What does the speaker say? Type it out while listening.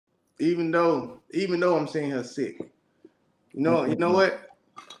even though I'm seeing her sick. You know what?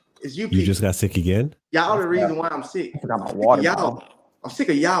 It's you people. You just got sick again? Y'all the reason why I'm sick. I forgot my water bottle. I'm sick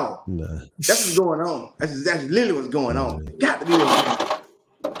of y'all. Nah. That's what's going on. That's literally what's going on. Got to be this.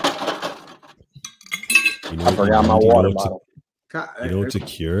 I forgot my water bottle. You know what's a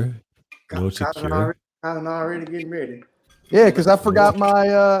cure? You know what's a cure? I'm already getting ready. Yeah, because I forgot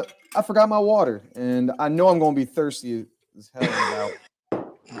my water, and I know I'm going to be thirsty as hell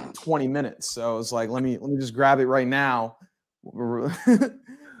in about 20 minutes. So it's like, let me just grab it right now.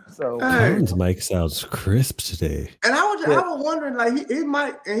 So Coleman's mic sounds crisp today. And I was wondering, like, it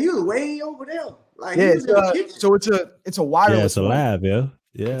might, and he was way over there. Like, yeah, so it's a wireless. Yeah, it's a lab, yeah.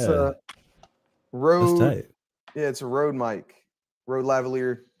 Yeah. It's a Rode. That's tight. Yeah, it's a Rode mic. Rode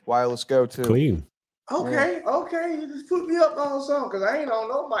lavalier wireless go to. Clean. Okay. You just put me up on something because I ain't on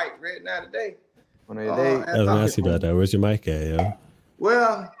no mic right now today. On a day. I was gonna ask you about that. Where's your mic at, yo?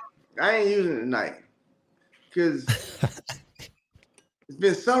 Well, I ain't using it tonight because there's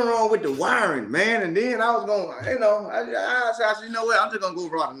been something wrong with the wiring, man. And then I was going, I said, you know what? I'm just gonna go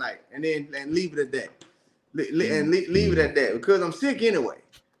raw tonight and leave it at that. Leave it at that because I'm sick anyway.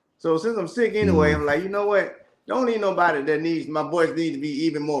 So since I'm sick anyway, I'm like, you know what? Don't need nobody that needs my voice needs to be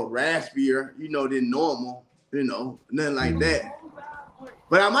even more raspier, than normal, nothing like that.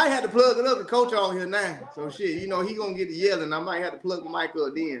 But I might have to plug it up. The coach on here now, so shit, he gonna get the yelling. I might have to plug the mic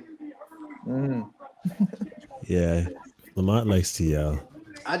up then. Yeah, Lamont likes to yell.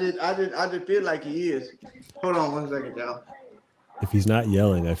 I just feel like he is. Hold on 1 second, y'all. If he's not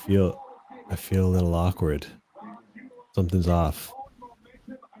yelling, I feel a little awkward. Something's off.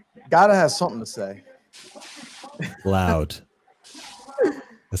 Gotta have something to say. Loud.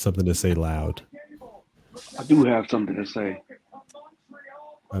 That's something to say loud. I do have something to say.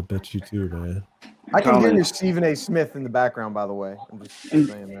 I bet you too, man. I can hear you, Stephen A. Smith, in the background, by the way. I'm just saying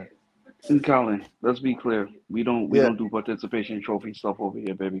that. And Colin, let's be clear. We don't do participation trophy stuff over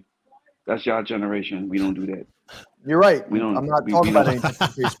here, baby. That's your generation. We don't do that. You're right. We don't. I'm not talking about any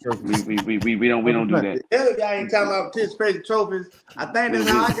participation trophies. We don't do that. Y'all ain't talking about participation trophies. I think that's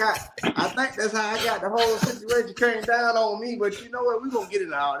how I got the whole situation came down on me. But you know what? We're gonna get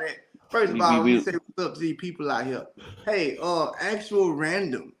into all that. First of all, let me say what's up to these people out here. Hey, Actual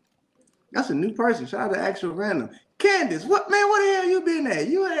Random. That's a new person. Shout out to Actual Random. Candace, what the hell you been at?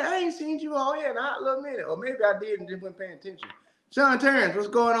 I ain't seen you all here in a little minute. Or maybe I did and just wasn't paying attention. Sean Terrence, what's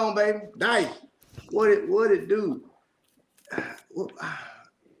going on, baby? Dice, what it do?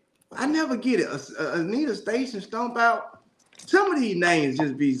 I never get it. Anita Station Stomp Out. Some of these names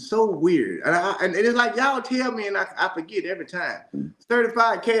just be so weird. And it's like y'all tell me and I forget every time.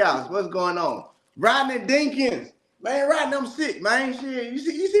 Certified Chaos, what's going on? Rodney Dinkins. Man, Rodney, I'm sick, man. Shit. You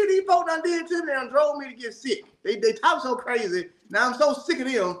see what these folks done did to me and drove me to get sick. They talk so crazy. Now I'm so sick of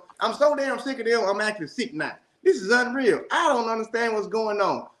them. I'm so damn sick of them. I'm actually sick now. This is unreal. I don't understand what's going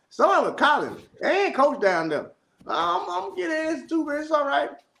on. So I'm with Colin. They ain't coach down there. I'm getting this too, but it's all right.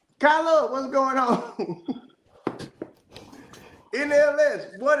 Kyle, what's going on?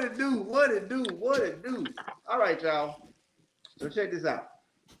 NLS, what it do? All right, y'all. So check this out.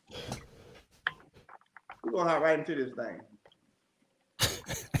 We're gonna hop right into this thing.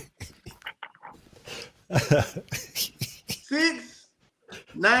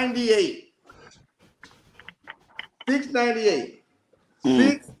 698. 698.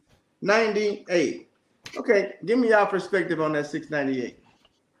 698. Okay, give me y'all perspective on that 698.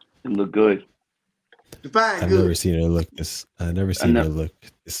 It look good. Define I've good. never seen her look this. I've never seen her look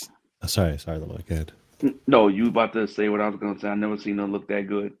this. Oh, sorry, Lamont. Go ahead. No, you about to say what I was gonna say. I never seen her look that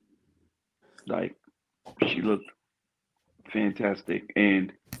good. Like, she looked fantastic,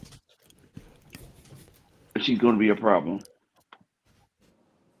 and she's gonna be a problem.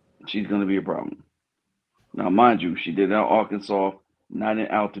 She's gonna be a problem. Now, mind you, she did that Arkansas, not in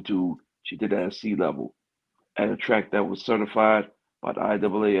altitude. She did that at sea level, at a track that was certified by the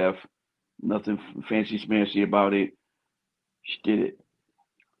IAAF. Nothing fancy smashy about it. She did it.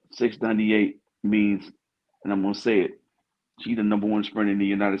 698 means, and I'm gonna say it, she's the #1 sprinter in the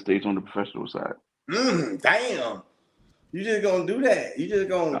United States on the professional side. Damn. You just gonna do that. You just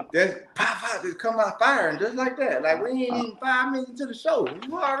gonna just pop, just come out firing just like that. Like we ain't even 5 minutes into the show.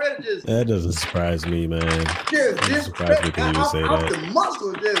 You already just That doesn't surprise me, man. Just surprise me because you say that. The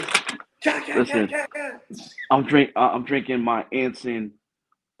muscle just Listen, I'm drinking my Anson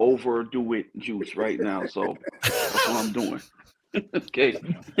overdo it juice right now, so that's what I'm doing. Okay,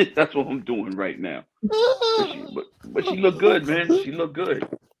 that's what I'm doing right now. But she looked good, man. She looked good.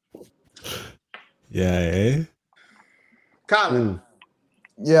 Yeah, eh? Colin.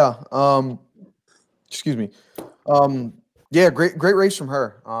 Yeah. Excuse me. Yeah, great race from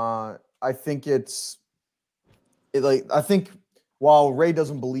her. I think I think while Ray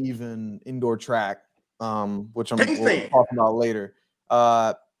doesn't believe in indoor track, which we'll talk about later,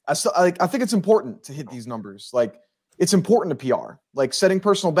 I think it's important to hit these numbers. Like, it's important to PR. Like, setting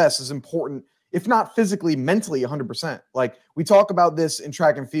personal best is important, if not physically, mentally, 100%. Like, we talk about this in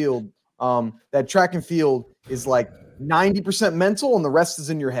track and field, that track and field is like 90% mental and the rest is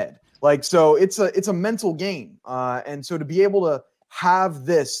in your head. Like, so it's a mental game. And so to be able to have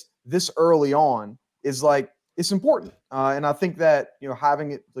this early on is like, it's important. And I think that,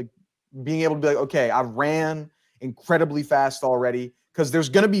 having it, like, being able to be like, okay, I ran incredibly fast already, because there's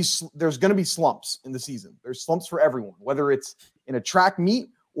going to be slumps in the season. There's slumps for everyone, whether it's in a track meet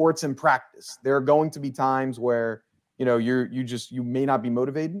or it's in practice. There are going to be times where, you may not be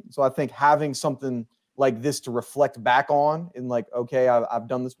motivated. So I think having something like this to reflect back on and like, okay, I've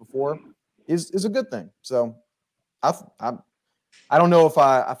done this before is a good thing. So I don't know if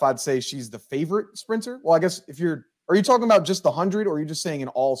I'd say she's the favorite sprinter. Well, I guess are you talking about just the 100, or are you just saying in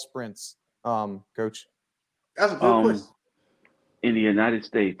all sprints, Coach? That's a good question. In the United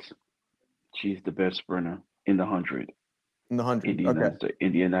States, she's the best sprinter in the 100. In the 100,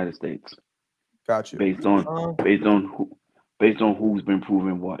 in the United States. Got you. Based on who's been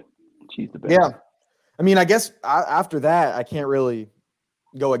proving what, she's the best. Yeah, I mean, I guess after that, I can't really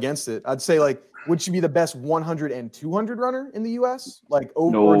go against it. I'd say, like, would she be the best 100 and 200 runner in the U.S.? Like,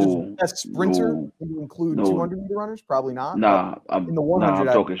 or just best sprinter? When you include 200 meter runners? Probably not. Nah, in the 100,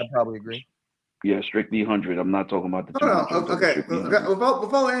 I'd probably agree. Yeah, strictly 100. I'm not talking about the 200. Okay.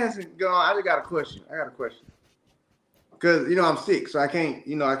 Before answering, I just got a question. Because I'm sick, so I can't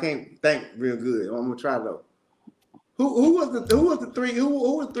think real good. I'm gonna try though. Who was the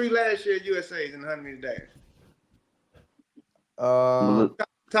three last year USA's in the 100 meter dash?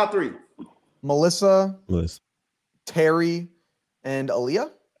 Top three. Melissa, Terry, and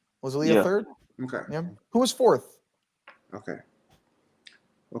Alia. Was Alia third? Okay. Yeah. Who was fourth? Okay.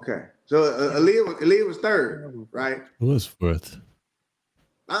 So Alia was third, right? Who was fourth?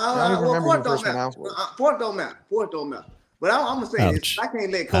 Fourth don't matter. But I'm gonna say this. I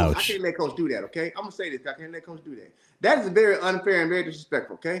can't let Coach do that. Okay, I'm gonna say this. I can't let Coach do that. That is very unfair and very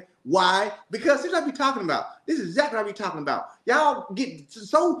disrespectful. Okay, why? Because this is what I be talking about. This is exactly what I be talking about. Y'all get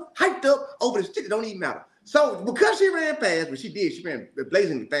so hyped up over the shit that don't even matter. So because she ran fast, but she ran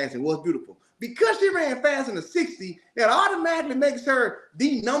blazingly fast and was beautiful. Because she ran fast in the 60, that automatically makes her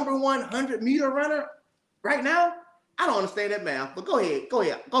the number 100 meter runner right now. I don't understand that math, but go ahead.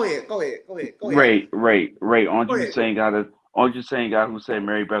 Ray, aren't you saying guy who said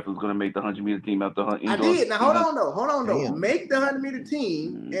Mary Beth was going to make the 100 meter team after her? I did. Now hold on though. Damn. Make the 100 meter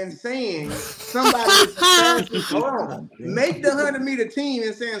team and saying somebody's the fastest. Hold on. Make the 100 meter team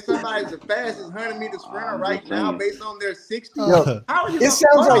and saying somebody's the fastest 100 meter sprinter right now based on their 60. Yo, how are you? It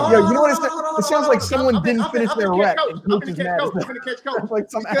sounds like you know what it sounds like someone didn't finish their rep. I'm gonna catch coach.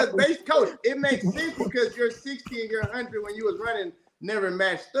 Because base coach, it makes sense because you're 60 and you're 100 when you was running never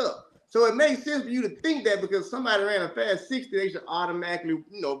matched up. So it makes sense for you to think that because somebody ran a fast 60, they should automatically,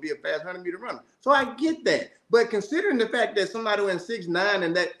 be a fast 100 meter runner. So I get that. But considering the fact that somebody went 6'9"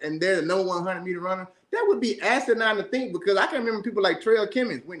 and they're the no 100 meter runner, that would be asinine to think, because I can remember people like Trail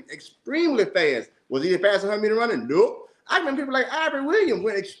Kimmons went extremely fast. Was he a fast 100 meter runner? Nope. I remember people like Ivory Williams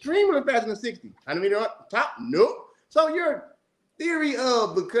went extremely fast in the 60. 100 meter top? Nope. So your theory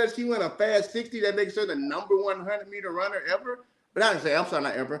of because she went a fast 60, that makes her the number 100 meter runner ever. But I didn't say, I'm sorry,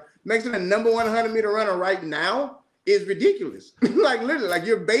 not ever. Makes her the number 100 meter runner right now is ridiculous. Like literally, like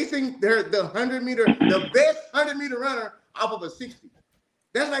you're basing the best 100 meter runner off of a 60.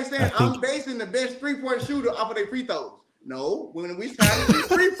 That's like saying I'm basing the best 3-point shooter off of their free throws. No, when we started with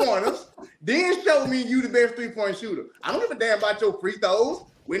 3-pointers, then show me you the best 3-point shooter. I don't give a damn about your free throws.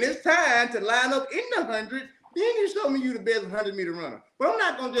 When it's time to line up in the 100, then you show me you the best 100 meter runner. But I'm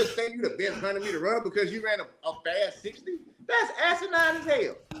not gonna just say you the best 100 meter runner because you ran a fast 60. That's asinine as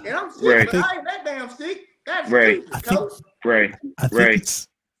hell. And I'm sick, but I ain't that damn sick. That's stupid, Coach.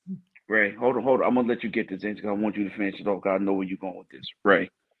 Ray, hold on. I'm gonna let you get this in because I want you to finish it off. I know where you're going with this. Ray,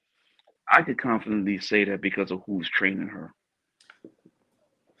 I could confidently say that because of who's training her.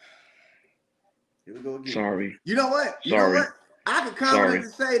 Here we go again. Sorry. You know what? I could confidently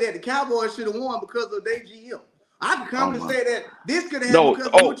say that the Cowboys should have won because of their GM. I can confidently say that this could have happened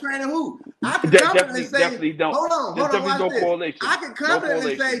because of who training who. I can confidently say, definitely don't. Hold on, watch this. Correlation. I can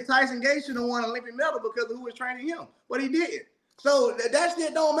confidently say Tyson Gay should have won an Olympic medal because of who was training him, but he didn't. So that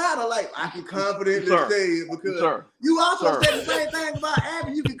shit don't matter. Like I can confidently say it because you also said the same thing about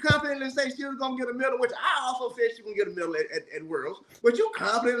Abby. You can confidently say she was gonna get a medal, which I also said she was gonna get a medal at Worlds. But you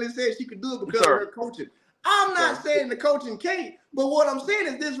confidently said she could do it because of her coaching. I'm not saying the coaching can't, but what I'm saying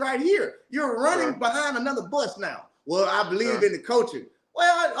is this right here. You're running behind another bus now. Well, I believe in the coaching.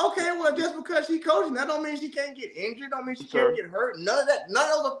 Well, okay, well, just because she's coaching, that don't mean she can't get injured. Don't mean she can't get hurt. None of that. None of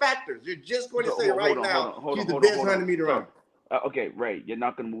those are factors. You're just going to say she's the best 100-meter runner. Okay, Ray, you're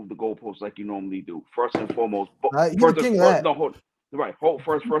not going to move the goalposts like you normally do. First and foremost, first and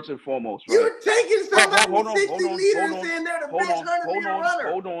foremost, right? You're taking somebody 60 meters saying they're the best 100-meter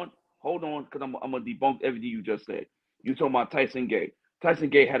runner. Hold on, because I'm going to debunk everything you just said. You talking about Tyson Gay. Tyson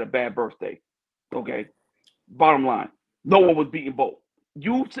Gay had a bad birthday. Okay? Bottom line, no one was beating Bolt.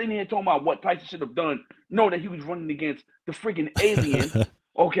 You sitting here talking about what Tyson should have done, know that he was running against the freaking alien,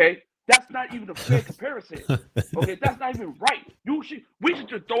 okay? That's not even a fair comparison. Okay, that's not even right. We should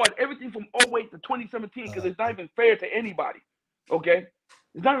just throw out everything from 08 to 2017 because it's not even fair to anybody. Okay?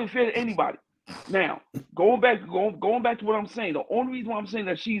 It's not even fair to anybody. Now, going back to what I'm saying, the only reason why I'm saying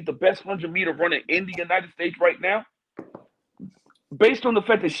that she's the best 100-meter runner in the United States right now, based on the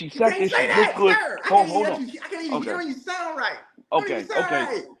fact that she sat there, she looked good. Hold on. I can't even hear you sound right. Okay.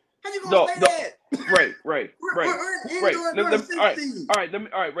 Right. How you gonna say that? Right. We're all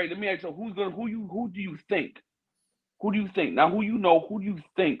right, Ray. Let me ask you, who do you think? Who do you think? Now, who do you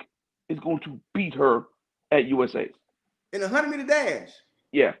think is going to beat her at USA? In the 100-meter dash?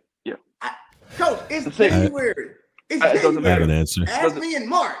 Yeah. Coach, it's January. It's January. It doesn't matter. I have an answer. Ask me in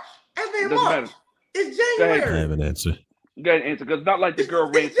March. It's January. I have an answer. You got an answer, because it's not like the girl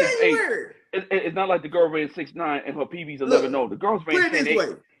ran 6'8". It's not like the girl ran 6'9" and her PB's 11-0. The girls ran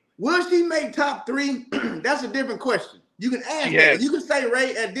 10'8". Will she make top 3? That's a different question. You can ask that. You can say,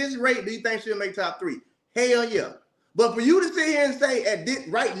 Ray, at this rate, do you think she'll make top 3? Hell yeah. But for you to sit here and say at this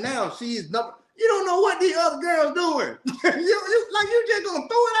right now, she's number, you don't know what these other girls doing. you just gonna throw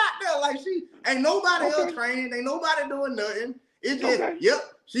it out there like she ain't nobody else training, ain't nobody doing nothing. It's just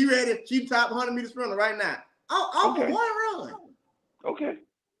she ready. She top 100-meter sprinter right now. I'll for one run. Okay.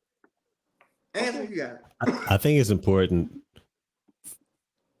 Answer you got. I think it's important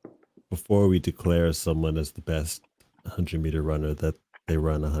before we declare someone as the best 100-meter runner that they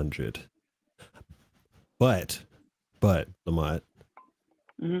run 100. But Lamont,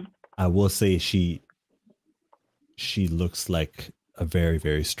 I will say she looks like a very,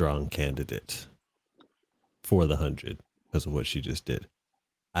 very strong candidate for the 100 because of what she just did.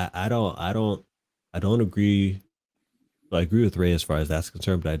 I don't agree. I agree with Ray as far as that's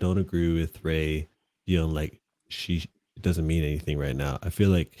concerned, but I don't agree with Ray feeling like it doesn't mean anything right now. I feel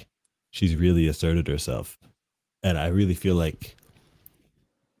like she's really asserted herself, and I really feel like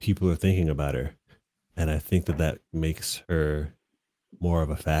people are thinking about her, and I think that makes her more of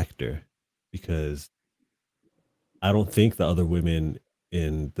a factor, because I don't think the other women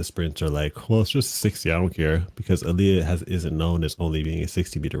in the sprints are like, well, it's just 60, I don't care, because Alia isn't known as only being a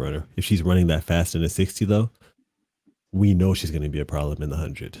 60-meter runner. If she's running that fast in a 60, though, we know she's going to be a problem in the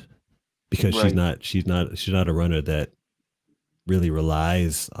 100, because she's not a runner that really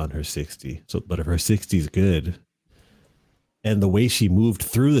relies on her 60. So, but if her 60 is good, and the way she moved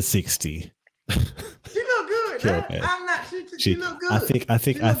through the 60, she look good. Okay. She look good. I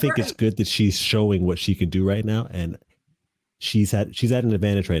think it's good that she's showing what she can do right now, and she's at an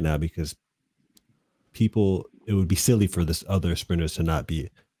advantage right now, because it would be silly for this other sprinters to not be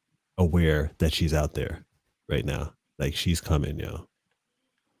aware that she's out there right now. Like, she's coming, yo.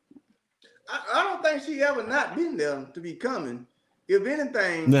 I don't think she ever not been there to be coming. If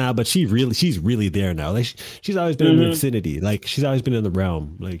anything, nah, but she's really there now. Like, she's always been in the vicinity. Like, she's always been in the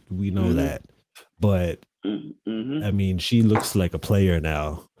realm. Like, we know that. But I mean, she looks like a player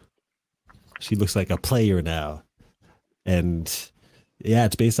now. And yeah,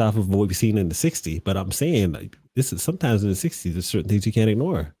 it's based off of what we've seen in the 60. But I'm saying, like, this is sometimes in the 60, there's certain things you can't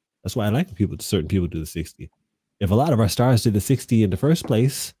ignore. That's why I like when certain people do the 60. If a lot of our stars did the 60 in the first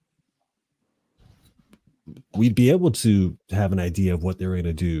place, we'd be able to have an idea of what they're going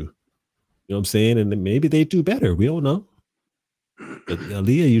to do. You know what I'm saying? And then maybe they do better. We don't know. But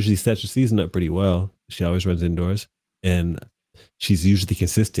Alia usually sets her season up pretty well. She always runs indoors, and she's usually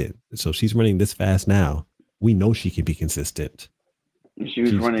consistent. So she's running this fast now. We know she can be consistent.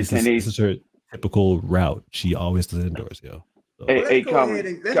 She's running 10-8. This is her typical route. She always does indoors, yo. So. Let's go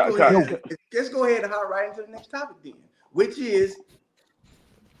ahead and hop right into the next topic then, which is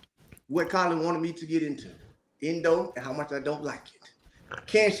what Colin wanted me to get into. Indo and how much I don't like it.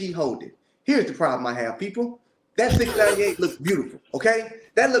 Can she hold it? Here's the problem I have, people. That 698 looked beautiful, okay?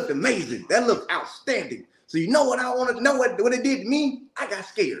 That looked amazing. That looked outstanding. So you know what I want to know what it did to me? I got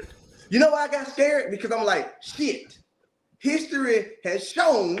scared. You know why I got scared? Because I'm like, shit. History has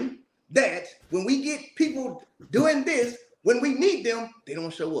shown that when we get people doing this, when we need them, they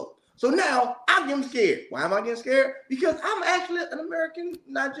don't show up. So now I not getting scared. Why am I getting scared? Because I'm actually an American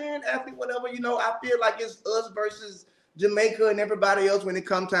Nigerian athlete, whatever. I feel like it's us versus Jamaica and everybody else when it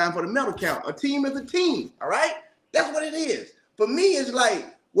comes time for the medal count. A team is a team, all right? That's what it is. For me, it's like,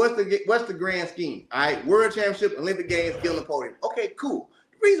 what's the grand scheme? All right, World Championship, Olympic Games, get on the podium. Okay, cool.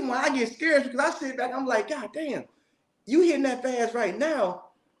 The reason why I get scared is because I sit back, I'm like, God damn, you hitting that fast right now.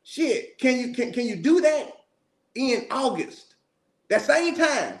 Shit, can you do that in August? That same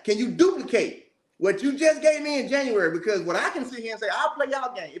time, can you duplicate what you just gave me in January? Because what I can sit here and say, I'll play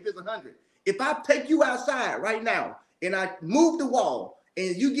y'all game if it's 100. If I take you outside right now and I move the wall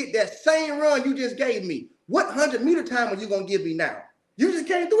and you get that same run you just gave me, what 100-meter time are you going to give me now? You just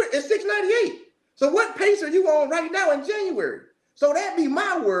can't do it at 6:98. So what pace are you on right now in January? So that be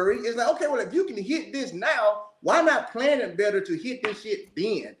my worry. Is like, okay, well, if you can hit this now, why not plan it better to hit this shit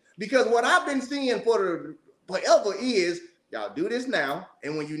then? Because what I've been seeing forever is y'all do this now,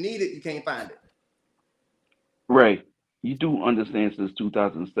 and when you need it, you can't find it. Ray, you do understand since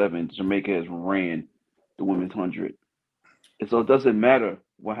 2007, Jamaica has ran the women's 100. And so it doesn't matter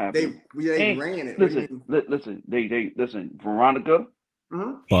what happened. They ran it. Listen. Veronica,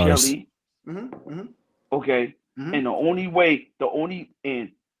 Shelly, okay. And the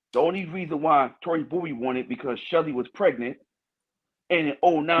only reason why Tori Bowie won it because Shelly was pregnant, and in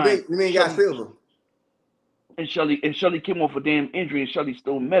 2009, you mean got silver? And Shelly came off a damn injury, and Shelly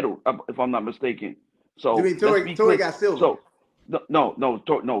still medaled, if I'm not mistaken. So you mean Tori got silver? So no.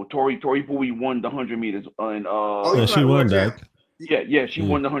 Tori Bowie won the 100 meters, and she won that. Yeah, she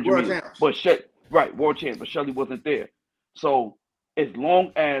won the 100 meters. But world champ, but Shelly wasn't there. So as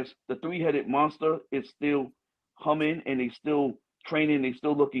long as the three-headed monster is still humming and they still training, they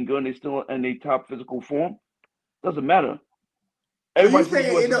still looking good, and they still in their top physical form, doesn't matter. So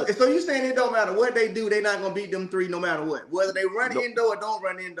you saying it don't matter what they do, they're not gonna beat them three no matter what. Whether they run endo or don't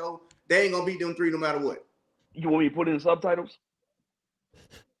run endo, they ain't gonna beat them three no matter what. You want me to put in subtitles?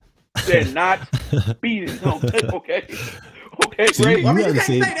 They're not beating them. Okay. Okay, so great. You can't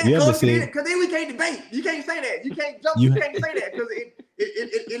say that because then we can't debate. You can't say that. You can't jump. You can't say that because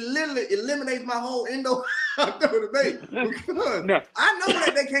it literally eliminates my whole endo debate. Because I know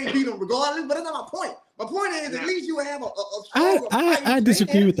that they can't beat them regardless, but that's not my point. My point is at least you have a stronger I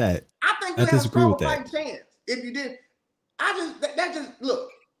disagree with that. I think you have a stronger fighting chance. If you did, look.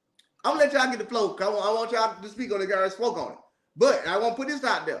 I'm gonna let y'all get the flow because I want y'all to speak on the guy who spoke on it. But I want to put this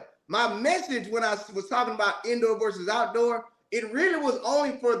out there. My message when I was talking about indoor versus outdoor, it really was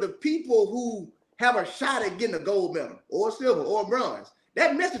only for the people who have a shot at getting a gold medal or silver or bronze.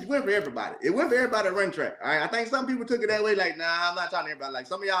 That message went for everybody. It went for everybody at run track. All right? I think some people took it that way, like, nah, I'm not talking to everybody. Like,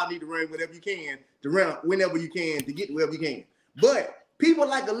 some of y'all need to run whatever you can to run whenever you can to get wherever you can. But people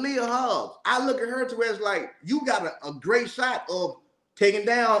like Alia Hobbs, I look at her to where it's like, you got a great shot of taking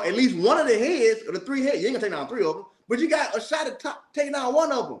down at least one of the heads or the three heads. You ain't gonna take down three of them, but you got a shot at taking down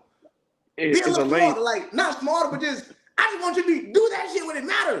one of them. Be a little smarter, like not smarter, but just I just want you to do that shit when it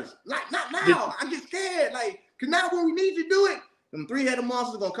matters. Like not now. I get scared, like because now when we need you to do it, them three-headed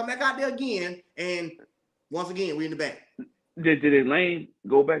monsters are gonna come back out there again, and once again we in the back. Did Elaine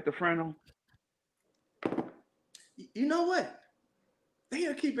go back to Frano? You know what? They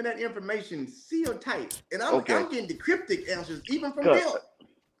are keeping that information sealed tight, and I'm getting the cryptic answers even from them.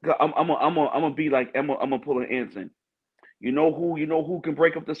 I'm gonna be like I'm gonna pull an Anson. You know who can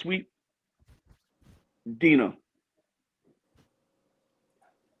break up the sweep? Dina.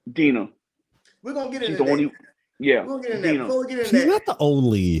 We're gonna get into that. Yeah. We'll get in there. Before we get in she's not the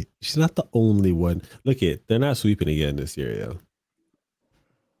only. She's not the only one. Look they're not sweeping again this year, yo.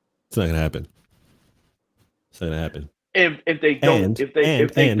 It's not gonna happen. It's not gonna happen. If they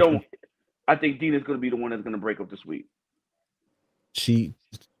don't, I think Dina's gonna be the one that's gonna break up the sweep. She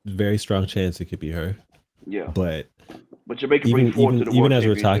very strong chance it could be her. Yeah. But Jamaica brings forward to the even as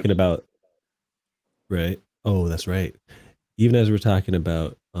we're talking about, right? Oh, that's right. Even as we're talking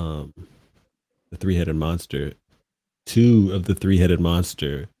about the three-headed monster, two of the three-headed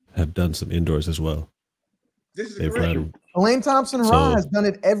monster have done some indoors as well. This is run. Elaine Thompson has done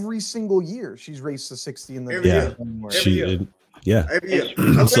it every single year. She's raced the 60 in the every year. Every year.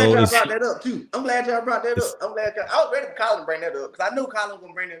 I'm glad y'all brought that up too. I'm glad y'all brought that up. I'm glad I was ready for Colin to bring that up because I knew Colin was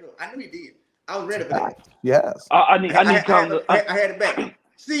gonna bring that up. I knew he did. I was ready for that. Yes. I need Colin. I had it back.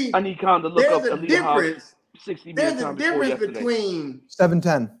 See, I need Colin to look up a difference. 60 there's a difference between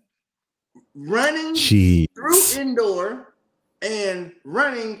 7:10 running through indoor and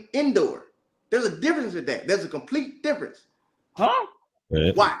running indoor. There's a difference with that. There's a complete difference. Huh?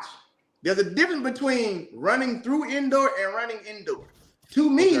 Right. Watch. There's a difference between running through indoor and running indoor. To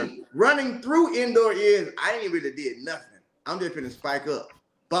me, running through indoor is I ain't really did nothing. I'm just gonna spike up.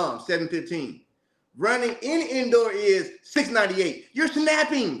 Bomb, 7:15. running in indoor is 698. You're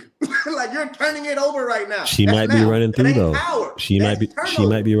snapping. Like you're turning it over right now. She might be running through though. Power. She might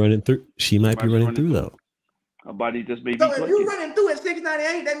be running through. She might be running through though. Her body just may be So if you're running through at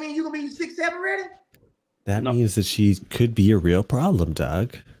 698, that means you're gonna be 6'7" ready? That means that she could be a real problem,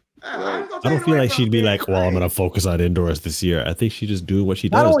 dog. I don't feel like she'd be like, well, I'm going to focus on indoors this year. I think she's just doing what she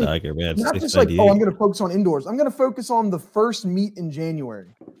does, dog. Not just like, oh, I'm going to focus on indoors. I'm going to focus on the first meet in January.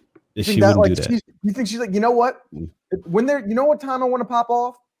 She wouldn't do that. You think she's like, you know what? When you know what time I want to pop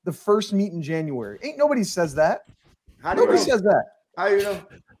off? The first meet in January. Ain't nobody says that. Nobody says that. How do you know?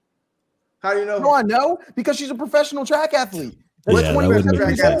 How do you know? No, I know because she's a professional track athlete. That's that wouldn't make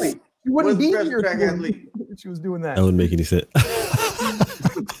any sense. She wouldn't be here if she was doing that. That wouldn't make any sense.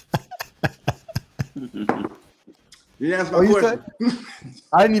 You asked my question.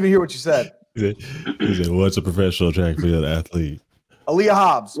 I didn't even hear what you said. He said, what's a professional track field athlete? Alia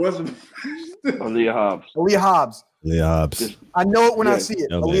Hobbs. Alia Hobbs. Alia Hobbs. Alia Hobbs. I know it when I see it.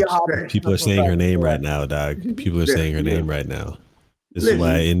 No, Alia Hobbs. People are saying her name right now, dog. People are saying her name right now. This is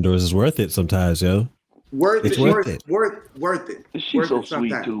why indoors is worth it sometimes, yo. Worth it. She's so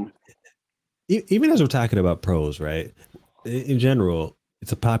sweet too. Even as we're talking about pros, right? In general,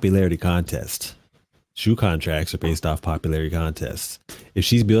 it's a popularity contest. Shoe contracts are based off popularity contests. If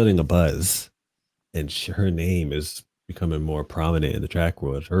she's building a buzz and her name is becoming more prominent in the track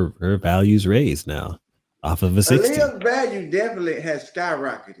world, her value's raised now off of a 60. Alia's value definitely has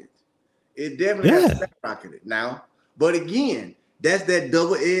skyrocketed. It definitely has skyrocketed now. But again, that's that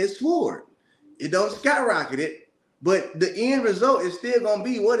double-edged sword. It don't skyrocket it, but the end result is still going to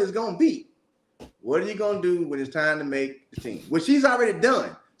be what it's going to be. What are you going to do when it's time to make the team? Which she's already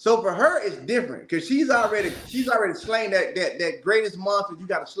done. So for her, it's different because she's already slain that greatest monster you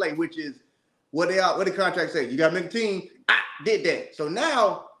got to slay, which is what the contract say. You got to make a team. I did that. So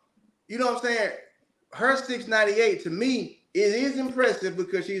now, you know what I'm saying? Her 698 to me, it is impressive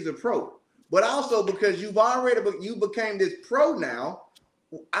because she's a pro, but also because you became this pro now.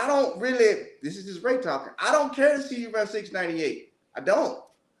 I don't really. This is just Ray talking. I don't care to see you run 698. I don't.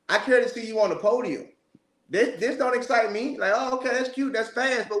 I care to see you on the podium. This don't excite me. Like, oh, okay, that's cute, that's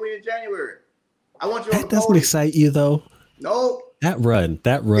fast, but we're in January. I want you on the podium. That doesn't excite you though. No. That run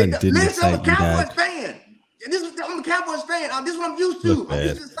didn't excite you, I'm a Cowboys fan. I'm a Cowboys fan. This is what I'm used to. I'm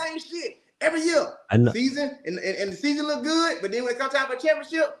used to the same shit every year. I know. Season and the season look good, but then when it comes time for a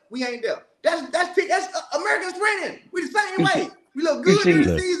championship, we ain't there. That's American sprinting. We the same way. We look good in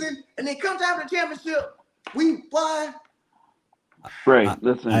the season, and then come time for the championship, we fly. Right.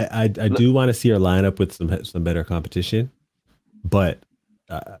 Listen. I do want to see her line up with some better competition, but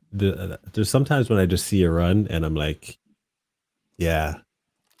there's sometimes when I just see her run and I'm like, yeah,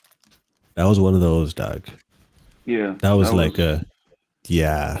 that was one of those, dog. Yeah. That was like a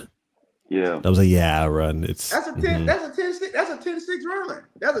yeah. Yeah. That was a run. That's a 10-6 run.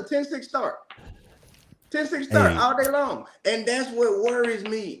 That's a 10-6 start. 10-6 start all day long. And that's what worries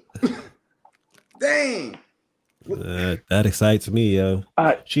me. Dang. That excites me, yo.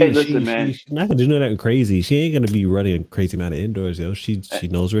 She's not gonna do nothing crazy. She ain't gonna be running a crazy amount of indoors, yo. She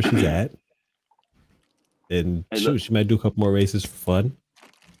knows where she's at, and she might do a couple more races for fun.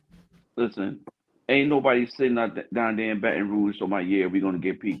 Listen, ain't nobody sitting down there in Baton Rouge so we're gonna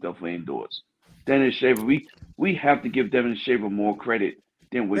get peaked up for indoors. Dennis Shaver, we have to give Devin Shaver more credit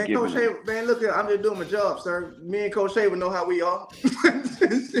than we're giving Coach Shaver, man, look here, I'm just doing my job, sir. Me and Coach Shaver know how we are.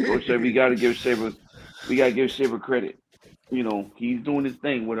 Coach Shaver, we gotta give Shaver credit. You know, he's doing his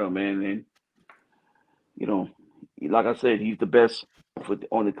thing with her, man. And, you know, like I said, he's the best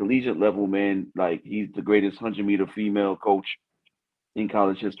on the collegiate level, man. Like, he's the greatest 100-meter female coach in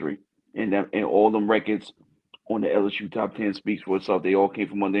college history. And all them records on the LSU top 10 speaks for itself. They all came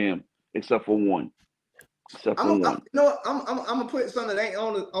from under him, except for one. I'm gonna put something that ain't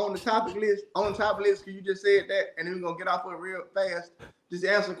on the topic list. On the topic list, because you just said that, and then we're gonna get off of it real fast. Just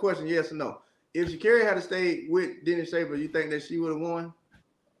answer the question, yes or no. If Sha'Carri had to stay with Dina Shaver, you think that she would have won?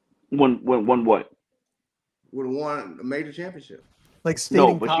 Won what? Would have won a major championship. Like stayed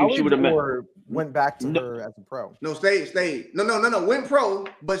in college or went back to her as a pro? No, stayed. No. Went pro,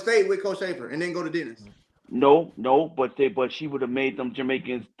 but stayed with Coach Shaver and then go to Dennis. No, but she would have made them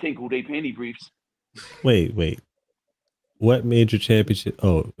Jamaicans tinkle their panty briefs. Wait. What major championship?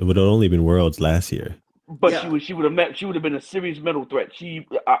 Oh, it would have only been Worlds last year. But she would have been a serious medal threat.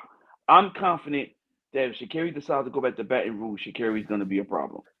 I'm confident that if Sha'Carri decides to go back to Baton Rouge, Sha'Carri's going to be a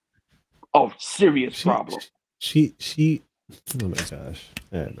problem. Oh, serious problem. She. Oh my gosh,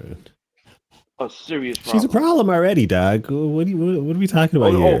 man. A serious problem. She's a problem already, dog. What are we talking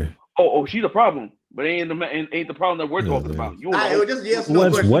about here? Oh, she's a problem. But ain't the problem that we're talking about. You it was just yes, no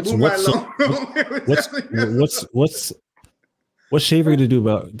what's Sha'Carri to do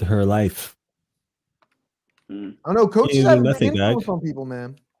about her life? I don't know. Coaches have big influence on people,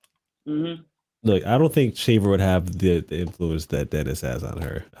 man. Mm-hmm. Look, I don't think Sha'Carri would have the influence that Dennis has on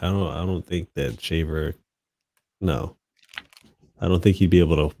her. I don't think that Sha'Carri. No, I don't think he'd be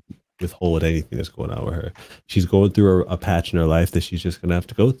able to withhold anything that's going on with her. She's going through a patch in her life that she's just gonna have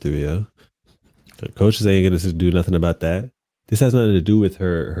to go through. Yeah, the coaches ain't gonna do nothing about that. This has nothing to do with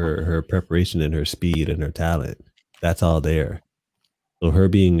her preparation and her speed and her talent. That's all there. So her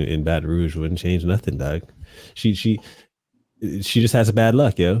being in Baton Rouge wouldn't change nothing, Doug. She just has a bad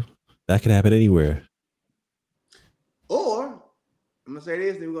luck, yo. That could happen anywhere. Or I'm gonna say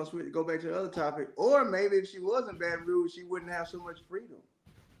this, then we're gonna go back to the other topic. Or maybe if she was in Baton Rouge, she wouldn't have so much freedom.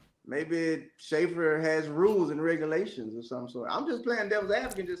 Maybe Sha'Carri has rules and regulations or some sort. I'm just playing devil's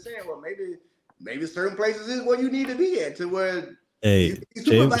advocate, just saying, well, maybe certain places is where you need to be at to where. Hey,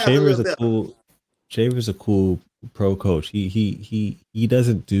 Sha'Carri's a cool pro coach. He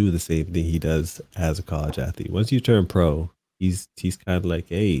doesn't do the same thing he does as a college athlete. Once you turn pro, he's kind of like,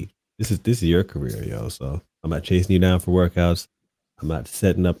 hey, this is your career, yo. So I'm not chasing you down for workouts. I'm not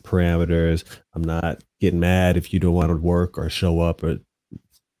setting up parameters. I'm not getting mad if you don't want to work or show up. Or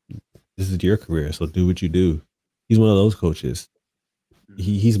this is your career, so do what you do. He's one of those coaches.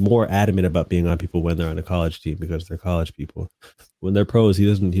 He's more adamant about being on people when they're on a college team because they're college people. When they're pros, he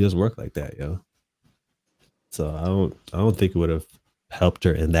doesn't work like that, yo. So I don't think it would have helped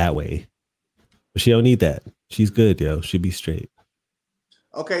her in that way. But she don't need that. She's good, yo. She'll be straight.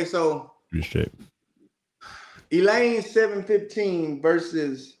 Okay, so pretty straight. Elaine 715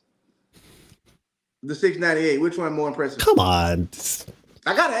 versus the 698. Which one more impressive? Come on.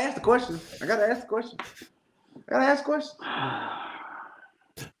 I gotta ask the question.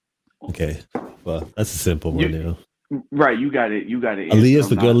 Okay. Well, that's a simple one, yo. Right, you got it. Aaliyah's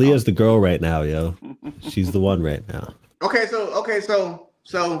the girl right now, yo. She's the one right now. Okay, so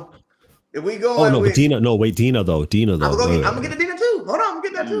if we go but Dina, Dina though. I'm gonna get to Dina too. Hold on, I'm gonna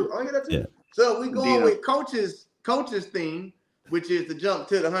get that too. Yeah. So we going with coach's theme, which is to jump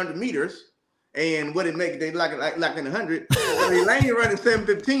to the 100 meters, and what it make they like in the 100. So Elaine running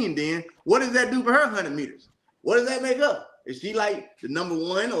 715. Then what does that do for her 100 meters? What does that make up? Is she like the number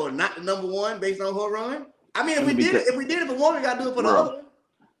one or not the number one based on her run? I mean, if we did it for one, we gotta do it for the other one.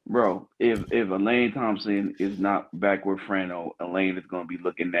 Bro, if Elaine Thompson is not back with Frano, Elaine is gonna be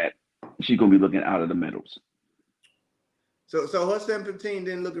looking out of the medals. So her 715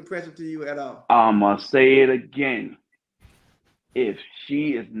 didn't look impressive to you at all. I'ma say it again. If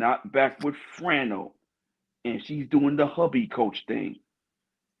she is not back with Frano and she's doing the hubby coach thing,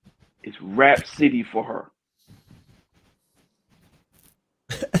 it's Rap City for her.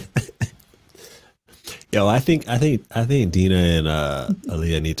 Yo, I think Dina and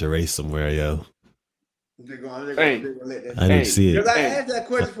Aaliyah need to race somewhere, yo. I need to see it. Because I asked that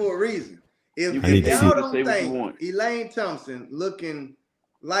question for a reason. If y'all don't think Elaine Thompson looking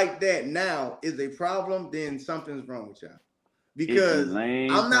like that now is a problem, then something's wrong with y'all. Because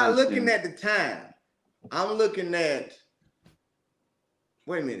I'm not looking at the time. I'm looking at,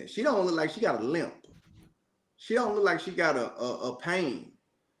 wait a minute. She don't look like she got a limp. She don't look like she got a pain.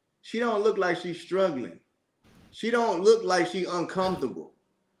 She don't look like she's struggling. She don't look like she's uncomfortable.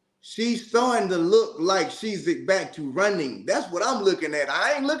 She's starting to look like she's back to running. That's what I'm looking at.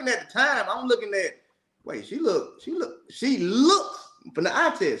 I ain't looking at the time. I'm looking at, she looks from the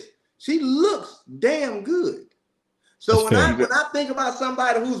eye test. She looks damn good. So when I think about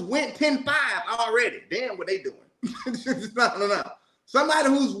somebody who's went 10-5 already, damn what they doing. No. Somebody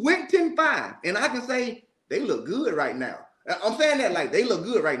who's went 10-5, and I can say they look good right now. I'm saying that like they look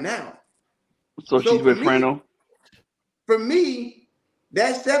good right now. So she's with Frano? For me,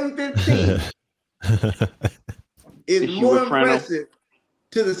 that 715 is more impressive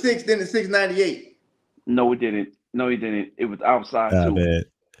to the 6 than the 698. No, it didn't. It was outside too. Man.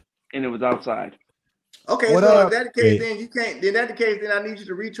 And it was outside. Okay, so if that's the case, then you can't. Then that's the case, then I need you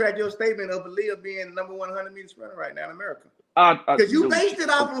to retract your statement of Aaliyah being the number 100 meter sprinter right now in America. Because you based it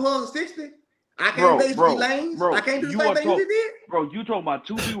off of her 60. I can't base Elaine. I can't do the same thing you did. Bro, you talking about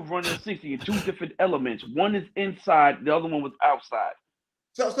two people running 60 in two different elements. One is inside, the other one was outside.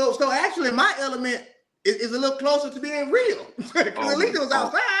 So actually, my element is a little closer to being real. Because at least it was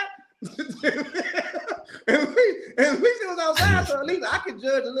outside. At least it was outside, so at least I could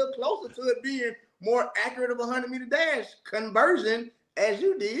judge a little closer to it being more accurate of a 100-meter dash conversion as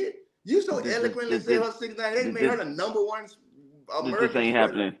you did. You so eloquently said her 698 made her the number one American. This ain't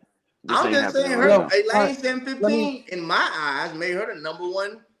happening. I'm just saying her Elaine 715 in my eyes made her the number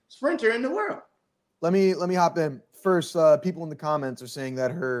one sprinter in the world. let me hop in first. People in the comments are saying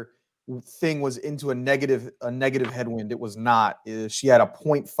that her thing was into a negative headwind. It was not. She had a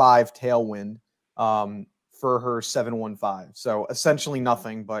 0.5 tailwind for her 715. So essentially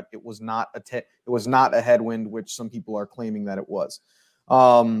nothing, but it was not a headwind, which some people are claiming that it was.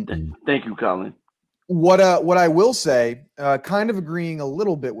 Thank you, Colin. What I will say, kind of agreeing a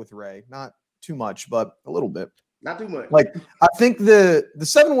little bit with Ray, not too much, but a little bit. Not too much. Like, I think the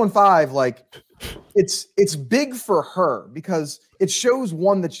 715, like, it's big for her because it shows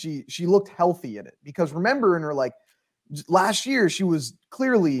one that she looked healthy in it. Because remember, in her like last year, she was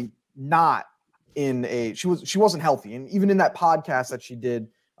clearly not she wasn't healthy. And even in that podcast that she did,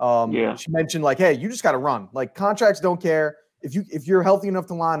 she mentioned like, hey, you just got to run. Like, contracts don't care. If you're healthy enough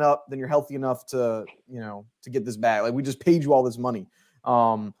to line up, then you're healthy enough to get this bag. Like, we just paid you all this money.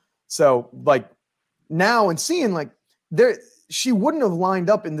 So like now and seeing like she wouldn't have lined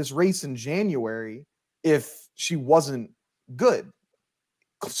up in this race in January if she wasn't good.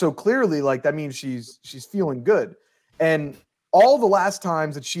 So clearly, like, that means she's feeling good. And all the last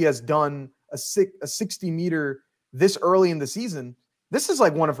times that she has done a 60 meter this early in the season, this is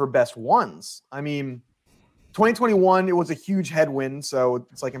like one of her best ones. I mean, 2021, it was a huge headwind, so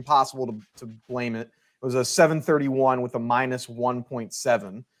it's like impossible to blame it. It was a 731 with a minus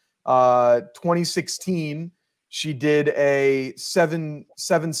 1.7. 2016, she did a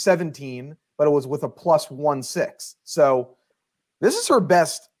 717, but it was with a plus 1.6. So this is her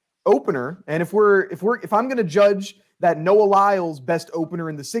best opener. And if I'm going to judge that Noah Lyles' best opener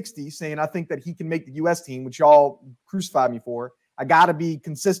in the 60, saying I think that he can make the U.S. team, which y'all crucified me for, I got to be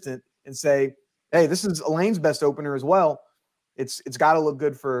consistent and say, hey, this is Elaine's best opener as well. It's got to look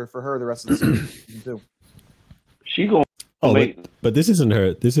good for her the rest of the season too. She going. Oh, but this isn't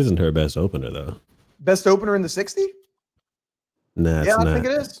her best opener though. Best opener in the 60? Nah, yeah, I think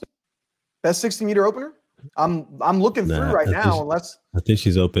it is. Best 60 meter opener. I'm looking through right now. I think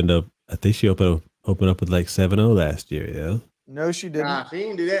she opened up with like 7-0 last year. Yeah. No, she didn't. Nah, she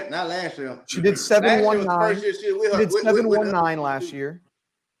didn't do that. Not last year. She did 719. She did 719 last year.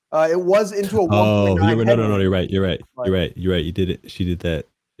 It was into a 1.9. Oh, no, you're right. You're right. You did it. She did that.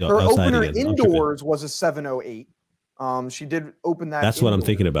 Her opener indoors was a 708. She did open that. That's what I'm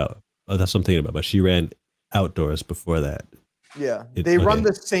thinking about. Oh, that's what I'm thinking about. But she ran outdoors before that. Yeah, they run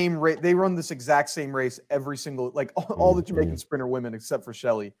the same race. They run this exact same race every single, like all the Jamaican sprinter women except for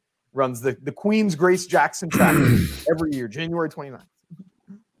Shelly runs the Queen's Grace Jackson track every year, January 29th.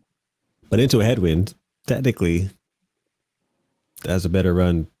 But into a headwind, technically, that's a better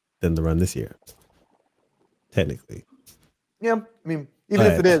run than the run this year. Technically. Yeah, I mean, even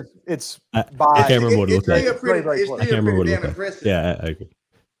if it is, it's I can't remember what it looked like. It's still pretty damn impressive. Yeah, I agree.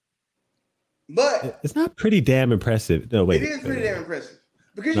 But it's not pretty damn impressive. No, wait. It is pretty damn impressive.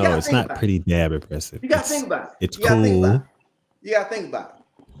 Because no, it's not pretty damn impressive. You gotta think about it. It's cool. You gotta think about it.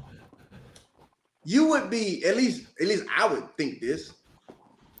 You would be, at least I would think this.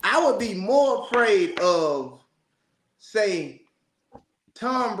 I would be more afraid of, say,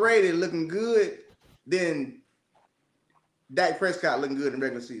 Tom Brady looking good than Dak Prescott looking good in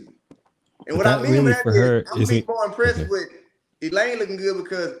regular season. And what I mean by that is I'm being more impressed with Elaine looking good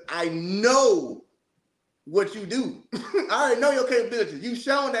because I know what you do. I already know your capabilities. You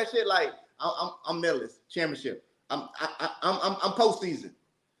shown that shit like I'm medalist, championship. I'm postseason.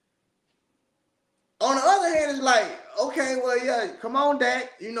 On the other hand, it's like, okay, well, yeah, come on,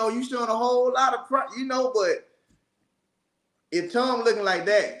 Dak. You know, you showing a whole lot of but if Tom looking like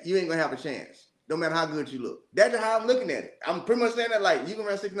that, you ain't gonna have a chance. No matter how good you look. That's how I'm looking at it. I'm pretty much saying that like you can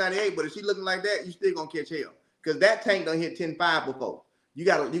run 698, but if she looking like that, you still gonna catch hell. Because that tank done hit 10.5 before. You're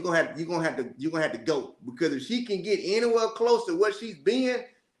gonna have to go. Because if she can get anywhere close to what she's been,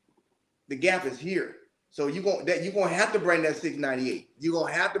 the gap is here. So you're gonna have to bring that 698. You're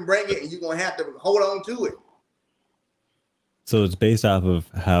gonna have to bring it and you're gonna have to hold on to it. So it's based off of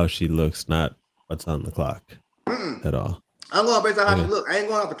how she looks, not what's on the clock at all. I'm going based on how she look. I ain't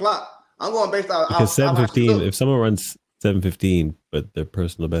going off the clock. I'm going based on because 715. If someone runs 715, but their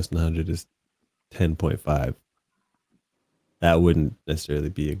personal best in 100 is 10.5, that wouldn't necessarily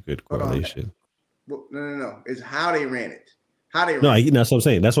be a good correlation. Well, no. It's how they ran it. How they ran that's what I'm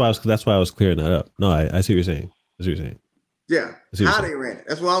saying. That's why I was clearing that up. No, I see what you're saying. I see what you're saying. Yeah, how they ran it.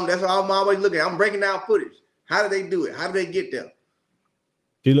 That's why I'm always looking at. I'm breaking down footage. How did they do it? How did they get there?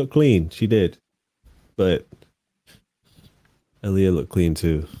 She looked clean. She did, but Alia looked clean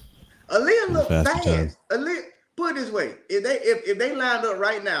too. Alia looked fast. Alia, put it this way: if they lined up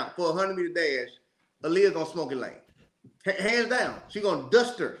right now for a 100-meter dash, Alia's gonna smoke Elaine. Hands down. She gonna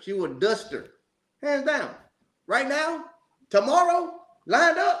dust her. She will dust her. Hands down. Right now, tomorrow,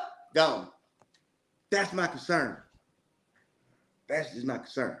 lined up, gone. That's my concern. That's just my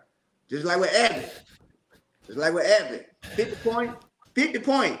concern. Just like with Abby. 50 point.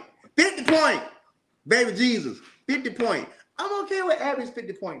 Baby Jesus, 50 point. I'm okay with Abby's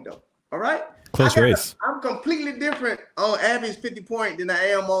 50 point though. All right? Close race. I'm completely different on Abby's 50 point than I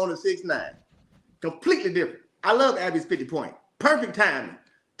am on the 6'9". Completely different. I love Abby's 50 point. Perfect timing.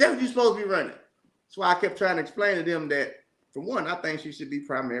 That's what you're supposed to be running. That's why I kept trying to explain to them that, for one, I think she should be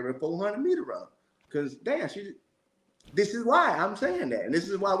primary 400-meter run. Because, damn, this is why I'm saying that. And this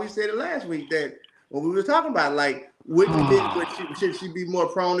is why we said it last week that when we were talking about, like, should she be more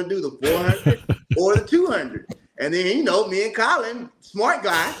prone to do the 400 or the 200? And then, you know, me and Colin, smart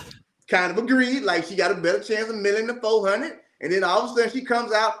guy, kind of agreed, like, she got a better chance of milling the 400. And then all of a sudden she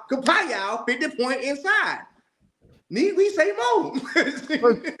comes out, kapow, 50 point inside. Need we say more?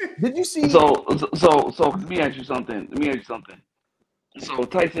 Did you see? So let me ask you something. So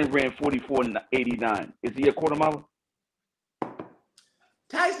Tyson ran 44.89. Is he a quarter miler?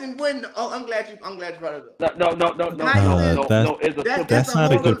 Tyson wouldn't. Oh, I'm glad you brought it up. No. That's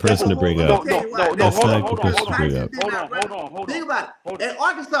not a good person to bring up. Hold on. Think about it. At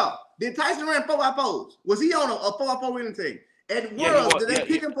Arkansas, did Tyson run 4x4s? Was he on a 4x4 winning team? At Worlds, did they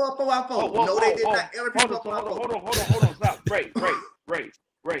pick him for a 4x4? No, they did not ever pick him for a 4x4. Hold on. Stop. Ray.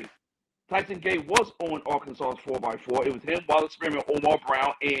 Tyson Gay was on Arkansas's 4x4. It was him, Wallace Spearman, Omar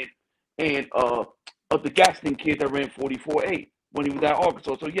Brown, and the Gaston kid that ran 44.8 when he was at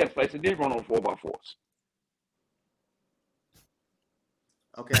Arkansas. So yes, Tyson did run on 4x4s.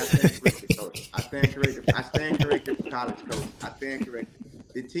 Okay, I stand corrected, coach. I stand corrected, college coach. I stand corrected.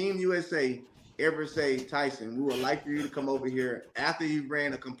 Did Team USA ever say, Tyson, we would like for you to come over here after you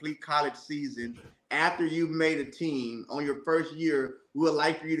ran a complete college season, after you made a team on your first year, we would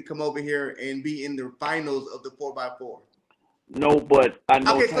like for you to come over here and be in the finals of the 4x4? No, but I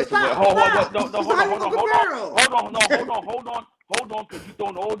know. Okay, Tyson. Hold on, because you're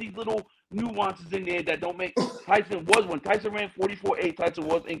throwing all these little nuances in there that don't make. Tyson was when Tyson ran 44.8. Tyson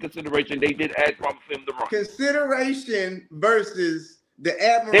was in consideration. They did ask Robert for him to run. Consideration versus the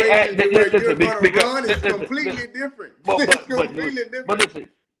admiration where you're going to run is completely different. But listen,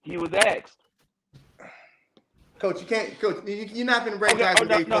 he was asked. Coach, you can't. Coach, you're not going to bring Tyson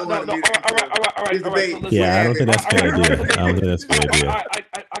Gay 400 meters. All right. Yeah, I don't think that's a good idea.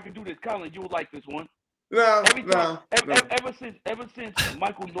 I can do this, Colin. You would like this one. No. Ever since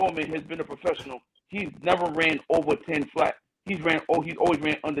Michael Norman has been a professional, he's never ran over 10 flat. He's always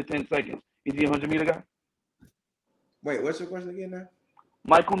ran under 10 seconds. Is he a 100-meter guy? Wait, what's your question again now?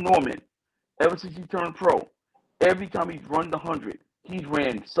 Michael Norman, ever since he turned pro, every time he's run the 100, he's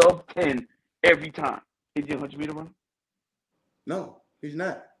ran sub 10 every time. Is he a 100-meter runner? No, he's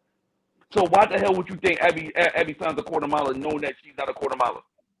not. So why the hell would you think Abby Stein's a quarter miler, knowing that she's not a quarter miler?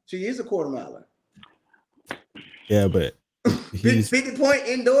 She is a quarter miler. Yeah, but 50 point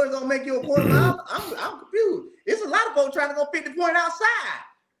indoors don't make you a quarter miler. I'm confused. It's a lot of folks trying to go 50 point outside.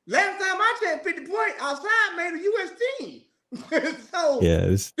 Last time I checked, 50 point outside made a U.S. team. So yeah,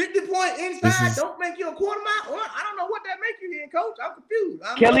 50 point inside don't make you a quarter mile. Well, I don't know what that makes you then, Coach. I'm confused.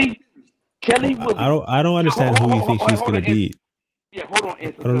 Kelly Willie. I don't understand who you think she's going to beat. Yeah, hold on,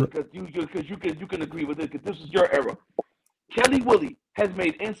 Anthony, because you can agree with this, because this is your era. Kelly Willie has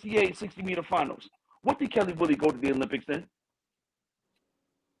made NCAA 60-meter finals. What did Kelly Willie go to the Olympics in?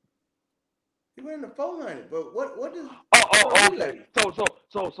 He went in the 400, but what is? Okay.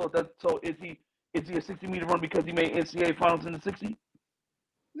 So is he a 60-meter run because he made NCAA finals in the 60?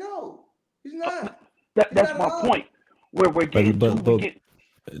 No, he's not. That's my point. Where we're getting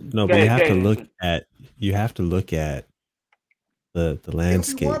No, but you have to look at the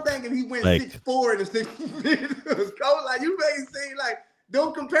landscape. One thing if he went 6'4" in the 60 meters, Coach, like you may seem like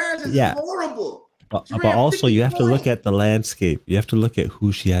those comparisons is horrible. But also you have to look at the landscape. You have to look at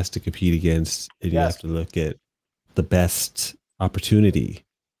who she has to compete against, and you have to look at the best opportunity.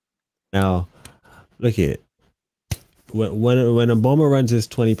 Now, look at when a bomber runs his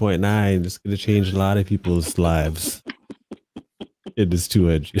 20.9, it's going to change a lot of people's lives. It is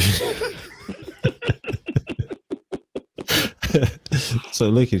 200. So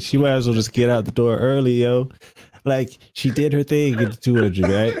look at, she might as well just get out the door early, yo. Like she did her thing in the 200,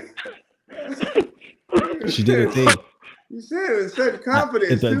 right? She did her thing. You said it with such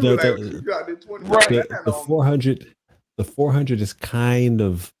confidence too. She got the 20. The 400 is kind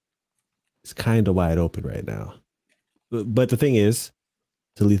of wide open right now. But the thing is,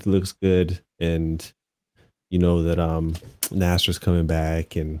 Talitha looks good, and you know that Nasser's coming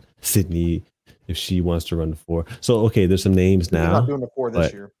back, and Sydney, if she wants to run the 4. So okay, there's some names now. She's not doing the 4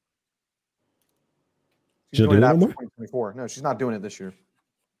 this year. She's doing it after 2024. No, she's not doing it this year.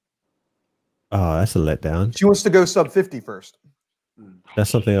 Oh, that's a letdown. She wants to go sub 50 first. That's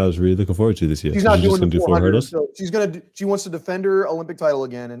something I was really looking forward to this year. She's not doing the 400 hurdles. So she wants to defend her Olympic title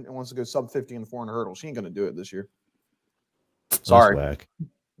again and wants to go sub 50 in the 400 hurdles. She ain't gonna do it this year. Sorry. Whack.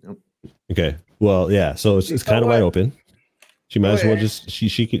 Yep. Okay. Well, yeah. So it's kind of wide open. She might as well just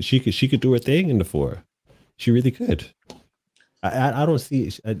she could do her thing in the 4. She really could. I don't see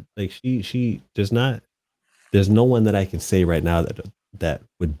she does not. There's no one that I can say right now that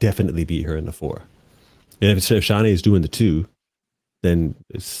would definitely beat her in the 4. And if Sha'Carri is doing the 2, then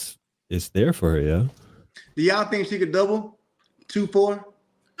it's there for her, yeah. Do y'all think she could double 2-4?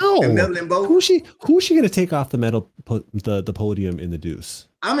 No. And medal in both? Who's she gonna take off the podium in the deuce?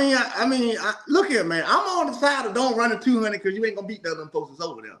 I mean, look here, man. I'm on the side of don't run the 200 because you ain't gonna beat the other folks that's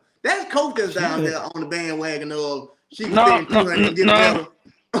over there. That's coach that's down there on the bandwagon of she can stay in 200 and get a medal.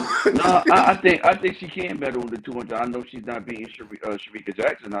 No, I think she can medal in the 200. I know she's not beating Sha'Carri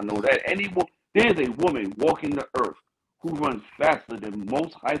Jackson. I know that. There's a woman walking the earth who runs faster than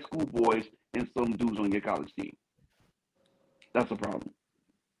most high school boys and some dudes on your college team. That's a problem.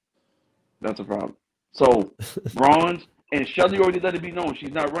 So bronze, and Shelly already let it be known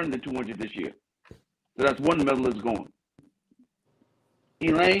she's not running the 200 this year. So that's one medalist gone.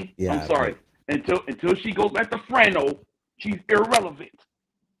 Elaine, I'm sorry. Until she goes back to Frano, she's irrelevant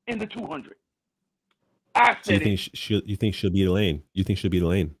in the 200. I said you think she'll beat Elaine? You think she'll beat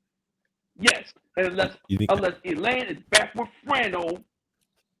Elaine? Yes, unless Elaine is back with Frano.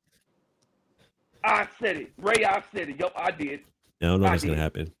 I said it. Ray, I said it. Yup, I did. I don't know what's going to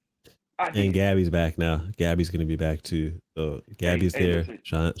happen. And Gabby's back now. Gabby's going to be back too. So Gabby's there.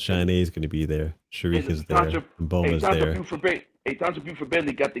 Sha'Carri is going to be there. Sharika's there. Boma's there. Tasha Buford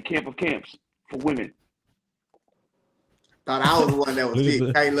Bentley got the camp of camps for women. Thought I was the one that was sick.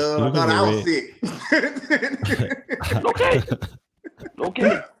 Hey, love. I thought I was sick.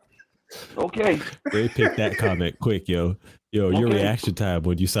 Okay. Ray picked that comment quick, yo. Your reaction time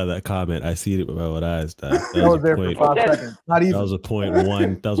when you saw that comment, I see it with my own eyes. That was there for 5 seconds. Not even. That was a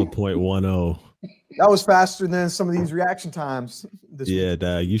 0.1. That was a 0.10. That was faster than some of these reaction times. Yeah,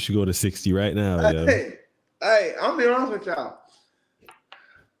 dad, you should go to 60 right now. Hey, I'm be honest with y'all.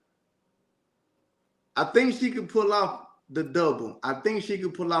 I think she could pull off the double. I think she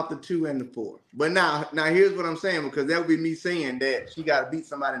could pull off the 2 and the 4. But now here's what I'm saying, because that would be me saying that she got to beat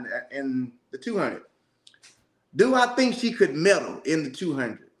somebody in the 200. Do I think she could medal in the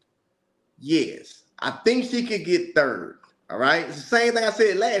 200? Yes. I think she could get 3rd. All right. It's the same thing I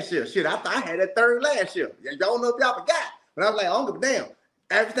said last year. Shit, I had that 3rd last year. Y'all don't know if y'all forgot. But I was like, I don't give a damn.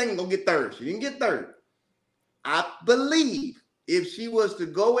 Everything gonna get 3rd. She didn't get 3rd. I believe if she was to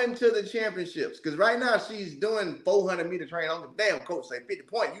go into the championships, because right now she's doing 400 meter training. I don't give a damn. Coach say 50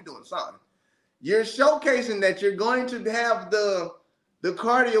 points, you doing something. You're showcasing that you're going to have the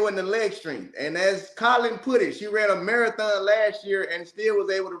cardio and the leg strength. And as Colin put it, she ran a marathon last year and still was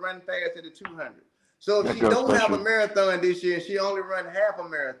able to run fast at the 200. So if she don't have a marathon this year and she only run half a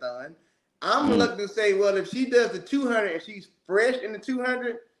marathon, I'm looking to say, well, if she does the 200 and she's fresh in the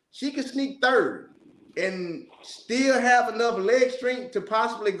 200, she can sneak 3rd and still have enough leg strength to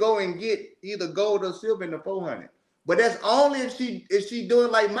possibly go and get either gold or silver in the 400. But that's only if she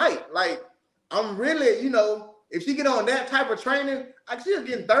doing like Mike. Like, I'm really, if she get on that type of training, she'll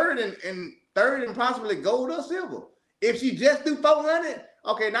get 3rd and possibly gold or silver. If she just do 400,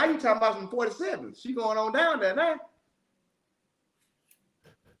 okay, now you're talking about some 47. She going on down there now.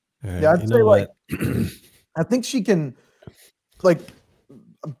 Yeah, I'd say I think she can, I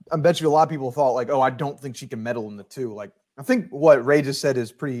bet you a lot of people thought I don't think she can medal in the 2. I think what Ray just said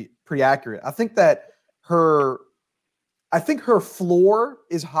is pretty accurate. I think that her floor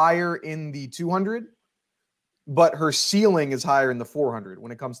is higher in the 200. But her ceiling is higher in the 400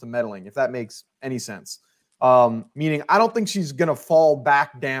 when it comes to medaling, if that makes any sense. Meaning, I don't think she's going to fall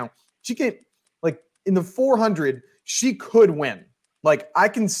back down. She can't, in the 400, she could win. I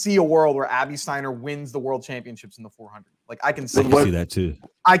can see a world where Abby Steiner wins the world championships in the 400. I can see that too.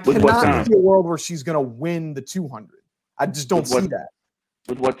 I cannot see a world where she's going to win the 200. I just don't see that.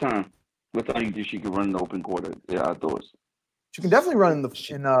 With what time? What time do you think she can run in the open quarter? Yeah, outdoors. She can definitely run in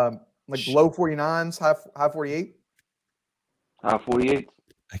low 49s, high 48. High 48.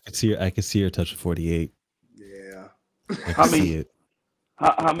 I could see her touch 48. Yeah. How many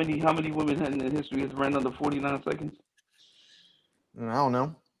women in the history has ran under 49 seconds? I don't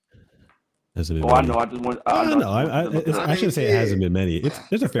know. I know. I just want. I shouldn't say it hasn't been many.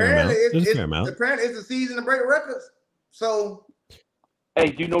 There's a fair amount. There's a fair amount. Apparently, it's a season to break records. So. Hey,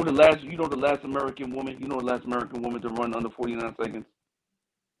 do you know the last American woman? You know the last American woman to run under 49 seconds?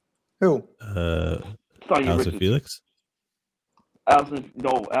 Who? Felix.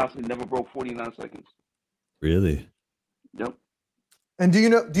 Allison never broke 49 seconds. Really? Yep. And do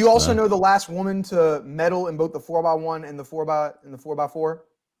you also know the last woman to medal in both the 4x1 and the 4x4?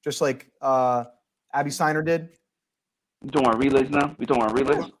 Just like Abby Steiner did? You talking about relays now? We talking about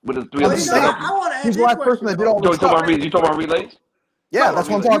relays? With the three I other want to Who's the last person that did all this stuff? You talking about relays? Yeah, that's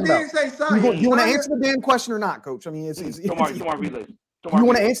what I'm talking about. You didn't say Sonya. Do you want to answer the damn question or not, Coach? I mean, it's you talking about relays? Do you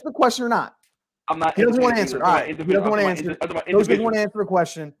want to answer the question or not? I'm not. He doesn't want to answer. All right. He doesn't want to answer. Coach doesn't want to answer the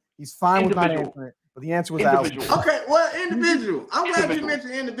question. He's fine with not answering it. But the answer was Allison. Okay, well, individual. I'm glad you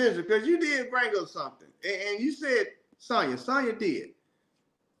mentioned individual because you did bring up something. And you said Sonya. Sonya did.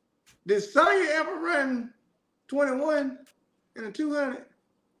 Did Sonya ever run 21 in a 200?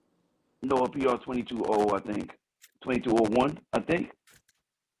 No, a PR 22.0, I think. 22.01, I think.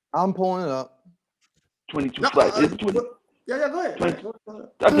 I'm pulling it up. 22 flat. Is it 20? Yeah, go ahead. 20,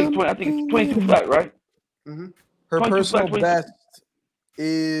 I think it's 22 flat, right? Mm-hmm. Her personal best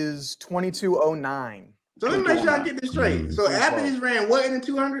is 22.09. So let me make sure I get this straight. So Abby's ran what in the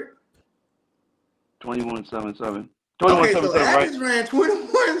 200? 21.77. Okay, so Abby's ran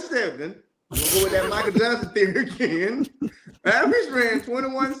 21.7. We'll go with that Michael Johnson theory again. Abby's ran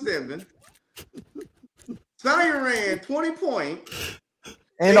 21.7. Sonya ran 20 points.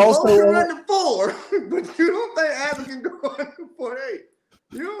 And also run the 4, but you don't think Abby can go on the 48.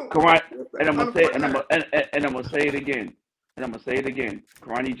 You don't. Correct. And I'm gonna say I'm gonna say it again.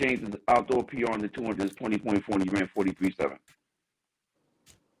 Karani James' outdoor PR on the 200 is 20.4, and he ran 43.7.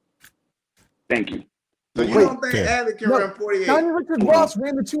 Thank you. So you don't think Abby can run 48? Tanya Richard-Ross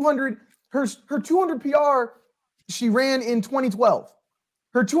ran the 200. Her 200 PR she ran in 2012.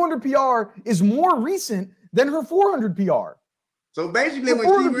 Her 200 PR is more recent than her 400 PR. So basically, when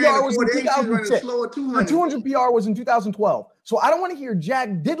she ran the 48, she was running slower 200. Her 200 PR was in 2012. So I don't want to hear Jack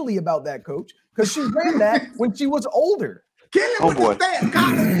Diddley about that, Coach, because she ran that when she was older. Kill him with the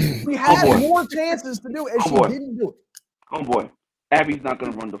stats. She had more chances to do it, and she didn't do it. Homeboy, Abby's not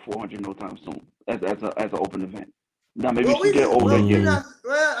going to run the 400 no time soon as an open event. Now, maybe she get older again.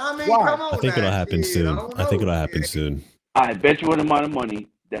 I mean, come on. I think it'll happen soon. I think it'll happen soon. I bet you an amount of money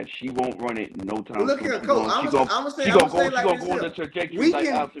that she won't run it no time. Well, look here, Coach. I'm gonna say like this. Go on the trajectory. We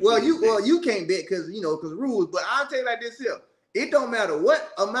can. You can't bet because rules. But I'll tell you like this here. It don't matter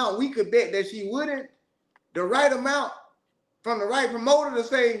what amount we could bet that she wouldn't. The right amount from the right promoter to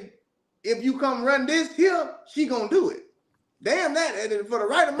say, if you come run this here, she gonna do it. Damn that for the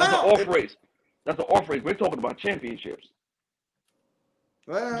right amount. That's an off race. That's an off race. We're talking about championships.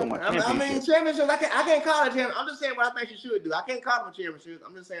 Well, I mean, championships. I can't call it championships. I'm just saying what I think she should do. I can't call them championships.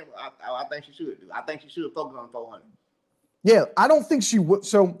 I'm just saying what I think she should do. I think she should focus on 400. Yeah, I don't think she would.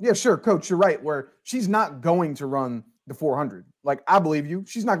 So, yeah, sure, Coach, you're right, where she's not going to run the 400. Like, I believe you.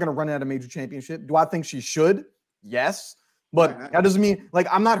 She's not going to run it at a major championship. Do I think she should? Yes. But that doesn't mean, like,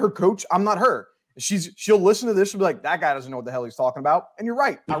 I'm not her coach. I'm not her. She'll listen to this. She'll be like, that guy doesn't know what the hell he's talking about. And you're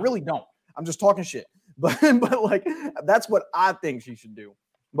right. I really don't. I'm just talking shit. But like, that's what I think she should do.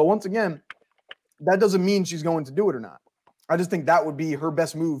 But once again, that doesn't mean she's going to do it or not. I just think that would be her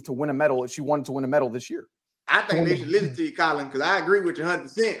best move to win a medal if she wanted to win a medal this year. I think they should listen to you, Colin, because I agree with you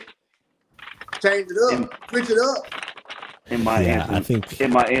 100%. Change it up, switch it up. In my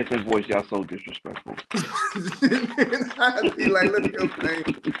answering voice, y'all so disrespectful. I feel like, look at your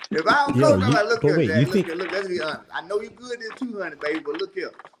thing. If I was coach, I'm like, look here, Jack. Look, let's be honest. I know you good at 200, baby, but look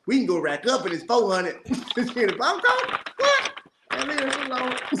here. We can go rack up in this 400. If I'm coach, what? I mean,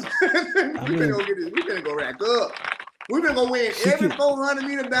 we finna go rack up. We finna go win every 400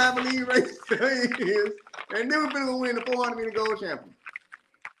 meter diamond league race and then we're finna go win the 400 meter gold champion.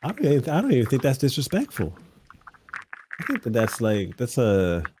 I don't even think that's disrespectful. I think that's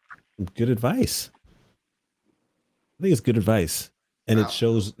a good advice. I think it's good advice, and it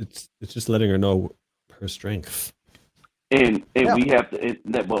shows it's just letting her know her strength. And we have to,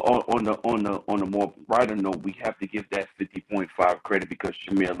 but on the more brighter note, we have to give that 50.5 credit because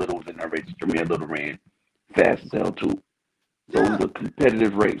Shamir Little was in that race. Shamir Little ran fast as hell too. So it was a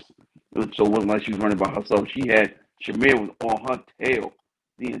competitive race. So it wasn't like she was running by herself. Shamir was on her tail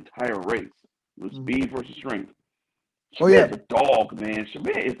the entire race. It was speed versus strength. Shamir is a dog, man.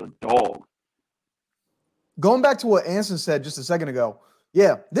 Shamir is a dog. Going back to what Anson said just a second ago,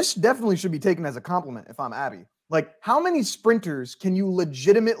 yeah, this definitely should be taken as a compliment if I'm Abby. Like, how many sprinters can you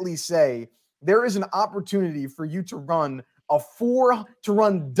legitimately say there is an opportunity for you to run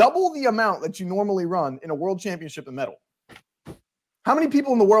double the amount that you normally run in a world championship and medal? How many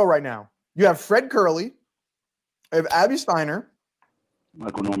people in the world right now? You have Fred Curley, you have Abby Steiner,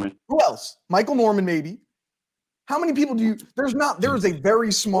 Michael Norman. Who else? Michael Norman, maybe. How many people do you? There is a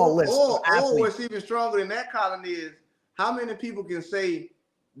very small list. Or what's even stronger than that, Colin, is how many people can say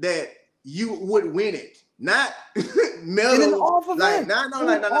that you would win it? Not medal. Like,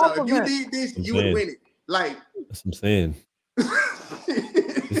 no. If you did this, you would win it. Like, that's what I'm saying.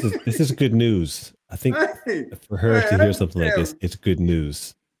 This is good news. I think for her to hear something like this, it's good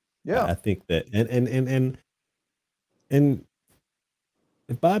news. Yeah, I think that, and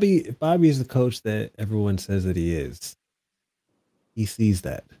if Bobby is the coach that everyone says that he is, he sees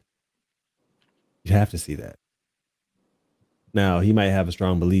that. You have to see that. Now he might have a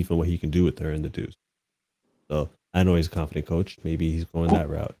strong belief in what he can do with her in the deuce. So I know he's a confident coach. Maybe he's going that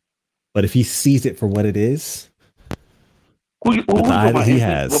route. But if he sees it for what it is, who you talking about? He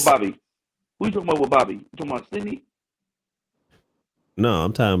has with Bobby. Who you talking about with Bobby? You talking about Sydney? No,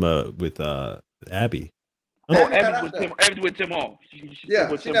 I'm talking about with Abby. Abby's with Tim Hall. She's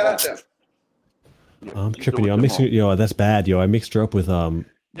not out there. I'm tripping, yo. I'm mixing, yo. That's bad, yo. I mixed her up with You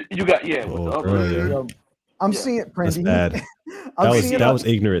got with the other. I'm seeing it, Prendy. That's bad. that was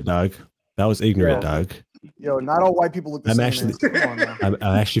ignorant, dog. That was ignorant, dog. Yo, not all white people look the same.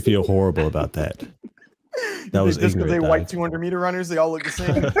 I actually feel horrible about that. That was just ignorant. Because they white 200-meter runners, they all look the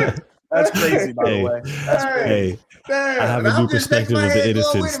same. That's crazy, by the way. That's crazy. I have a new perspective of the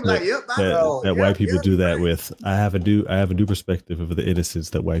innocence that white people do that with. I have a new perspective of the innocence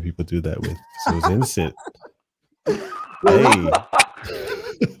that white people do that with. So it's innocent.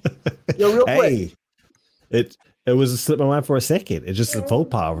 Yo, real quick. It was a slip of my mind for a second. It's just a faux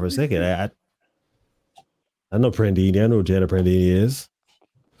pas for a second. I know Prandini. I know who Jenna Prandini is.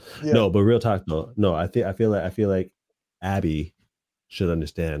 Yeah. No, but real talk though. No, I feel like Abby should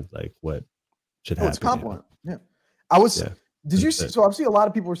understand like what should happen. It's a compliment. Yeah. Did you see? So I've seen a lot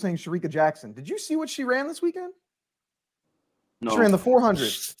of people were saying Sharika Jackson. Did you see what she ran this weekend? No. She ran the 400.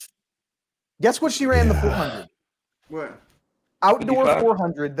 Guess what she ran the 400? What? Outdoor 55?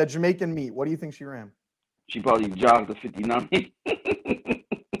 400, the Jamaican meet. What do you think she ran? She probably jogged the 59.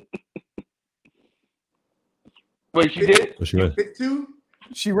 Wait, she did? What she ran? 52?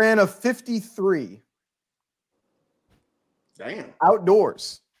 She ran a 53. Damn.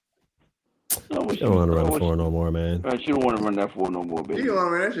 Outdoors. No, she don't want to run the 4 no more, man. She don't want to run that 4 no more, baby. She don't want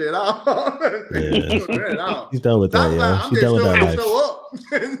to run that shit at all. Yeah. She's done with that, yeah. She's done with that life.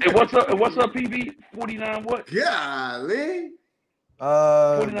 And what's her PB? 49 what? Golly.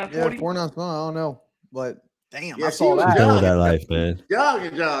 49, 40? 49, I don't know. But damn, Yeah, I saw that. She's done with that life, man.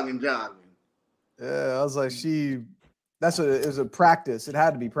 Jogging. Yeah, I was like, it was a practice. It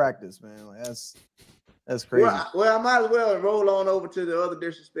had to be practice, man. Like that's crazy. Well, I might as well roll on over to the other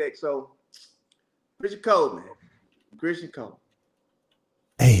disrespect. So, Christian Coleman.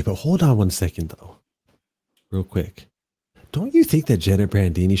 Hey, but hold on 1 second though, real quick. Don't you think that Jenna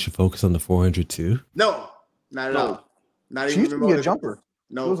Brandini should focus on the 400 too? No, not at all. Not she even used to be a jumper.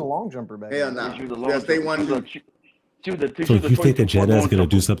 No, she was a long jumper back then. Hell no. So you think that Jenna is going to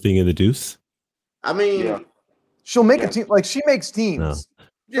do something in the deuce? I mean, she'll make a team. Like she makes teams. No.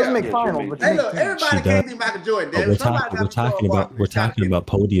 She doesn't make finals, but hey, look, everybody can't be Michael Jordan. We're talking about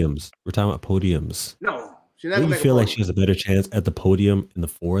podiums. We're talking about podiums. No, do you feel like she has a better chance at the podium in the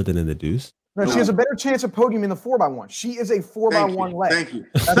 4 than in the deuce? No, she has a better chance at podium in the 4x1. She is a 4x1 leg. Thank you.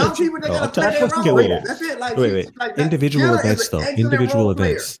 Some people they gotta play their role. That's it. Like wait. Individual events though. Individual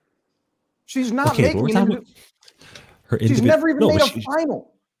events. She's not making she's never even made a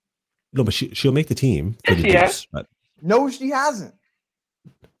final. No, but she'll make the team for the deuce. No, she hasn't.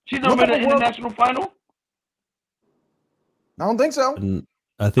 She's not made an international final? I don't think so.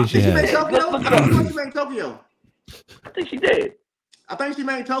 I think she has. She made Tokyo. I think she did. I think she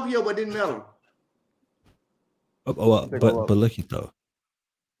made Tokyo, but didn't medal. But look at though,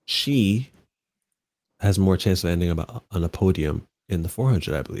 she has more chance of ending up on a podium in the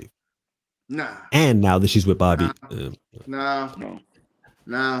 400, I believe. Nah. And now that she's with Bobby, no.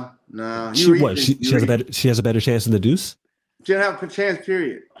 She has a better chance in the deuce. She doesn't have a chance.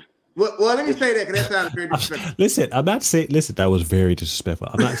 Period. Well, let me say that because that sounded very disrespectful. Listen, I'm not saying. Listen, that was very disrespectful.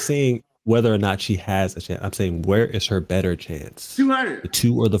 I'm not saying whether or not she has a chance. I'm saying where is her better chance? 200. The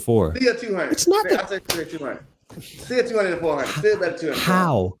 2 or the 4? Still 200. It's not that. I said 200. Still 200 and 400. Still better 200.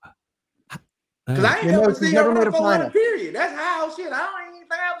 How? Because I ain't never seen her run a 400. Period. That's how shit. I don't even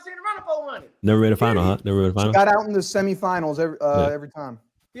think I ever seen her run a 400. Never made a final, huh? Never made a final. She got out in the semifinals every time.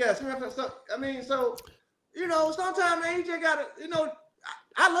 Yeah. So sometimes man, you just gotta,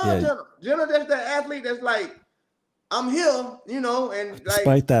 I love Jenna. Jenna, that's that athlete that's like, I'm here, and like.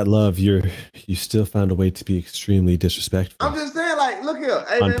 Despite that love, you still found a way to be extremely disrespectful. I'm just saying, like, look here,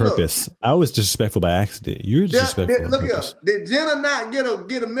 hey, on purpose. Look. I was disrespectful by accident. You're disrespectful. Look here, did Jenna not get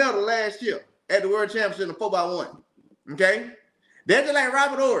a medal last year at the World Championship in the 4x1? Okay, that's just like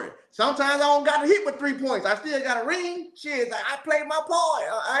Robert Ory. sometimes I don't got to hit with 3 points. I still got a ring. Shit, like I played my part.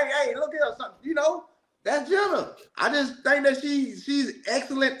 Hey, look at her. You know, that's Jenna. I just think that she's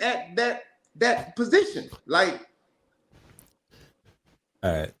excellent at that position. Like,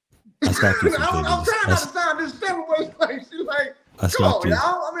 all right. I stopped you from I'm trying not to sound disrespectful, but like she's like, come on,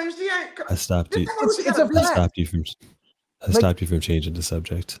 y'all. I mean, she ain't. I stopped you. I It's stopped you from changing the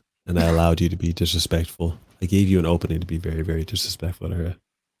subject, and I allowed you to be disrespectful. I gave you an opening to be very, very disrespectful to her.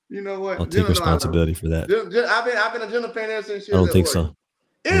 You know what? I'll take responsibility for that. I've been a Jenna fan ever since she was I don't think so.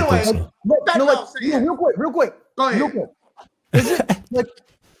 Anyway, real quick. Is it like?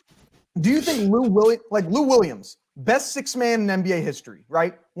 Do you think Lou Williams, best 6-man in NBA history,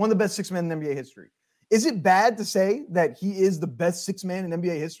 right? One of the best 6-men in NBA history. Is it bad to say that he is the best 6-man in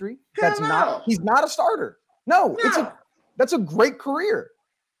NBA history? He's not a starter. No, that's a great career.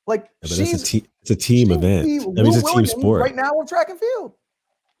 Like, but it's a team event. That means it's a team sport. Right now with track and field.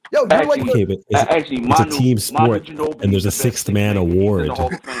 Yo, it's a team sport, and there's a 6th-man award.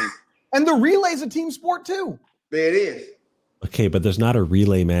 And the relay's a team sport too. There it is. Okay, but there's not a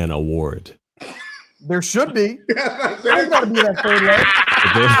relay man award. There should be. There's got to be that third leg.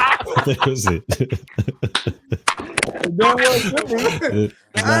 There is it.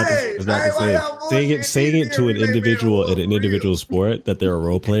 Saying it to an individual sport that they're a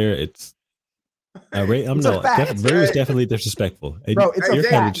role player, it's Ray was definitely disrespectful. Bro, you're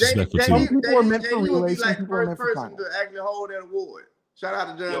kind of disrespectful too. Some people are meant for relays, some like people are first meant for person finals. to actually hold that award. Shout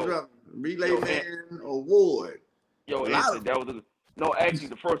out to John Drummond, Relay Man Award. Actually,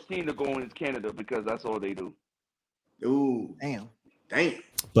 the first team to go in is Canada because that's all they do. Ooh, damn.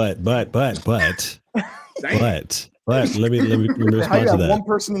 But let me respond How you to have that. one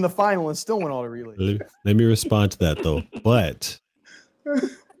person in the final and still win all the relays. Let me respond to that though. But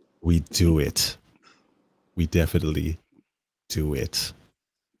we do it. We definitely do it.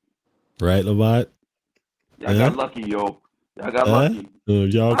 Right, Lamont? Y'all got lucky, yo. Y'all got lucky.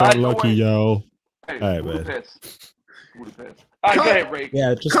 Y'all got lucky, yo. Hey, all right, man. All right, go ahead, Ray.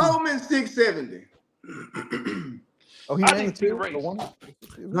 Yeah, Coleman 670. Oh, he ran the 2? The 1?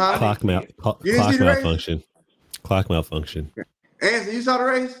 Clock malfunction. Clock malfunction. Anthony, you saw the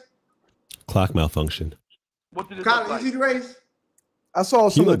race? Clock malfunction. What did it Colin, look like? you see the race? I saw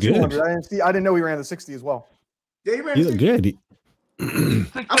some of the good. 200. I didn't know he ran the 60 as well. Yeah, he ran He looked good.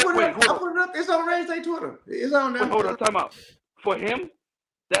 I put it up. It's on the race day Twitter. It's on there. Hold on, time out. For him,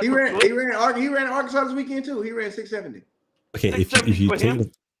 he ran Arkansas this weekend too. He ran 670. Okay,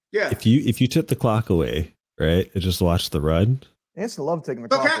 if you took the clock away, right, and just watch the run. I used to love taking the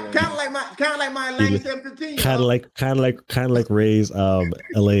clock away. Kind of like my Elaine 715. Kind of like Ray's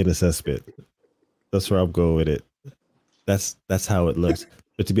Elaine assessment. That's where I'm going with it. That's how it looks.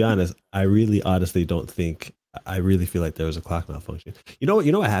 But to be honest, I really honestly don't think. I really feel like there was a clock malfunction. You know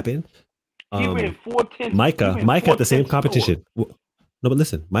what happened? He ran 4:10. Mike at the same competition. No, but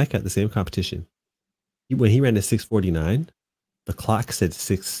listen, Mike at the same competition. When he ran at 6:49, the clock said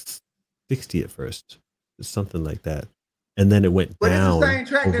 6:60 at first, something like that, and then it went down. But it's the same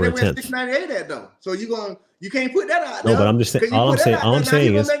track that they ran 698 at though. So you can't put that out. No, but I'm just saying. All I'm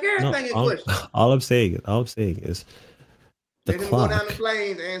saying is the let clock. Let him go down the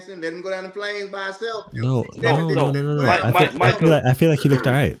plains, Anson. Let him go down the plains by himself. No. I feel like he looked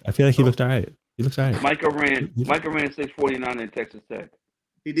all right. He looked all right. Micah ran 6:49 in Texas Tech.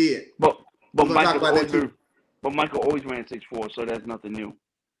 He did. But Michael always ran 6:4, so that's nothing new.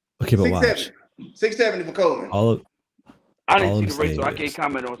 Okay, but watch. 670 for Coleman. I didn't see the race, so I can't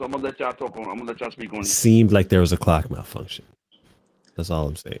comment on it. So I'm gonna let y'all talk on. I'm gonna let y'all speak on it. Seemed like there was a clock malfunction. That's all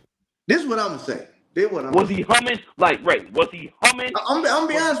I'm saying. This is what I'm gonna say. Was he humming? Like, Ray, was he humming? I'm gonna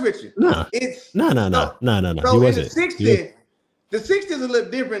be honest with you. No. He wasn't. The 60 is a little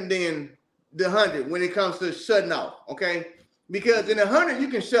different than the 100 when it comes to shutting off. Okay, because in the 100 you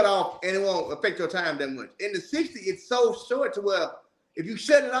can shut off and it won't affect your time that much. In the 60, it's so short to where if you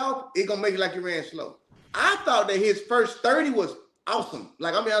shut it off, it's gonna make it like you ran slow. I thought that his first 30 was awesome.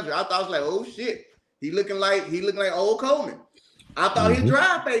 Like, I'll be honest with you, I was like, oh shit, he looking like old Coleman. I thought his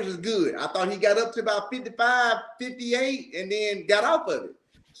drive phase was good. I thought he got up to about 55, 58, and then got off of it.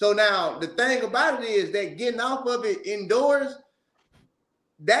 So now the thing about it is that getting off of it indoors,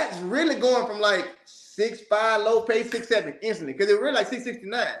 that's really going from like 6'5", low pace, 6'7" instantly, because it was really like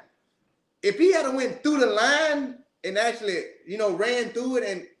 669. If he had went through the line and actually, ran through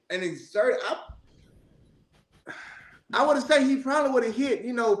it and exerted, I would say he probably would have hit,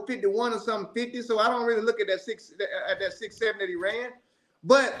 51 or something, 50. So I don't really look at that 6'7" that he ran.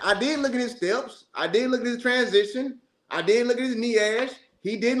 But I did look at his steps. I did look at his transition. I did look at his knee edge.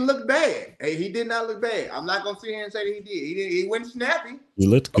 he didn't look bad. Hey, he did not look bad. I'm not gonna sit here and say that he did. He wasn't snappy. He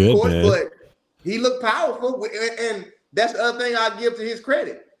looked good, of course, man. But he looked powerful, and that's the other thing I give to his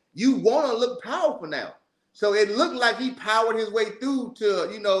credit. You want to look powerful now. So it looked like he powered his way through to,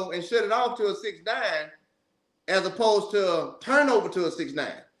 and shut it off to a 6'9", as opposed to turn over to a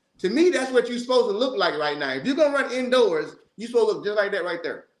 6'9". To me, that's what you're supposed to look like right now. If you're gonna run indoors, you're supposed to look just like that right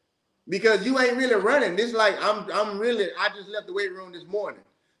there. Because you ain't really running. This like I just left the weight room this morning.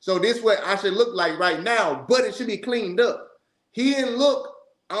 So this is what I should look like right now, but it should be cleaned up. He didn't look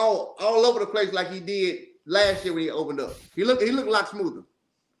all over the place like he did last year when he opened up. He looked a lot smoother.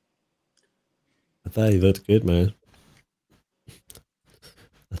 I thought he looked good, man.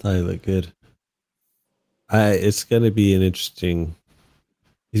 I thought he looked good. It's gonna be an interesting.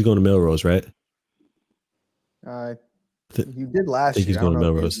 He's going to Melrose, right? He did last year. He's going to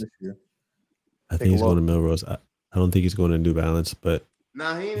Melrose. I think he's going to Melrose. I don't think he's going to New Balance, but he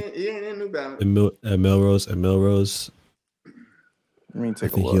ain't in New Balance. At Melrose. Let me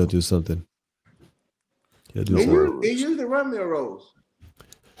take a look. He'll do something. He usually run Melrose.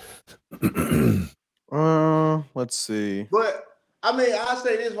 Let's see. But I mean, I'll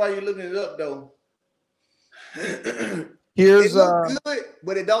say this while you're looking it up, though. Here's it look good,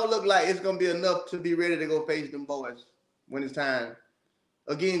 but it don't look like it's gonna be enough to be ready to go face them boys when it's time.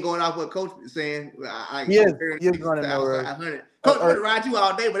 Again, going off what Coach is saying, he is running Melrose. Coach would ride you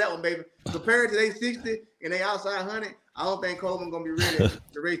all day for that one, baby. Compared to they 60 and they outside 100, I don't think Coleman gonna be ready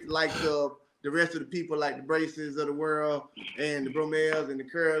to race like the rest of the people, like the Braces of the world and the Bromels and the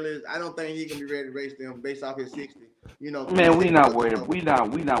Curlers. I don't think he's gonna be ready to race them based off his 60. Man, we not worried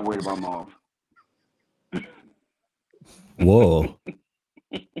about Marv. Whoa,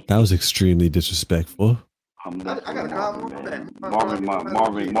 that was extremely disrespectful. I gotta call Marvin,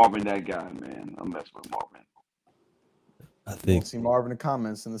 that guy, man. I'm messing with Marvin. I think we'll see Marvin in the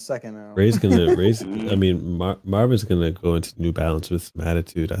comments in the second now. Marvin's gonna go into New Balance with some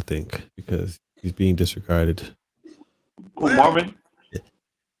attitude, I think, because he's being disregarded. Who, Marvin?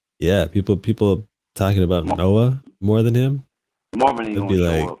 Yeah, people talking about Noah more than him. Marvin ain't gonna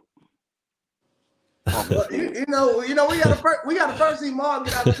show up. Well, we gotta first see Marv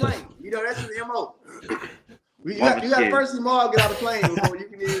get out of the plane. That's his MO. You gotta first see Marv get out of the plane before you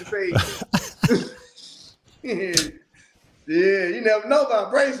can even say. Yeah, you never know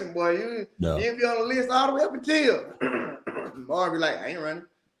about racing, boy. If you're on the list all the way up until Marv be like, I ain't running.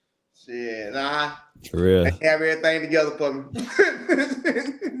 Shit, nah. For real. I have everything together for me.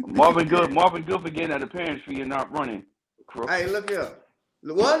 Marvin good for getting that appearance fee and not running. Hey, look here.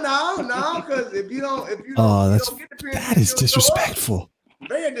 Well, no, because if you don't get the appearance that is disrespectful.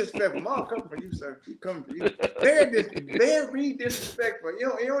 Very disrespectful. Mom, coming for you, sir. Keep coming for you. Very disrespectful.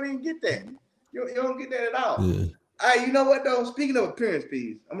 You don't even get that. You don't get that at all. Yeah. Hey, you know what though? Speaking of appearance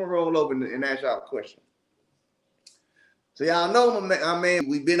fees, I'm gonna roll over and ask y'all a question. So y'all know my man,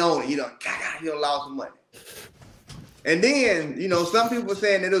 we've been on it. He done lost some money. And then, some people were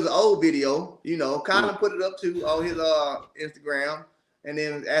saying that it was an old video. Colin put it up too on his Instagram, and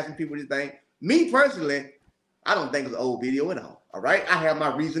then asking people to think. Me personally, I don't think it's an old video at all. All right, I have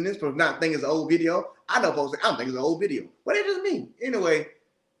my reasonings for not thinking it's an old video. I know folks say I don't think it's an old video, but it's just me. Anyway,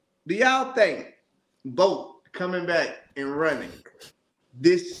 do y'all think Bolt coming back and running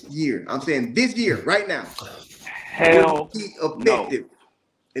this year? I'm saying this year, right now. Hell, be effective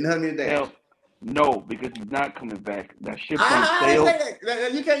in 100 days. Hell, no, because he's not coming back. That ship's on sale.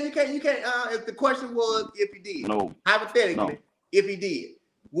 You can't. If the question was if he did, no, hypothetically, if he did,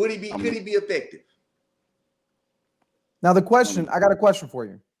 could he be effective? Now the question, I got a question for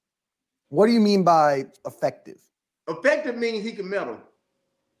you. What do you mean by effective? Effective means he can medal.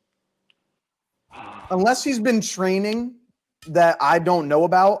 Unless he's been training that I don't know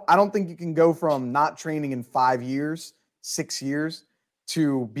about, I don't think you can go from not training in 5 years, 6 years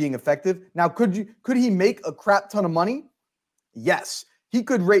to being effective. Now, could he make a crap ton of money? Yes. He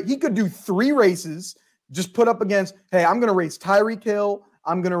could do 3 races, just put up against, hey, I'm going to race Tyreek Hill.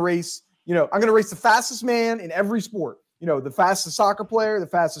 I'm going to race the fastest man in every sport. The fastest soccer player, the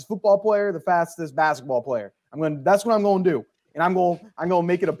fastest football player, the fastest basketball player. That's what I'm going to do. And I'm going to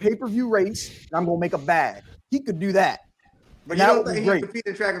make it a pay-per-view race, and I'm going to make a bag. He could do that. But you don't think he can compete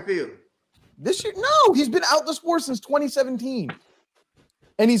in track and field? This year? No, he's been out the sport since 2017.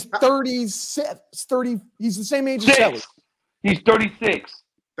 And he's 36, 30. He's the same age as Kelly. He's 36.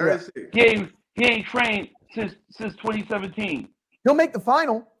 36. He ain't trained since 2017. He'll make the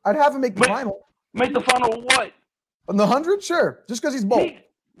final. I'd have him make the final. Make the final of what? On the 100? Sure. Just because he's Bolt.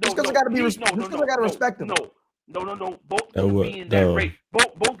 Just because I got to be respect him. No. Both gonna be in that race.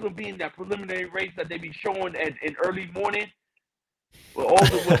 Both gonna be in that preliminary race that they be showing in early morning.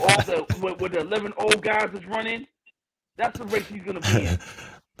 With the 11 old guys that's running, that's the race he's gonna be in.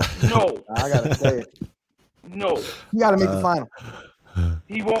 No, I gotta say it. No, he gotta make the final.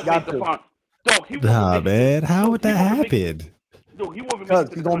 He won't make the final. Dog, he won't nah, man. How would that happen? No, he won't. Because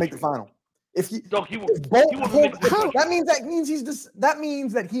he's gonna make the final. If he, dog, he won't. That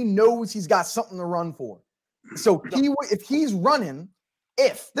means that he knows he's got something to run for. So if he's running,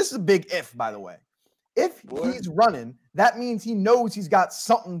 this is a big if, by the way. If he's running, that means he knows he's got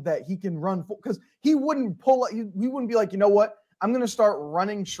something that he can run for. Because he wouldn't he wouldn't be like, you know what? I'm gonna start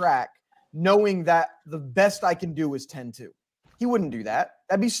running track, knowing that the best I can do is 10-2. He wouldn't do that.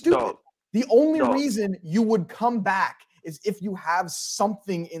 That'd be stupid. Dog. The only reason you would come back is if you have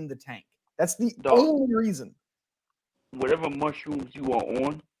something in the tank. That's the only reason. Whatever mushrooms you are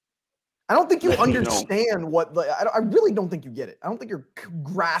on. I don't think you understand what I really don't think you get it. I don't think you're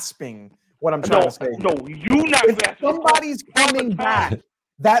grasping what I'm trying to say. No, you not. If somebody's coming back,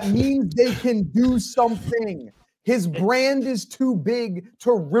 that means they can do something. His brand is too big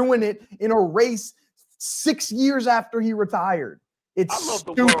to ruin it in a race 6 years after he retired. It's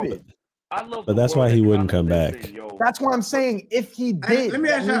stupid. But that's why he wouldn't come back. That's what I'm saying. If he did, let me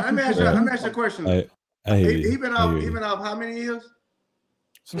ask you a question. He been off how many years?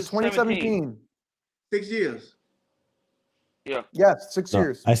 Since 2017. 6 years. Yeah. Yes, 6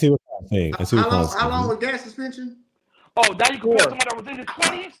 years. I see what I'm saying. How long was gas suspension? Oh, now you compare someone that was in his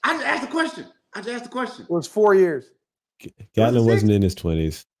 20s? I just asked the question. It was 4 years. Gatlin wasn't in his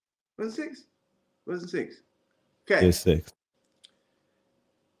 20s. Was it 6? Was it 6? Okay. It was 6.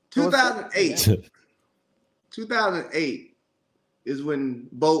 2008. 2008 is when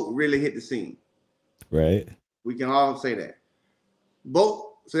Bolt really hit the scene. Right. We can all say that.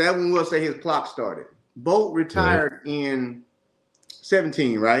 Bolt, so that one will say his clock started. Bolt retired in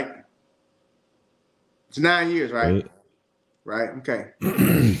 17, right? It's 9 years, right? Right. Okay.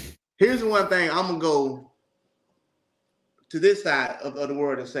 Here's the one thing I'm gonna go to this side of the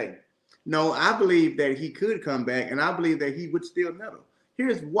world and say, no, I believe that he could come back, and I believe that he would still medal.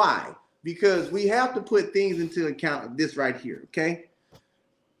 Here's why. Because we have to put things into account of this right here, okay?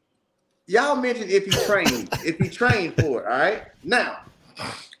 Y'all mentioned if he trained for it, all right? Now,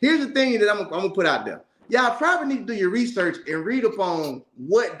 here's the thing that I'm gonna put out there. Y'all probably need to do your research and read upon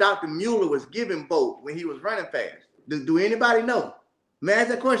what Dr. Mueller was giving Bolt when he was running fast. Do anybody know? May I ask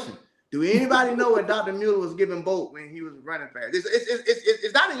that question? Do anybody know what Dr. Mueller was giving Bolt when he was running fast?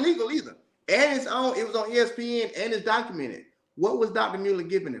 It's not illegal either. And it was on ESPN and it's documented. What was Dr. Mueller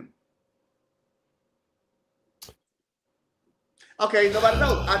giving him? Okay, nobody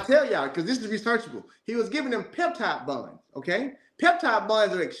knows. I tell y'all, because this is researchable. He was giving them peptide bonds, okay? Peptide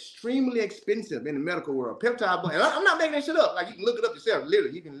bonds are extremely expensive in the medical world. Peptide bonds, and I'm not making that shit up. Like, you can look it up yourself,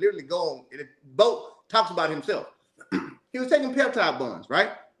 literally. You can literally go on, and Bolt talks about himself. He was taking peptide bonds,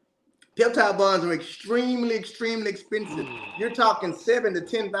 right? Peptide bonds are extremely, extremely expensive. You're talking $7,000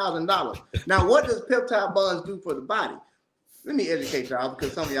 to $10,000. Now, what does peptide bonds do for the body? Let me educate y'all,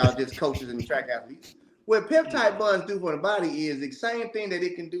 because some of y'all just coaches and track athletes. What peptide bonds do for the body is the same thing that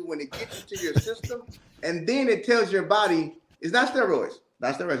it can do when it gets into your system, and then it tells your body, it's not steroids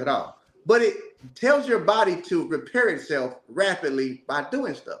at all, but it tells your body to repair itself rapidly by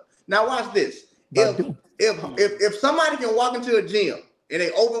doing stuff. Now watch this. If somebody can walk into a gym and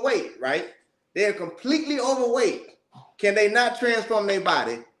they overweight, right? They're completely overweight. Can they not transform their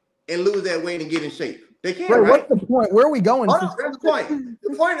body and lose that weight and get in shape? They can, right? What's the point? Where are we going? Hold on, that's the point.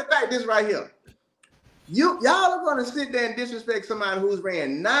 The point of the fact is right here. Y'all are going to sit there and disrespect somebody who's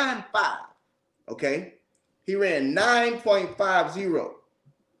ran 9.5, okay? He ran 9.50.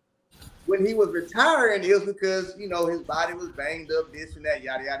 When he was retiring, it was because, you know, his body was banged up, this and that,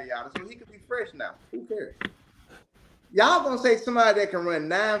 yada, yada, yada. So he could be fresh now. Who cares? Y'all going to say somebody that can run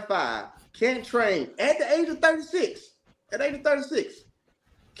 9.5, can't train at the age of 36,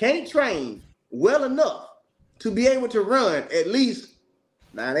 can't train well enough to be able to run at least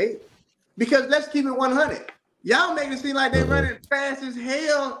 9.8. Because let's keep it 100. Y'all make it seem like they're running fast as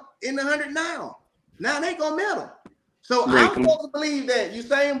hell in the 100 now. Now they gonna medal. So I'm supposed to believe that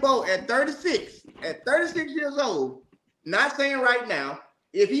Usain Bolt at 36 years old, not saying right now,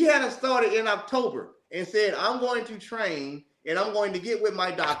 if he had started in October and said, I'm going to train and I'm going to get with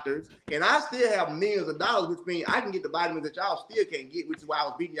my doctors, and I still have millions of dollars, which means I can get the vitamins that y'all still can't get, which is why I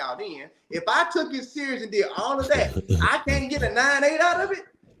was beating y'all then. If I took it serious and did all of that, I can't get a 9.8 out of it.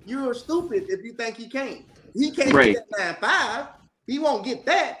 You're stupid if you think he can't. He can't get that 9.5. He won't get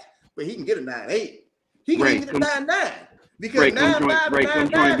that, but he can get a 9.8. He can get a 9.9 because 9.5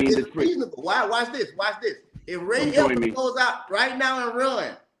 to 9.9 is reasonable. Why? Watch this. If Ray Evans goes out right now and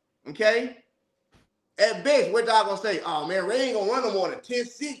run, okay, At best, what y'all gonna say? Oh man, Ray ain't gonna run no more than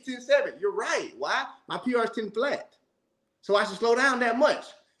 10.6, 10.7. You're right. Why? My PR is 10 flat. So I should slow down that much.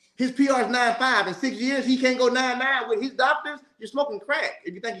 His PR is 9.5. In 6 years, he can't go 9.9 with his doctors. You're smoking crack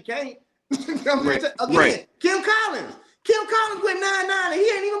if you think he can't. Again, Kim Collins. Kim Collins went 9.9 and he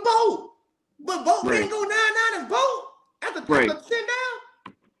ain't even Bolt. But Bolt can't go 9.9 as Bolt. After 10 down.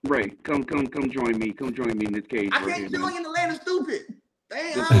 Ray, come join me. Come join me in this cage. I can't join you in the land of stupid.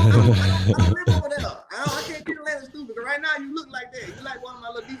 Dang, I don't live over there. I can't get the land of stupid. Right now, you look like that. You like one of my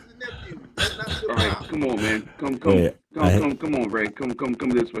little nieces and nephews. That's not good. All right, come on, man. Come on, Ray. Come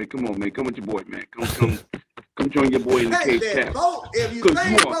this way. Come on, man. Come with your boy, man. Come join your boy in the cage. If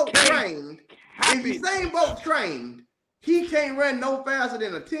Usain Bolt trained, he can't run no faster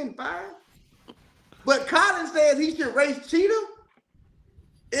than a 10.5. But Collins says he should race Cheetah.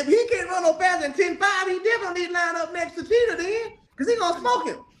 If he can't run no faster than 10.5, he definitely need to line up next to Cheetah then, because he gonna smoke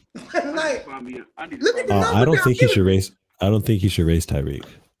him. Like, look at the numbers. I don't think he should race. I don't think he should race Tyreek.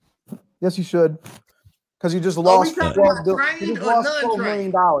 Yes, he should. Because he just lost $12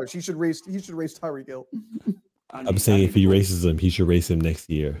 million. He should race Tyreek Hill. I'm saying if he races him, he should race him next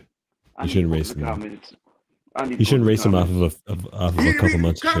year. He shouldn't race him. He shouldn't race him off of a couple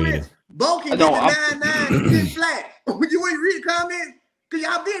months of training. Bo can get the 9.9 10 flat. Would you read the comments? Because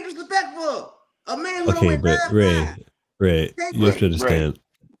y'all being disrespectful. A man who don't win 9.5. Ray, you have to understand.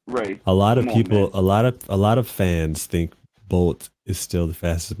 Ray, a lot of people, a lot of fans think Bolt is still the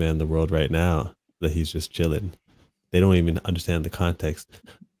fastest man in the world right now. That he's just chilling. They don't even understand the context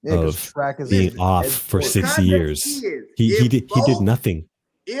of being off for 6 years. He did nothing.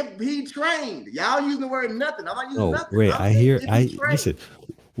 If he trained, y'all using the word nothing. I'm not using nothing. Ray, listen.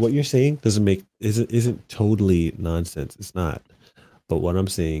 What you're saying isn't totally nonsense. It's not. But what I'm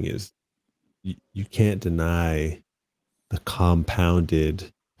saying is, you can't deny the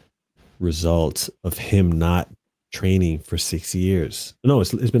compounded results of him not training for 6 years. No,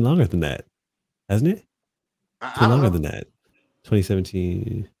 it's been longer than that, hasn't it? It's been longer than that.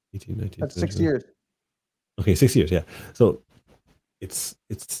 2017, 18, 19. That's 6 years. Okay, 6 years. Yeah. So it's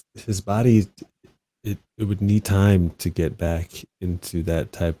his body. It would need time to get back into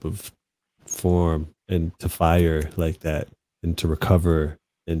that type of form and to fire like that and to recover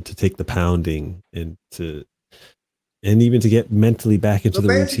and to take the pounding and even to get mentally back into the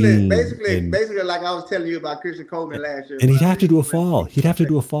routine. Basically, like I was telling you about Christian Coleman last year. And he'd have to do a fall. He'd have to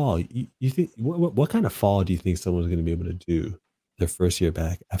do a fall. You think what kind of fall do you think someone's going to be able to do their first year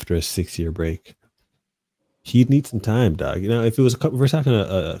back after a 6-year break? He'd need some time, dog. You know, if it was we're talking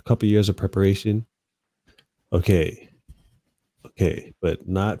a couple years of preparation. Okay, but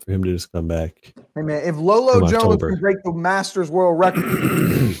not for him to just come back. Hey man, if Lolo Jones can break the Masters world record,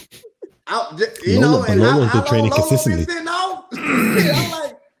 Lolo's been training consistently. I'm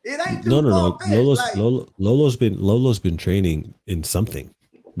like, it ain't too Lolo's been training in something,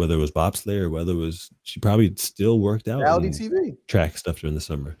 whether it was bobsleigh or whether it was she probably still worked out TV track stuff during the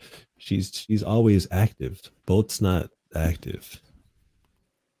summer. She's always active. Bolt's not active.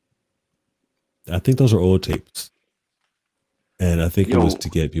 I think those are old tapes, and I think it was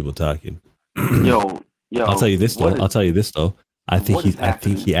to get people talking. I'll tell you this though. I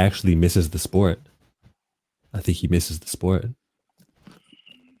think he actually misses the sport. I think he misses the sport,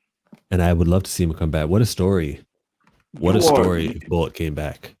 and I would love to see him come back. What a story! What a story! If Bolt came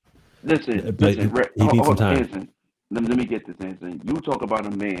back. Listen, he needs some time. Let me get this answer. You talk about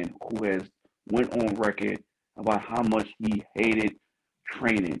a man who has went on record about how much he hated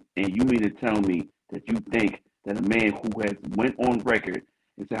training, and you mean to tell me that you think that a man who has went on record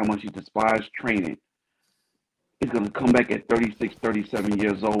and said how much he despised training is going to come back at 36, 37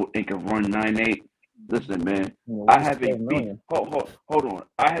 years old and can run 9.8? Listen, man, I have a beach. Hold on.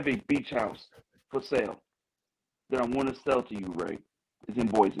 I have a beach house for sale that I want to sell to you, Ray. It's in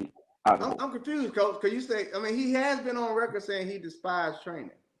Boise. I'm confused, Coach, because you say, he has been on record saying he despised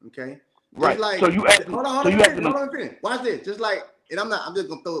training. Okay, right. Like, so you asked. Hold on, finish. Watch this. Just like, and I'm just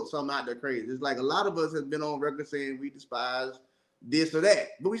gonna throw something out there crazy. It's like a lot of us have been on record saying we despise this or that,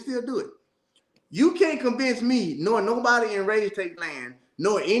 but we still do it. You can't convince me, nor nobody in Raise Take Land,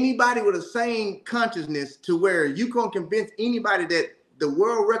 nor anybody with a sane consciousness to where you can convince anybody that the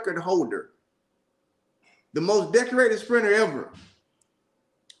world record holder, the most decorated sprinter ever,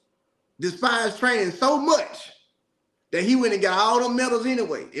 despised training so much that he went and got all them medals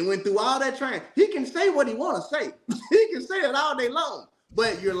anyway and went through all that training. He can say what he want to say. He can say it all day long,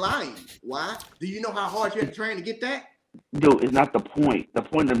 but you're lying. Why? Do you know how hard you have to train to get that? Dude, it's not the point. The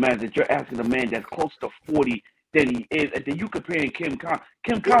point of the matter is that you're asking a man that's close to 40 than he is, and then you comparing Kim Collins.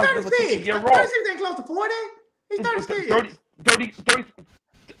 Kim Collins is 36. 36 ain't close to 40. He's 36. 30.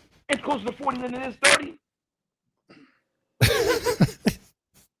 It's closer to 40 than it is 30.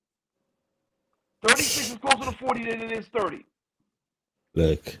 36 is closer to 40 than it is 30.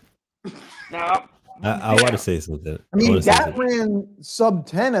 Look. Now, I want to say something. I mean, Gat ran sub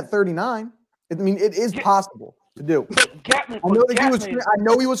 10 at 39. I mean, it is possible to do. I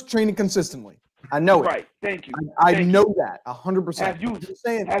know he was training consistently. I know it. Right. Thank you. I know that 100%. Have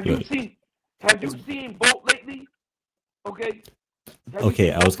you seen Bolt lately? Okay.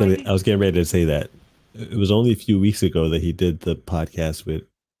 Okay, I was getting ready to say that. It was only a few weeks ago that he did the podcast with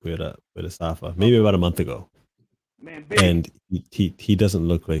Asafa, maybe about a month ago. Man, and he doesn't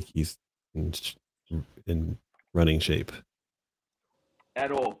look like he's in running shape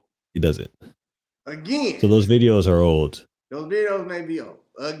at all. He doesn't. Again. So those videos are old. Those videos may be old.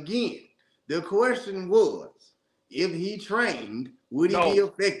 Again, the question was, if he trained, would he be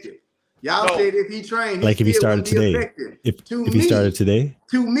effective? Y'all said if he trained, like if he started today. If he started today?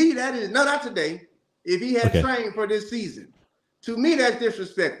 To me, that is not today. If he had trained for this season, to me, that's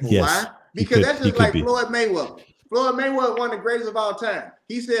disrespectful. Yes, why? Because that's just like Floyd Mayweather. Floyd Mayweather, one of the greatest of all time.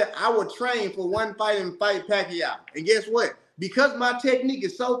 He said, I would train for one fight and fight Pacquiao. And guess what? Because my technique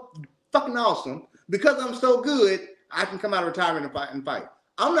is so fucking awesome, because I'm so good, I can come out of retirement and fight.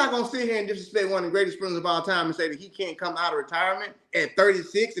 I'm not going to sit here and disrespect one of the greatest sprinters of all time and say that he can't come out of retirement at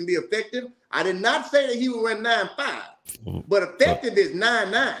 36 and be effective. I did not say that he would run 9.5, but effective is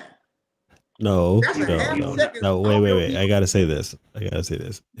 9.9. No. Wait. I gotta say this.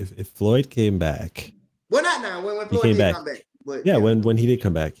 If Floyd came back, well, not now. When Floyd did come back, but when he did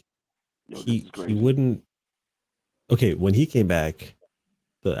come back, he wouldn't. Okay, when he came back,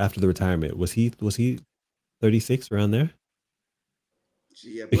 after the retirement, was he 36 around there?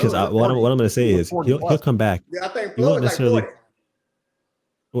 Yeah, because what I'm gonna say is he'll come back. Yeah, I think Floyd like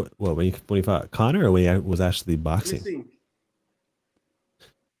 40. Well, when he 25, Connor, or when he was actually boxing.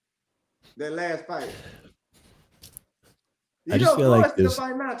 That last fight. I just feel like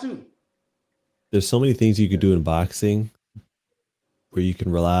there's so many things you could do in boxing where you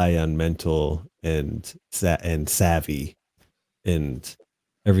can rely on mental and savvy and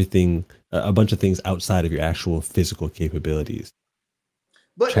everything, a bunch of things outside of your actual physical capabilities.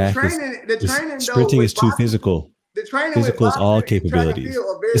 But the training sprinting is too physical. The training physical is all capabilities.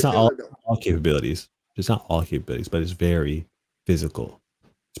 It's not all capabilities. It's not all capabilities, but it's very physical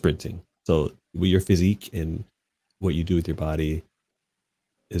sprinting. So your physique and what you do with your body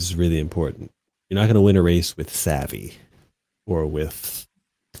is really important. You're not going to win a race with savvy or with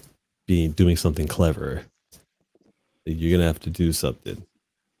doing something clever. You're going to have to do something.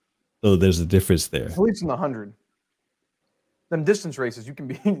 So there's a difference there. At least in the 100. Them distance races, you can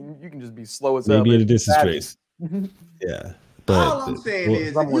just be slow as maybe in a distance race. Yeah. But all I'm saying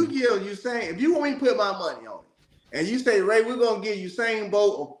is, if you want me to put my money on it, and you say, Ray, we're going to give Usain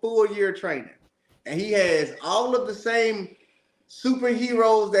Bolt a full year training, and he has all of the same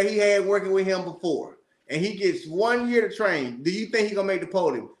superheroes that he had working with him before, and he gets 1 year to train, do you think he's going to make the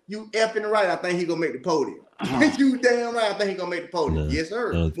podium? You effing right, I think he's going to make the podium. You damn right, I think he's going to make the podium. No, yes,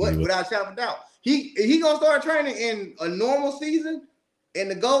 sir. Without a shadow of doubt. He going to start training in a normal season,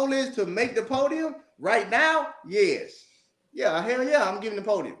 and the goal is to make the podium right now? Yes. Yeah, hell yeah, I'm giving the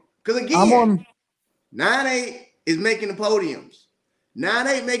podium. Because again, 9-8 is making the podiums.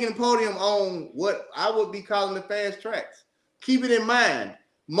 9-8 making the podium on what I would be calling the fast tracks. Keep it in mind.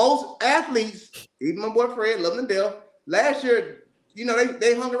 Most athletes, even my boy Fred, love them to death, last year,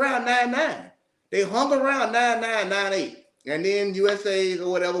 they hung around 9-9. They hung around 9-9, 9-8. And then USA's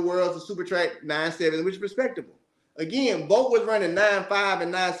or whatever world's a super track 9-7, which is respectable. Again, Bolt was running 9.5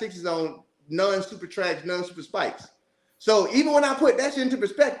 and 9.6s on non-super tracks, non-super spikes. So even when I put that shit into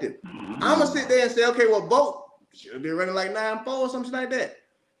perspective, I'm going to sit there and say, okay, well, Bolt should be running like 9.4 or something like that.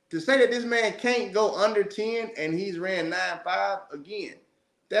 To say that this man can't go under 10 and he's ran 9.5, again,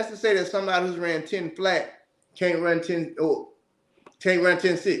 that's to say that somebody who's ran 10 flat can't run 10 or can't run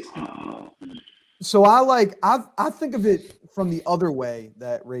 10.6. So I think of it from the other way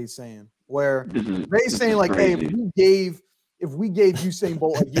that Ray's saying, where Ray's saying like, hey, if we gave Usain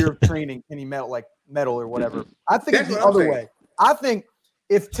Bolt a year of training and he medal or whatever, I think it's the other way. I think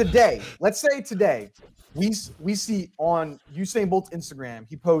if today, let's say today, we see on Usain Bolt's Instagram,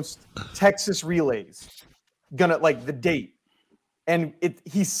 he posts Texas relays, the date, and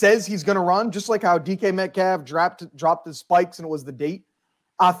he says he's gonna run, just like how DK Metcalf dropped his spikes and it was the date.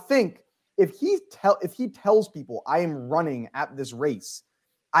 I think if he tells people I am running at this race,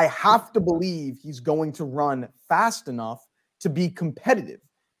 I have to believe he's going to run fast enough to be competitive,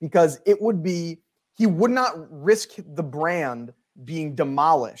 because he would not risk the brand being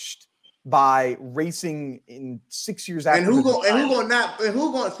demolished by racing in 6 years after. And who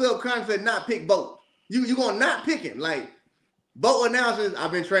gonna subconsciously not pick Bolt? You gonna not pick him? Like Bolt announces,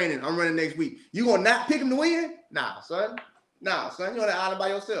 I've been training, I'm running next week. You gonna not pick him to win? Nah, son. You on that island by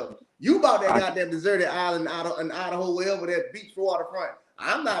yourself. You about that goddamn deserted island in Idaho, wherever that beach waterfront.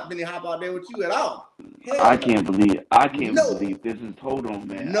 I'm not gonna hop out there with you at all. I can't believe this is. Hold on,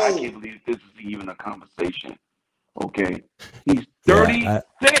 man. I can't believe this is even a conversation. Okay, he's 36.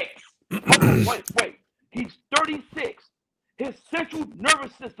 Hold on, wait. He's 36. His central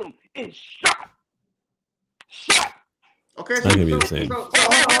nervous system is shot. Okay, so hold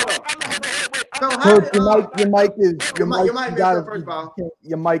on.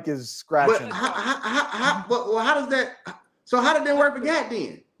 Your mic is scratching. But how does that? So how did that work for Gat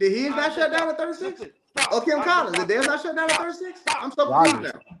then? Did he not shut down at 36? Or Kim Collins? Did they not shut down at 36? I'm so confused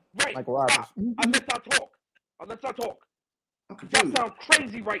now. Right. Michael Rogers. I'll let y'all talk. That sounds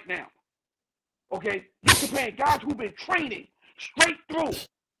crazy right now. Okay, you're comparing guys who've been training straight through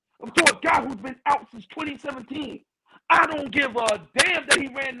to a guy who's been out since 2017. I don't give a damn that he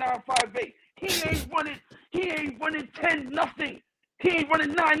ran 9.58. He ain't running 10 nothing. He ain't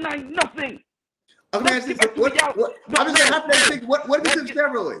running 9.9 nothing. Okay, I'm just saying, what if he took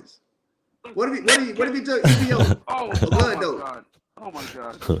steroids? What if he took EPO? Blood dose? Oh my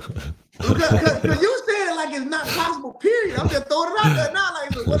God. Because you said it like it's not possible, period. I'm just throwing it out there now.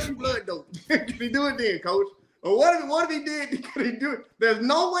 Like, so what if he blood dose? Can he do it then, coach? Or what if he did? Could he do it? There's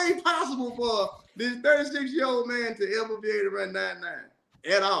no way possible for this 36-year-old man to ever be able to run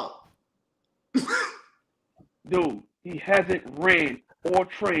 9.9 at all. Dude, he hasn't ran or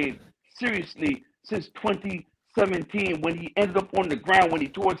trained seriously since 2017 when he ended up on the ground when he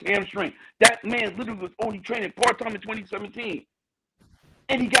tore his hamstring. That man literally was only training part-time in 2017.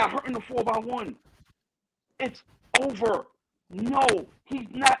 And he got hurt in the 4x1. It's over. No, he's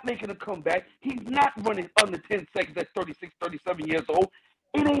not making a comeback. He's not running under 10 seconds at 36, 37 years old.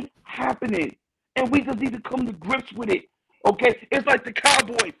 It ain't happening. And we just need to come to grips with it. Okay? It's like the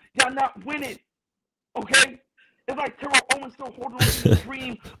Cowboys. Y'all not winning. Okay? It's like Terrell Owens still holding on to the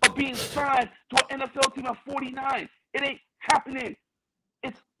dream of being signed to an NFL team at 49. It ain't happening.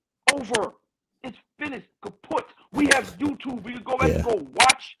 It's over. It's finished. Kaput. We have YouTube. We can go back and go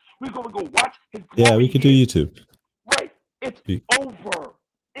watch. We can go watch his. Yeah, we can do YouTube. Right. It's over.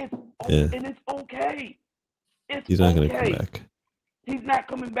 It's over. And it's okay. He's not going to come back. He's not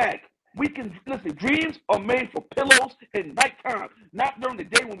coming back. We can listen. Dreams are made for pillows at nighttime, not during the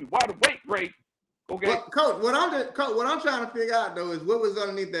day when we wide awake, Ray. Okay. Well, Coach, what I'm trying to figure out though is what was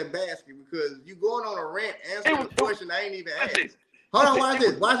underneath that basket, because you going on a rant answering a question I ain't even asked. Hold on, watch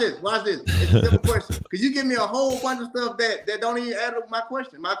this. It's a simple question. Because you give me a whole bunch of stuff that don't even add up my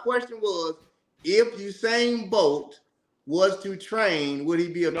question. My question was, if Usain Bolt was to train, would he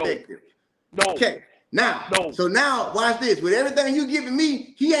be effective? No. Okay. Now, so now watch this. With everything you giving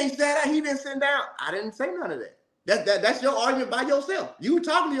me, he ain't sat down. He didn't sit down. I didn't say none of that. That's your argument by yourself. You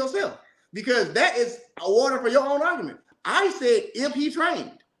talking to yourself, because that is a order for your own argument. I said if he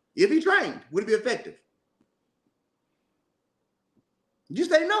trained, would it be effective? You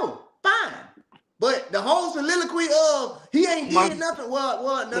say no, fine. But the whole soliloquy of he ain't did nothing,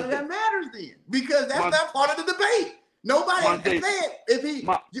 well, none of that matters then, because that's not part of the debate. Nobody said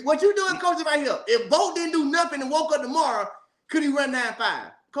what you doing, Coach, right here. If Bolt didn't do nothing and woke up tomorrow, could he run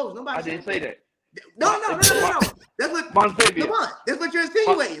 9.5? Coach, nobody. I didn't say that. No. That's what you're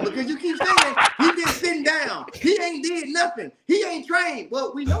insinuating, because you keep saying he been sitting down. He ain't did nothing. He ain't trained.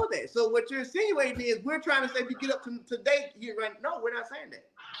 Well, we know that. So what you're insinuating is we're trying to say if you get up to today, he run. No, we're not saying that.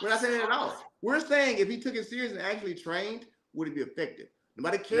 We're not saying that at all. We're saying if he took it serious and actually trained, would it be effective?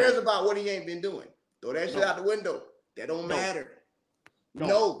 Nobody cares about what he ain't been doing. Throw that shit out the window. That don't matter.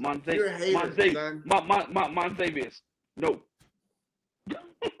 No. You're a hater, son. Montavious. No.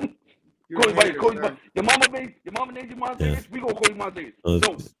 Your mama named you Montavious. We gonna call you Montavious. I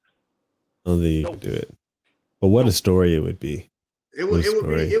don't think you can do it. But what a story it would be. It would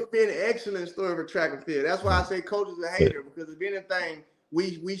be an excellent story for track and field. That's why I say Coach is a hater, because if anything,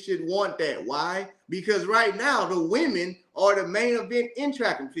 we should want that. Why? Because right now the women are the main event in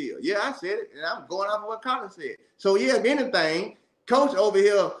track and field. Yeah, I said it, and I'm going off of what Colin said. So yeah, if anything, Coach over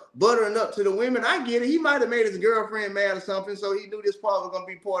here buttering up to the women. I get it. He might have made his girlfriend mad or something, so he knew this part was gonna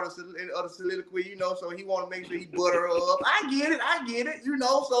be part of the soliloquy, so he want to make sure he butter her up. I get it,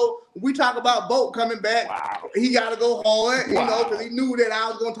 So when we talk about Bolt coming back, he got to go hard, because he knew that I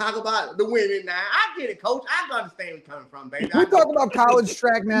was gonna talk about the women. Now I get it, Coach. I understand where you're coming from, baby. Can we talk about college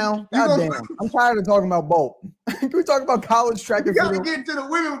track now? God damn, I'm tired of talking about Bolt. Can we talk about college track? We got to get to the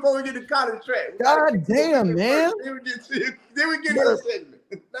women before we get to college track. God damn, man. Then we get to the segment.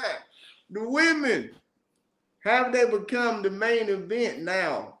 women, have they become the main event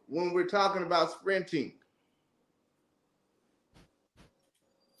now when we're talking about sprinting?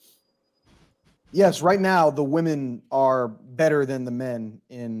 Yes, right now the women are better than the men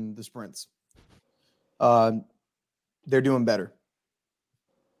in the sprints. They're doing better.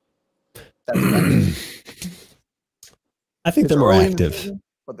 I think they're more active, season,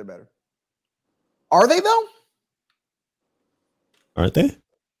 but they're better. Are they though? Aren't they?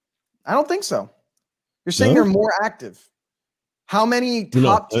 I don't think so. You're saying they're more active. How many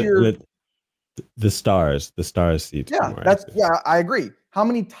top tier? The stars seem to be more active. I agree. How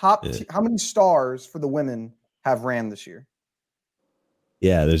many how many stars for the women have ran this year?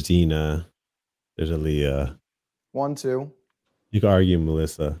 Yeah, there's Dina, there's Alia. 1, 2. You can argue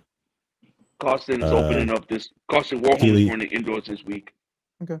Melissa. Carson is opening up this. Carson Warholm is running indoors this week.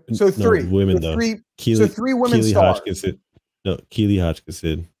 Okay, so 3 women so though. 3 Keely women stars. Keely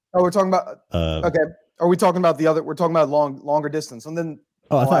Hodgkinson. Oh, we're talking about. Okay, are we talking about the other? We're talking about longer distance, and then.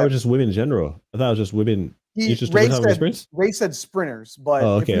 Oh, I thought it was just women in general. I thought it was just women. Ray said sprinters,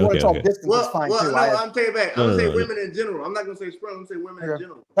 but if you want to talk distance, it's fine too. No, I'm taking it back. I'm gonna say women in general. I'm not gonna say sprint. I'm gonna say women in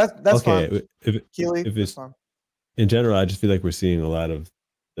general. That's fine. If it's fine. In general, I just feel like we're seeing a lot of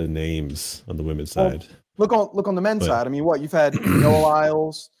the names on the women's side. Look on the men's side. I mean, what you've had Noah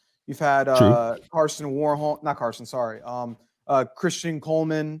Lyles, you've had Carson Warholm, not Carson, sorry, Christian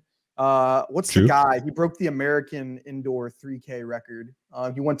Coleman. What's the guy? He broke the American indoor 3K record.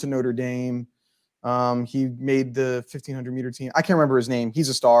 He went to Notre Dame. He made the 1500 meter team. I can't remember his name. He's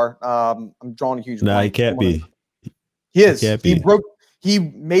a star. I'm drawing a huge. No, he can't be. He is. He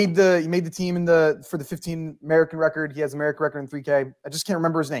made the team for the 15 American record. He has American record in 3K. I just can't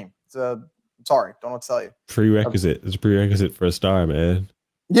remember his name. Sorry, don't know what to tell you. Prerequisite. It's a prerequisite for a star, man.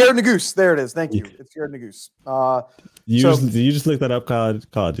 Jared Naguse. There it is. Thank you. It's Jared Naguse. Did you just look that up, Colin?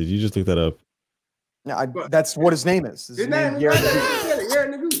 Did you just look that up? Yeah, that's what his name is. His name Jared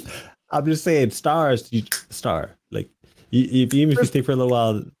Naguse. I'm just saying, stars. Like, even if you stay for a little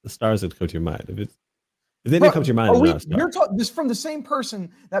while, the stars would come to your mind. If they didn't come to your mind, you're talking this from the same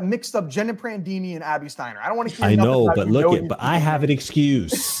person that mixed up Jenna Prandini and Abby Steiner. I don't want to hear. I know, but but I have an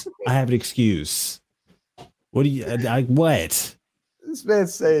excuse. What do you? What? This man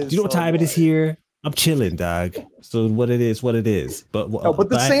says. Do you know what time it is here? I'm chilling, dog. So what it is. But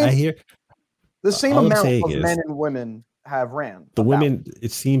I hear the same amount of men and women have ran. The women,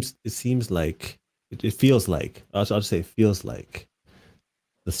 it seems like it feels like I'll just say it feels like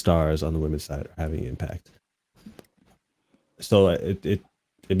the stars on the women's side are having impact. So it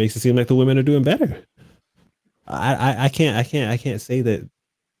makes it seem like the women are doing better. I can't say that.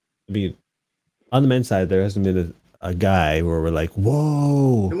 I mean, on the men's side, there hasn't been a guy where we're like,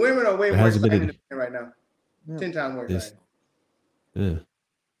 whoa. The women are way more exciting right now. 10 times more exciting.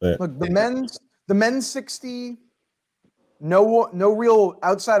 Yeah. Look, the men's 60. No real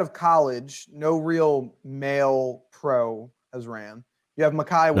outside of college. No real male pro has ran. You have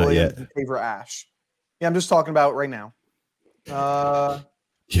Makai Williams and Taver Ash. Yeah, I'm just talking about right now.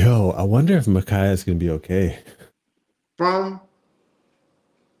 Yo, I wonder if Makai is going to be okay. Yeah,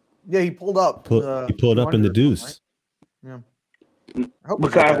 he pulled up. He pulled up in the deuce. Right? Yeah.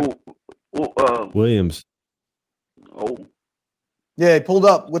 Makai Williams. Oh. Yeah, he pulled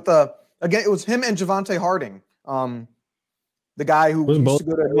up with again. It was him and Javante Harding. The guy who used to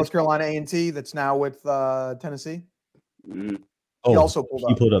go to North Carolina A&T that's now with Tennessee. Mm-hmm. He also pulled up.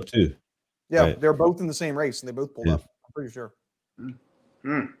 He pulled up too. Yeah, right. They're both in the same race and they both pulled up. I'm pretty sure.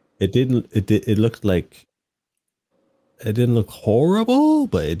 It looked like it didn't look horrible,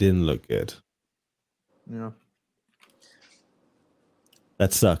 but it didn't look good. Yeah.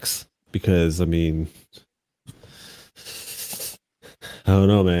 That sucks because I mean, I don't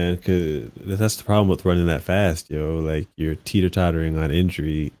know, man, because that's the problem with running that fast, yo. Like, you're teeter-tottering on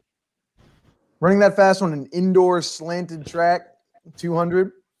injury. Running that fast on an indoor slanted track,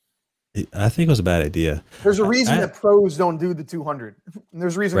 200? I think it was a bad idea. There's a reason that pros don't do the 200. And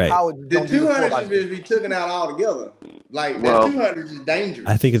there's a reason college don't do the 200 should be taken out altogether. Like, the 200 is dangerous.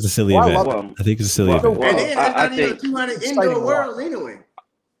 I think it's a silly event. I think it's a silly event. And then it's not even 200 indoor worlds anyway.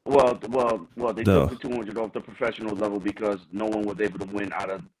 Well, they took the 200 off the professional level because no one was able to win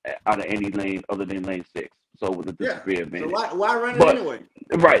out of any lane other than lane 6. So with the disappear event. So why run it anyway?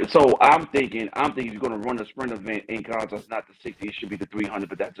 Right. So I'm thinking if you're going to run a sprint event in college, that's not the 60. It should be the 300.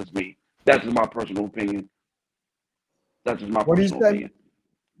 But that's just me. That's just my personal opinion. That's just my personal opinion.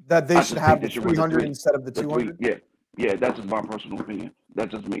 That they should have the 300 instead of the 200. Yeah. That's just my personal opinion.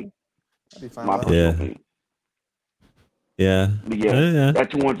 That's just me. That'd be fine. My personal opinion. Yeah. But yeah. That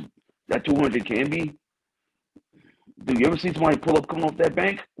 200 can be. Do you ever see somebody pull up coming off that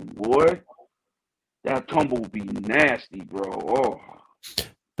bank? Boy. That tumble would be nasty, bro. Oh.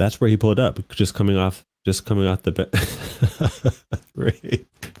 That's where he pulled up, just coming off the right.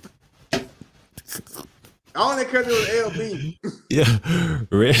 Only because it was LB. Yeah,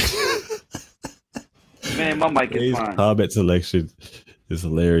 Man, my mic is Ray's fine. comment selection is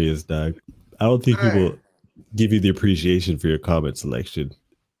hilarious, dog. I don't think people give you the appreciation for your comment selection.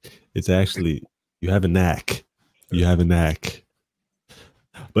 It's actually, you have a knack. You have a knack.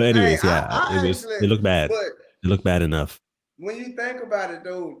 But anyways, it looked bad. It looked bad enough. When you think about it,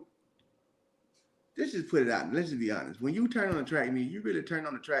 though, let's just put it out. Let's just be honest. When you turn on the track meet, you really turn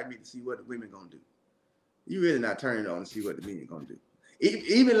on the track meet to see what the women gonna do. You really not turning it on to see what the men gonna do.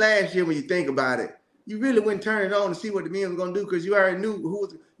 Even last year, when you think about it, you really wouldn't turn it on to see what the men was gonna do because you already knew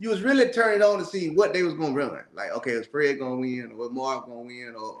you was really turning on to see what they was gonna run. Like, okay, is Fred gonna win, or Mark gonna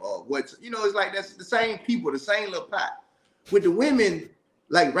win, or what's, it's like that's the same people, the same little pot. With the women,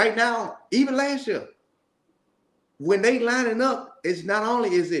 like right now, even last year, when they lining up, it's not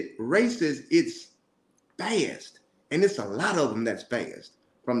only is it races, it's fast, and it's a lot of them that's fast,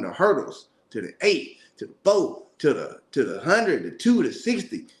 from the hurdles to the 8 to the 4 to the 100, the 2 to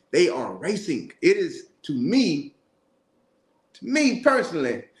 60. They are racing. It is to me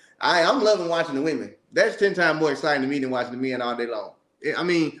personally, I'm loving watching the women. That's 10 times more exciting to me than watching the men all day long. I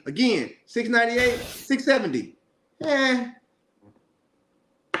mean, again, 698, 670. Yeah.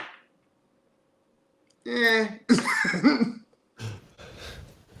 Yeah,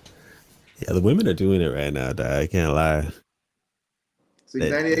 the women are doing it right now, dog. I can't lie.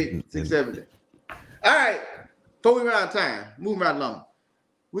 698, 670. All right. Before we run out of time, moving right along.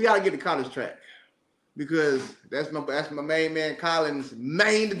 We gotta get to college track because that's my main man Colin's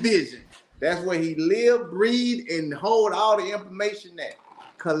main division. That's where he live, breathe, and hold all the information at.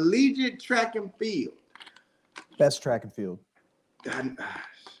 Collegiate track and field. Best track and field.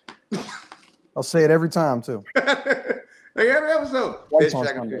 I'll say it every time too. Like every episode. Best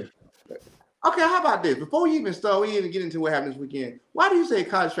track and field. Okay, how about this? Before we even get into what happened this weekend, why do you say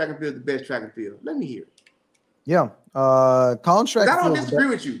college track and field is the best track and field? Let me hear it. Yeah. College track and field. I don't disagree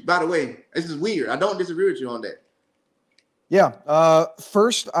with you, by the way. This is weird. I don't disagree with you on that. Yeah.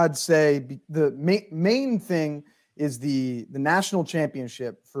 First, I'd say the main thing is the national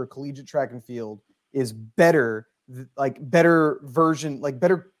championship for collegiate track and field is better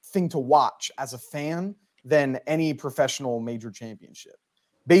thing to watch as a fan than any professional major championship,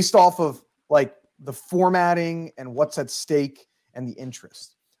 based off of like the formatting and what's at stake and the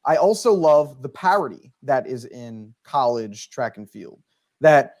interest. I also love the parity that is in college track and field,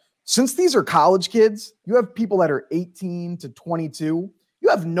 that since these are college kids, you have people that are 18 to 22. You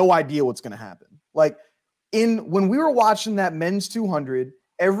have no idea what's going to happen. Like when we were watching that men's 200,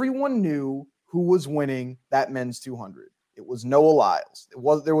 everyone knew who was winning that men's 200. It was Noah Lyles.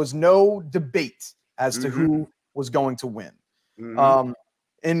 There was no debate as to who was going to win.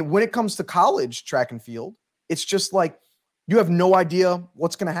 And when it comes to college track and field, it's just like you have no idea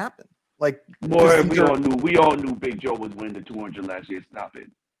what's going to happen. Like, boy, we all knew Big Joe was winning the 200 last year. Stop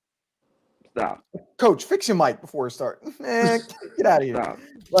it. Stop. Coach, fix your mic before we start. Man, get out of here. Stop.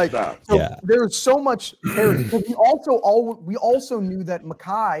 Like, Stop. So Yeah. There's so much parity. We also knew that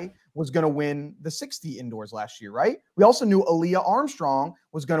Mackay was going to win the 60 indoors last year, right? We also knew Aaliyah Armstrong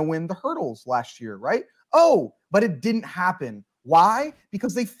was going to win the hurdles last year, right? Oh, but it didn't happen. Why?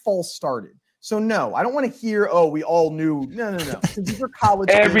 Because they false started. So no, I don't want to hear, oh, we all knew. No. These are college.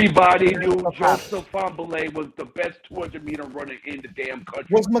 Everybody knew Joseph Fambolay was the best 200-meter runner in the damn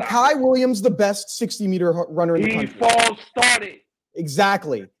country. Was Mackay Williams the best 60-meter runner in the country? He false started.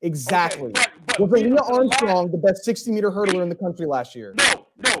 Exactly. Okay, but Was Aaliyah Armstrong the best 60-meter hurdler in the country last year?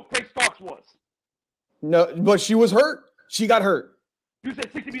 No. Grace Starks was. No, but she was hurt. She got hurt. You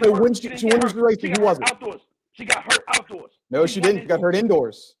said 60-meter So hurdle. when she wins the race, who was it? Outdoors. She got hurt outdoors. No, she didn't. She got hurt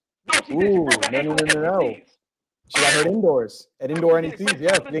indoors. No, she Ooh, didn't. no. She got hurt indoors. At indoor NECs,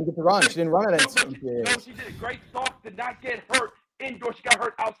 yeah. She didn't get to run. She didn't run at NECs. No, she didn't. Grace Starks did not get hurt indoors. She got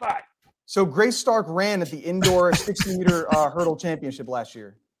hurt outside. So Grace Stark ran at the indoor 60-meter hurdle championship last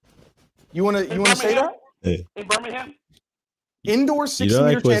year. You want to say that? Hey. In Birmingham? Indoor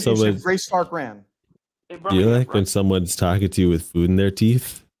 60-meter championship, Grace Stark ran. You know, like when someone's talking to you with food in their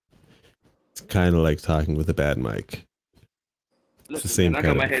teeth? It's kind of like talking with a bad mic. It's the same kind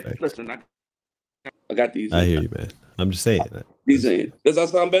of effect. Listen, I got these. I hear you, man. I'm just saying that. These in. Does that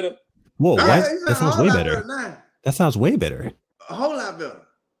sound better? Whoa, what? That sounds way better. That sounds way better. A whole lot better.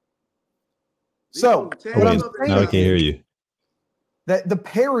 So what I'm saying now I can't hear you. That the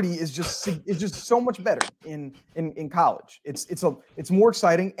parity is just so much better in college. It's more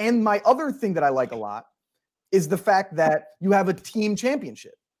exciting. And my other thing that I like a lot is the fact that you have a team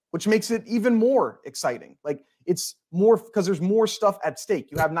championship. which makes it even more exciting. Like it's more because there's more stuff at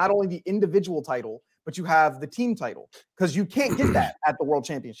stake. You have not only the individual title, but you have the team title, because you can't get that at the World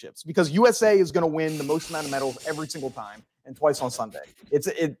Championships because USA is going to win the most amount of medals every single time and twice on Sunday.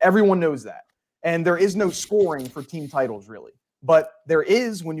 Everyone knows that. And there is no scoring for team titles really, but there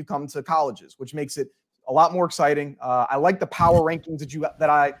is when you come to colleges, which makes it a lot more exciting. I like the power rankings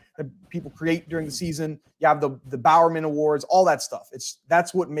that people create during the season. You have the Bowerman Awards, all that stuff.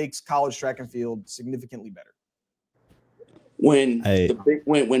 That's what makes college track and field significantly better. When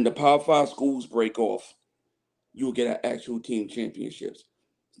the Power 5 schools break off, you'll get an actual team championships.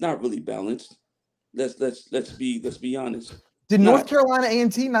 It's not really balanced. Let's be honest. Did North Carolina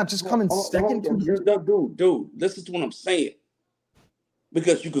A&T not just come in second? Dude, listen to what I'm saying.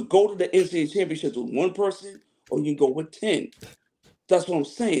 Because you could go to the NCAA championships with one person, or you can go with 10. That's what I'm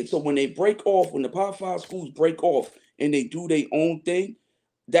saying. So when they break off, when the Power 5 schools break off and they do their own thing,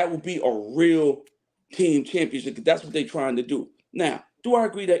 that will be a real team championship. That's what they're trying to do. Now, do I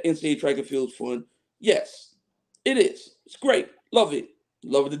agree that NCAA track and field is fun? Yes, it is. It's great. Love it.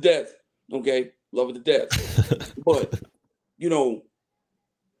 Love it to death. Okay? Love it to death. But,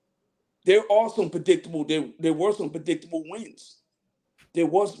 there were some predictable wins. There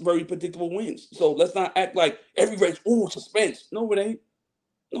was very predictable wins. So let's not act like every race, suspense. No, it ain't.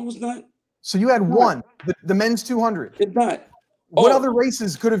 No, it's not. So you had one, the men's 200. It's not. What other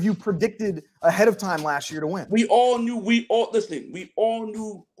races could have you predicted ahead of time last year to win? We all knew who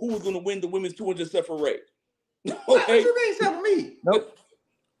was going to win the women's 200 except for Ray. Okay? What you mean except for me? Nope.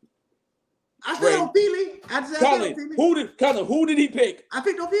 I said O'Feely. Colin, who did he pick? I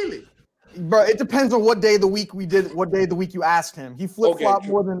picked O'Feely. Bro, it depends on what day of the week what day of the week you asked him. He flip-flopped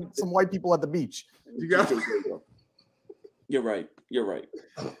more than some white people at the beach. You're right. You're right.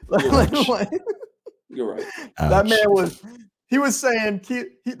 That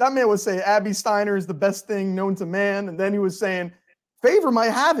man was saying Abby Steiner is the best thing known to man, and then he was saying Favor might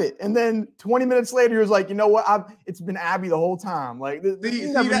have it, and then 20 minutes later he was like, you know what? It's been Abby the whole time. Like, that's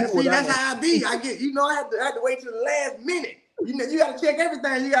how I be. I had to wait till the last minute. You got to check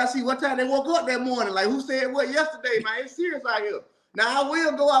everything. You got to see what time they woke up that morning. Like, who said what yesterday, man? It's serious out here. Now, I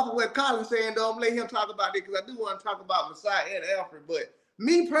will go off of what Colin's saying, though. I'm going to let him talk about it because I do want to talk about Messiah and Alfred. But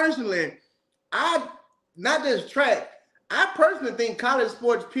me personally, not just track, I personally think college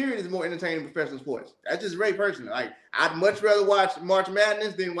sports, period, is more entertaining than professional sports. That's just very personal. Like, I'd much rather watch March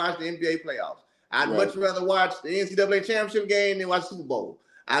Madness than watch the NBA playoffs. I'd much rather watch the NCAA championship game than watch Super Bowl.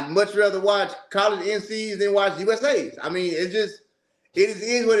 I'd much rather watch college NCs than watch USAs. I mean, it is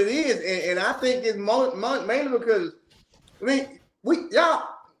what it is. And I think it's mainly because, y'all,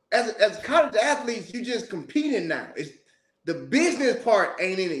 as college athletes, you just competing now. It's the business part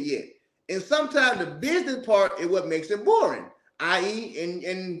ain't in it yet. And sometimes the business part is what makes it boring. I.e.,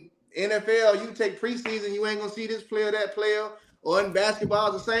 in NFL, you take preseason, you ain't going to see this player, that player, or in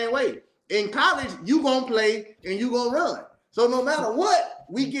basketball, it's the same way. In college, you going to play and you going to run. So no matter what,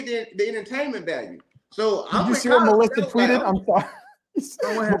 we get the entertainment value. So did you see what Melissa tweeted? I'm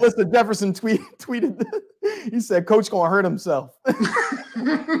sorry. Melissa Jefferson tweeted. He said, "Coach gonna hurt himself." Hey,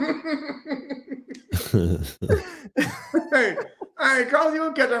 Coach, you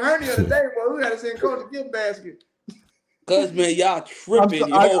gonna catch a hernia today, boy. We gotta send Coach a gift basket. Cause man, y'all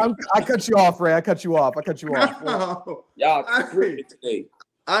tripping. I cut you off, Ray. I cut you off. Y'all tripping today.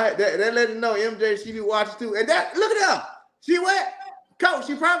 They let him know MJ she be watching too. And that look at her. She what? Coach,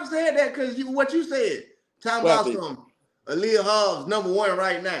 she probably said that because what you said. Talking about some Alia Hobbs #1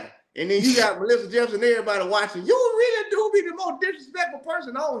 right now. And then you got Melissa Jefferson and everybody watching. You really do be the most disrespectful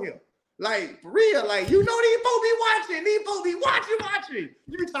person on here. Like, for real, like, these folks be watching. These folks be watching.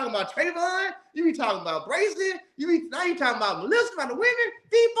 You be talking about Trayvon. You be talking about Brayson. Now you talking about Melissa, about the women.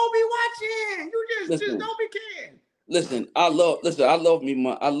 These folks be watching. You just don't be caring. Listen, I love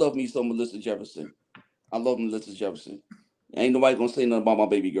me some Melissa Jefferson. I love Melissa Jefferson. Ain't nobody gonna say nothing about my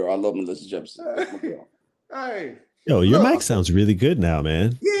baby girl. I love Melissa Jefferson. Hey. Yo, your mic sounds really good now,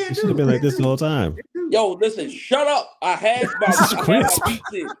 man. Yeah, you should have been like this the whole time. Yo, listen, shut up. I had my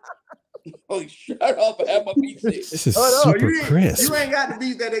beat. Oh, shut up. I had my beat. This is super crisp. You ain't got the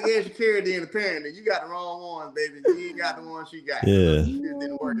beats that they gave Sha'Carri in the parent. You got the wrong ones, baby. You ain't got the ones she got. Yeah. It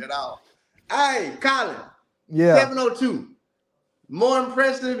didn't work at all. Hey, Colin. Yeah. 702. More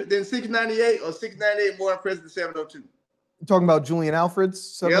impressive than 698 or 698 more impressive than 702? You talking about Julian Alfred's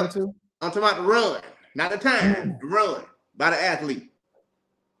 702? Yep. I'm talking about the run. Not the time. The run by the athlete.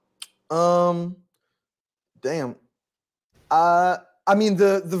 Damn. I mean,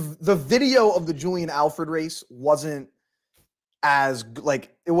 the video of the Julian Alfred race wasn't as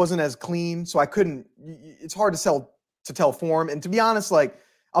clean, so I couldn't. It's hard to tell form. And to be honest, like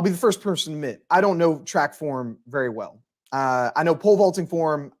I'll be the first person to admit I don't know track form very well. I know pole vaulting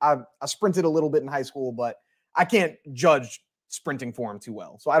form. I sprinted a little bit in high school, but I can't judge sprinting form too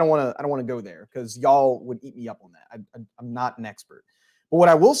well. So I don't want to go there because y'all would eat me up on that. I'm not an expert. But what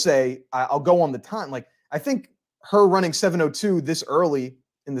I will say, I'll go on the time. Like, I think her running 7:02 this early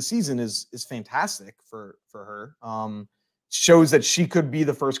in the season is fantastic for her. Shows that she could be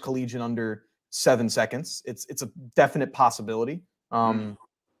the first collegian under 7 seconds. It's a definite possibility.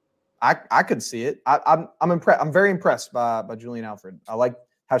 I could see it. I'm impressed. I'm very impressed by Julian Alfred. I like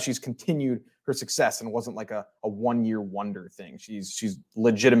how she's continued her success and it wasn't like a 1-year wonder thing. She's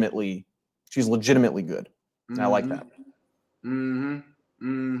legitimately good. And I like that.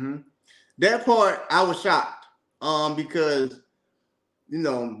 That part I was shocked. Because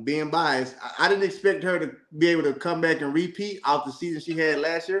being biased, I didn't expect her to be able to come back and repeat off the season she had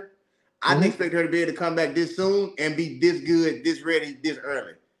last year. I didn't expect her to be able to come back this soon and be this good, this ready, this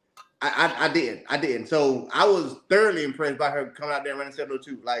early. I didn't. So I was thoroughly impressed by her coming out there and running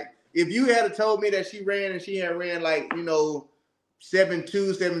 7:02. Like, if you had told me that she ran and she had ran like 7:2,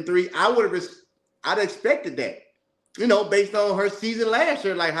 7:3, I'd expected that. Based on her season last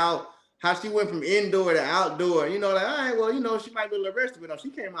year, like how she went from indoor to outdoor. Like, all right, well, she might be a little rested, but she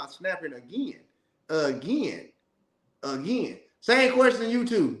came out snapping again. Same question to you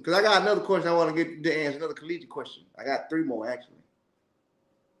too, because I got another question I want to get to answer, another collegiate question. I got 3 more actually.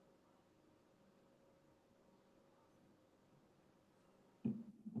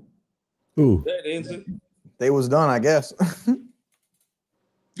 Ooh. They was done, I guess.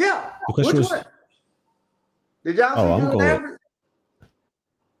 Yeah. Which one? Did y'all see I'm going. Average?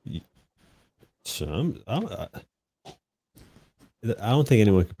 So I don't think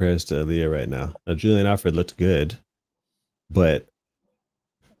anyone compares to Aaliyah right now. Julian Alfred looked good, but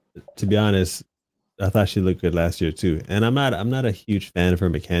to be honest, I thought she looked good last year too. And I'm not a huge fan of her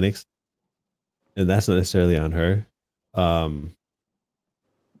mechanics, and that's not necessarily on her.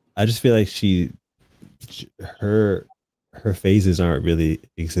 I just feel like her phases aren't really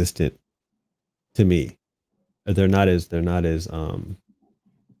existent to me. They're not as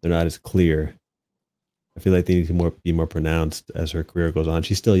clear. I feel like they need to be more pronounced as her career goes on.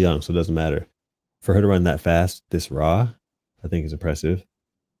 She's still young, so it doesn't matter. For her to run that fast, this raw, I think is impressive.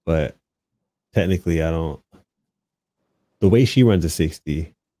 But technically, the way she runs a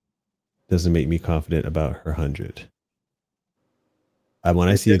 60 doesn't make me confident about her 100. When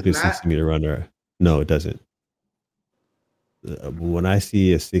I see a good 60-meter runner, no, it doesn't. When I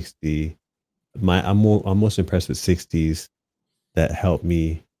see a 60, I'm most impressed with 60s that help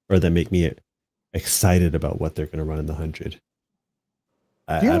me or that make me excited about what they're going to run in the 100.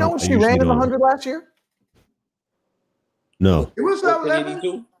 Do you know what she ran in the 100 last year? No. It was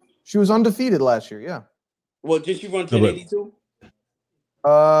 7:11. She was undefeated last year. Yeah. Well, did she run 10:82?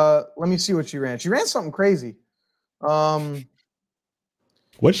 Let me see what she ran. She ran something crazy. What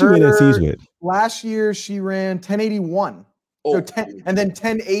she ran NCs with? Last year she ran 10:81. Oh. So 10 and then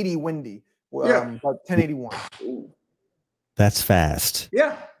 10:80 windy. About 10:81. That's fast.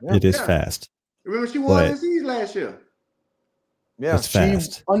 Yeah. It is fast. Remember she won NCs last year. Yeah, it's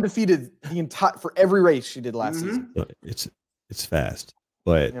fast. She undefeated the entire for every race she did last season. It's fast,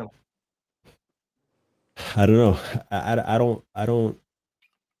 but I don't know. I don't.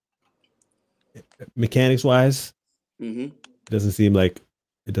 Mechanics wise, it doesn't seem like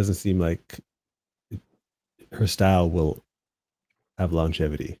her style will have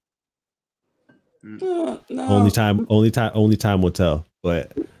longevity. No. Only time will tell.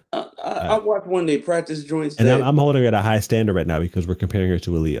 But I watched one day practice joints, and I'm holding her at a high standard right now because we're comparing her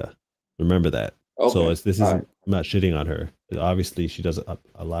to Aaliyah. Remember that. Okay. So this isn't. I'm not shitting on her. Obviously, she does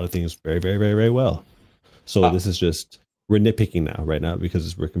a lot of things very, very, very, very well. So this is just we're nitpicking right now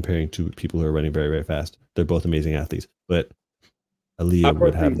because we're comparing two people who are running very, very fast. They're both amazing athletes, but Aaliyah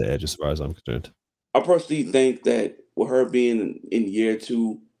would have the edge as far as I'm concerned. I personally think that with her being in year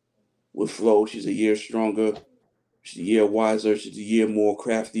 2 with Flo, she's a year stronger, she's a year wiser, she's a year more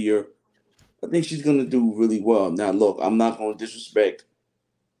craftier. I think she's going to do really well. Now, look, I'm not going to disrespect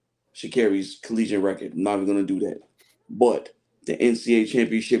Sha'Carri's collegiate record. I'm not even going to do that. But the NCAA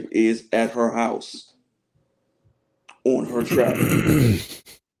championship is at her house on her track.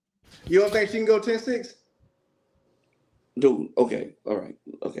 You don't think she can go 10-6? Dude, okay. All right.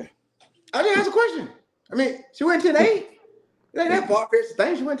 Okay. I didn't ask a question. I mean, she went 10-8. It ain't that far-fetched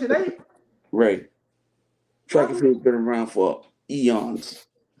thing. She went 10-8. Right. Track and field's been around for eons.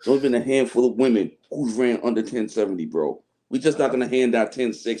 There's been a handful of women who's ran under 1070, bro. We just not gonna hand out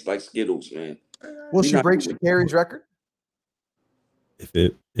 10-6 like Skittles, man. Will she break Sha'Carri's record? If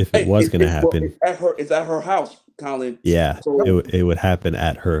it was gonna happen, it's at her house. Colin. Yeah, So it would happen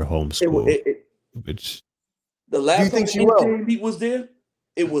at her home school. Which the last time the NCAA meet was there,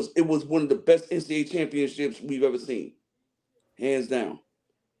 it was one of the best NCAA championships we've ever seen, hands down.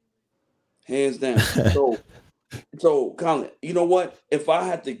 Hands down. So Colin, you know what? If I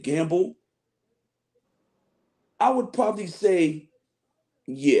had to gamble, I would probably say,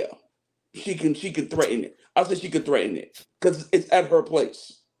 yeah, she can threaten it. I say she could threaten it because it's at her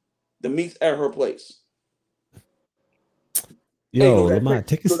place. The meet's at her place. Yo, Lamont,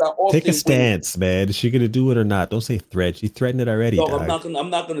 take a stance, man. Is she gonna do it or not? Don't say threat. She threatened it already. No, dog. I'm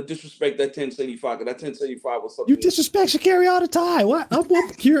not gonna disrespect that 1075 because that 1075 was something. You disrespect Sha'Carri all the time. What? I'm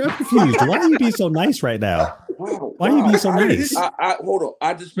confused. Why are you being so nice right now? Why are you being so nice? I hold on.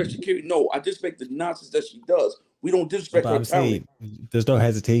 I disrespect Sha'Carri. No, I disrespect the nonsense that she does. We don't disrespect her talent. There's no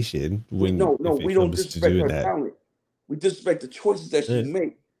hesitation when we don't disrespect her talent. We disrespect the choices that she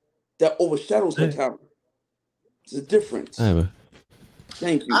makes that overshadows her talent. It's a difference.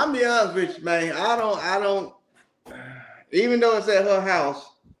 Thank you. I'll be honest with you, man. I don't. Even though it's at her house,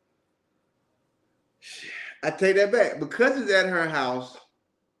 I take that back because it's at her house.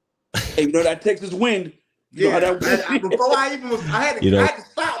 Hey, you know that Texas wind. You know how that before I even was, I had to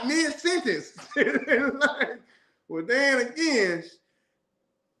stop mid sentence. Well, then again,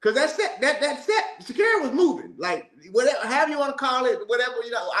 because that Sha'Carri was moving, like whatever, however you want to call it, whatever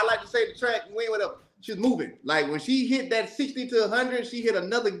I like to say the track and win, whatever. She was moving. Like when she hit that 60 to 100, she hit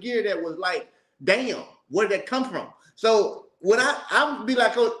another gear that was like, damn, where did that come from? So when I'm be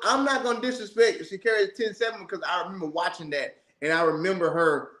like, oh, I'm not gonna disrespect Sha'Carri's 10-7 because I remember watching that and I remember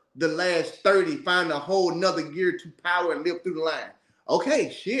her the last 30 finding a whole nother gear to power and lift through the line. Okay,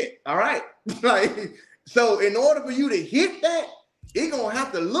 shit. All right. Like, so in order for you to hit that, it's gonna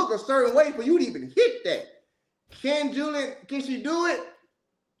have to look a certain way for you to even hit that. Can she do it?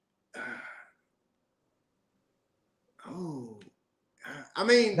 Oh, I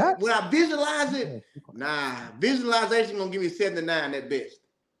mean, when I visualize it, visualization gonna give me 79 at best.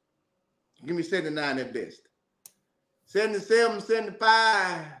 Give me 79 at best. 77,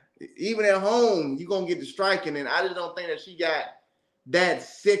 75, even at home, you're gonna get the striking, and I just don't think that she got that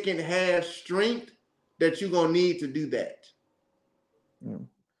second half strength that you're gonna need to do that. Yeah.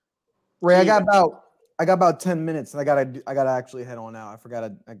 Ray, I got about 10 minutes, and I gotta actually head on out. I forgot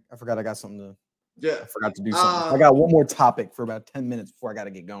I got something to. Yeah, I forgot to do something. I got one more topic for about 10 minutes before I got to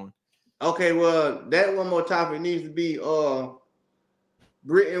get going. Okay, well, that one more topic needs to be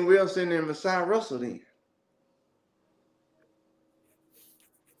Britton Wilson and Masai Russell then.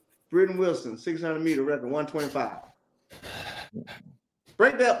 Britton Wilson, 600-meter record, 125.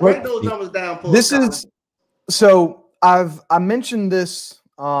 Break those numbers down for this is so I mentioned this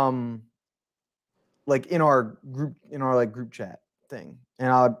like in our group chat thing.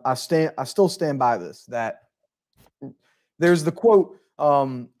 And I still stand by this, that there's the quote,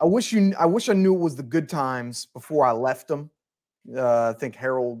 I wish I knew it was the good times before I left them. I think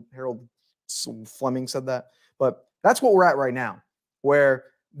Harold Fleming said that. But that's what we're at right now, where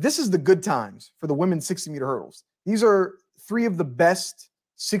this is the good times for the women's 60-meter hurdles. These are three of the best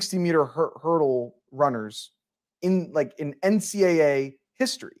 60-meter hurdle runners in NCAA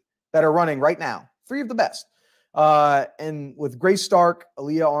history that are running right now. Three of the best. And with Grace Stark,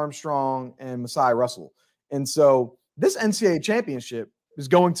 Aaliyah Armstrong, and Masai Russell. And so this NCAA championship is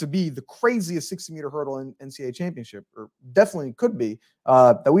going to be the craziest 60-meter hurdle in NCAA championship, or definitely could be,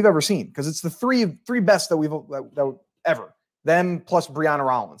 that we've ever seen, because it's the three best that ever. Them plus Brianna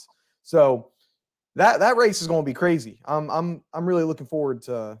Rollins. So that race is going to be crazy. I'm really looking forward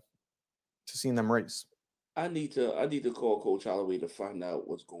to seeing them race. I need to call Coach Holloway to find out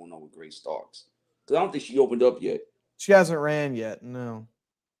what's going on with Grace Starks. I don't think she opened up yet. She hasn't ran yet, no.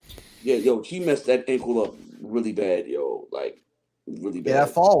 Yeah, yo, she messed that ankle up really bad, yo. Like, really bad. Yeah,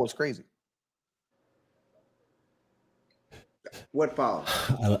 that fall was crazy. What fall?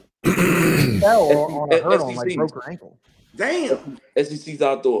 On a hurdle, like broke her ankle. Damn. SEC's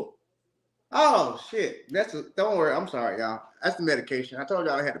outdoor. Oh, shit. Don't worry. I'm sorry, y'all. That's the medication. I told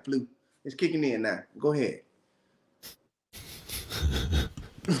y'all I had the flu. It's kicking in now. Go ahead.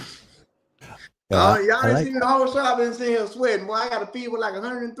 Y'all didn't see me the whole show. I've been sitting here sweating. Boy, I got a fever like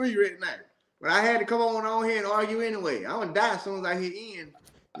 103 right now. But I had to come on here and argue anyway. I'm gonna die as soon as I hit in.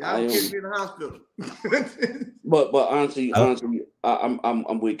 Y'all get me in the hospital. but honestly,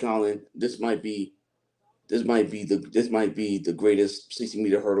 I'm with Colin. This might be the greatest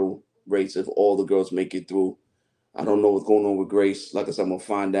 60-meter hurdle race if all the girls make it through. I don't know what's going on with Grace. Like I said, I'm gonna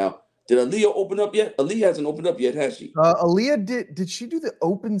find out. Did Aaliyah open up yet? Aaliyah hasn't opened up yet, has she? Aaliyah did she do the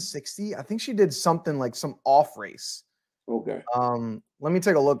open 60? I think she did something like some off race. Okay. Let me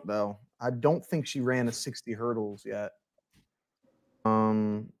take a look though. I don't think she ran a 60 hurdles yet. I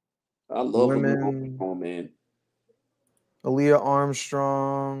love women. Oh man, Aaliyah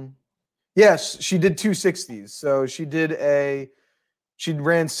Armstrong. Yes, she did 260s. So she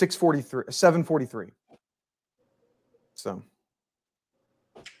ran 743. So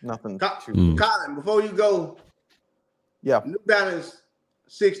nothing. Colin, before you go, yeah. New Balance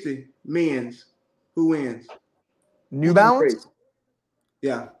 60 men's. Who wins? New Balance?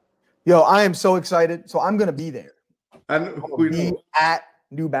 Yeah. Yo, I am so excited. So I'm gonna be there. I know. At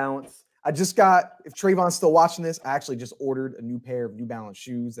New Balance. I just got, if Trayvon's still watching this, I actually just ordered a new pair of New Balance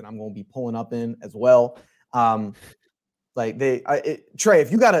shoes that I'm going to be pulling up in as well. Trey,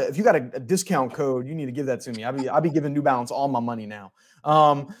 if you got a discount code, you need to give that to me. I'll be giving New Balance all my money now.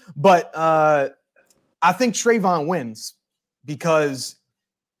 But I think Trayvon wins because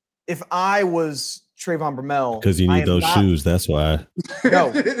if I was Trayvon Bromell, because you need those shoes, that's why.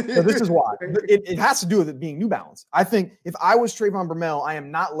 No, this is why. It has to do with it being New Balance. I think if I was Trayvon Bromell, I am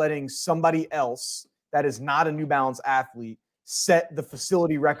not letting somebody else that is not a New Balance athlete set the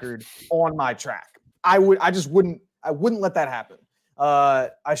facility record on my track. I wouldn't let that happen. I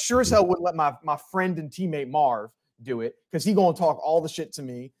sure as hell wouldn't let my friend and teammate Marv do it because he's gonna talk all the shit to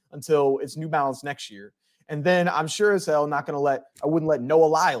me until it's New Balance next year. And then I'm sure as hell I wouldn't let Noah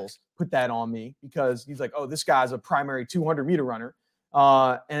Lyles put that on me because he's like, oh, this guy's a primary 200-meter runner.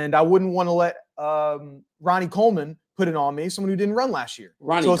 And I wouldn't want to let Ronnie Coleman put it on me, someone who didn't run last year.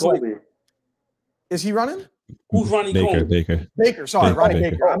 Ronnie Coleman. Is he running? Who's Ronnie Coleman? Baker. Sorry, Ronnie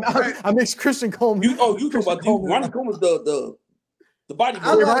Baker. I mixed Christian Coleman. You talking about Ronnie Coleman's the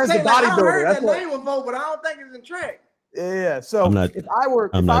bodybuilder. I heard that name before, but I don't think it's in track. Yeah. So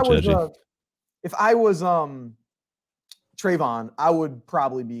if I was Trayvon, I would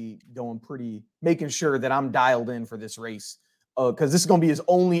probably be making sure that I'm dialed in for this race because this is going to be his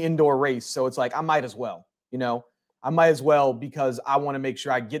only indoor race. So it's like, I might as well, because I want to make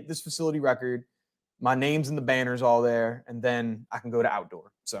sure I get this facility record. My name's in the banners all there, and then I can go to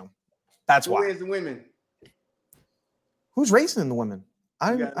outdoor. So that's why. Who is the women? Who's racing in the women?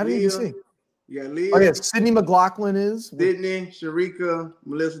 I didn't even see. You got Leah. Oh, yeah, Sydney McLaughlin is. Sydney, Sharika,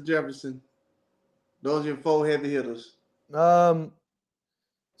 Melissa Jefferson. Those are your 4 heavy hitters.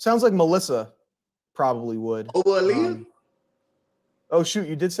 Sounds like Melissa probably would. Oh, Aaliyah? Oh, shoot.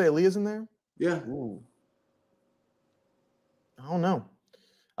 You did say Aaliyah's in there? Yeah. Ooh. I don't know.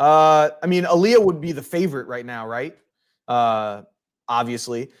 I mean, Aaliyah would be the favorite right now, right?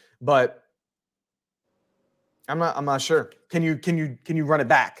 Obviously, but I'm not sure. Can you run it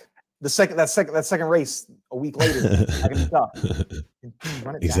back? That second race a week later, I can be tough.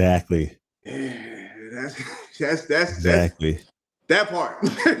 Run it exactly. Back. That's exactly that part.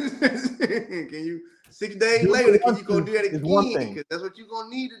 Can you 6 days later? Can you go do that again? Because that's what you're gonna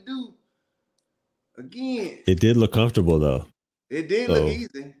need to do again. It did look comfortable though. It did look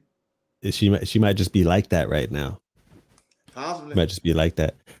easy. She might just be like that right now. Possibly. Might just be like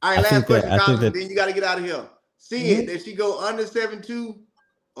that. All right, last question, Colin, then you got to get out of here. Seeing did she go under 7.2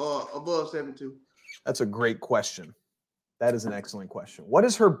 or above 7.2? That's a great question. That is an excellent question. What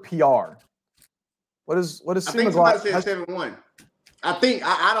is her PR? What is I think somebody said 7.1. I think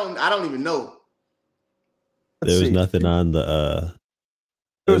I don't even know. There was nothing on the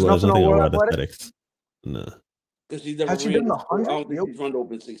there was nothing on World Athletics. No. Because she's never Has she done the 100? I don't think she's run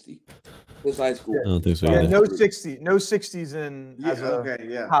open 60. This high school. I don't think so. Yeah, no 60s in as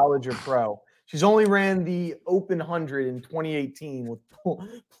a college or pro. She's only ran the Open 100 in 2018 with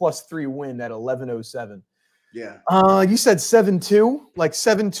 +3 win at 11:07. Yeah. You said 7.2, like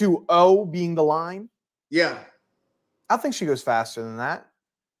 7.20 being the line. Yeah. I think she goes faster than that.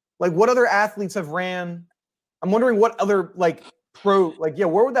 Like, what other athletes have ran? I'm wondering what other where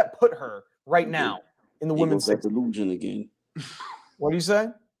would that put her right now in the women's? That delusion again. What do you say?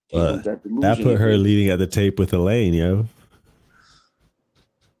 That put her leading at the tape with Elaine, yo.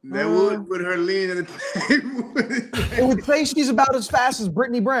 That would put her leading at the tape. It would say she's about as fast as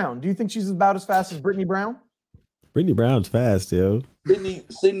Brittany Brown. Do you think she's about as fast as Brittany Brown? Brittany Brown's fast, yo. Sydney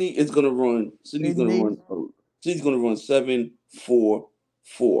is gonna run. She's gonna run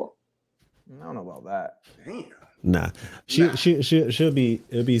 7.44. I don't know about that. Damn. Nah. She'll be.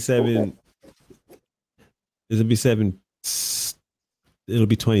 It'll be 7. It'll be 7. It'll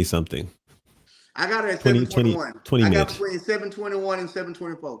be 20 something. I got her at 7.21. 20 I got minutes. between 7.21 and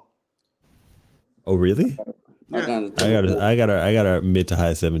 7.24. Oh really? Yeah. I got her mid to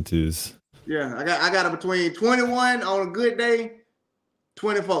high 7.2s. Yeah, I got her between 21 on a good day,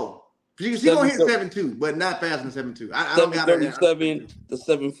 24. She gonna hit 7.2, but not faster than 7.2. I don't got her 7.37 to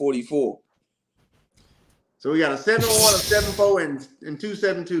 7.44. So we got a 7.1, a 7.4, and 2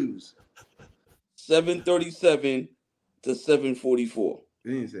 7.2s. 737 to 744.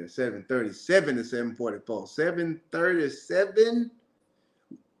 He said 737 to 744. 737.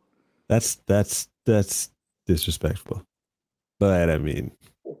 That's disrespectful. But I mean,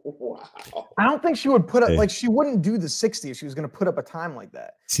 Wow. I don't think she would put up she wouldn't do the 60 if she was going to put up a time like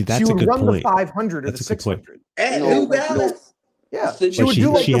that. See, that's a good point. She would run the 500 or the 600. At New Balance? Yeah, she would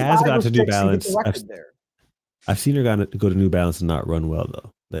do she has got to New Balance. I've seen her go to New Balance and not run well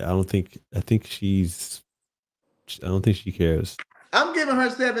though. I don't think she cares. I'm giving her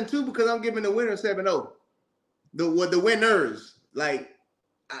 7-2 because I'm giving the winner 7-0. The winners. Like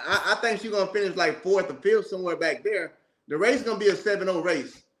I think she's gonna finish like 4th or 5th somewhere back there. The race is gonna be a 7-0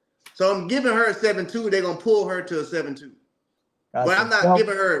 race. So I'm giving her a 7-2. They're gonna pull her to a 7-2. Gotcha. But I'm not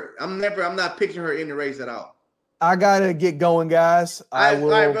giving her, I'm not picturing her in the race at all. I gotta get going, guys.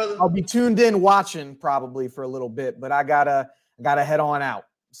 Brother. I'll be tuned in watching probably for a little bit, but I gotta head on out.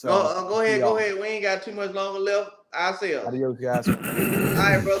 So go ahead. We ain't got too much longer left. I'll see you. Adios, guys. All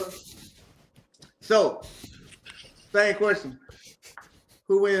right, brother. So, same question.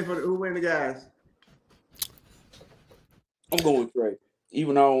 Who win the guys? I'm going with Trey.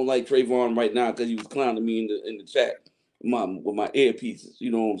 Even though I don't like Trayvon right now because he was clowning me in the chat with my earpieces.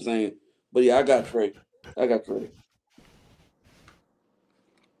 You know what I'm saying? But yeah, I got Trey. I got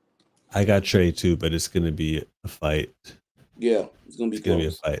Trey too, but it's gonna be a fight. Yeah, it's gonna be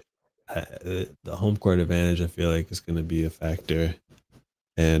a fight. The home court advantage, I feel like, is gonna be a factor,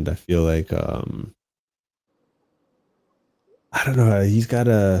 and I feel like I don't know. He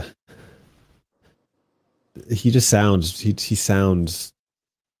sounds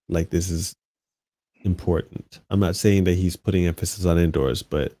like this is important. I'm not saying that he's putting emphasis on indoors,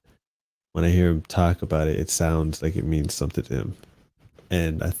 but when I hear him talk about it, it sounds like it means something to him.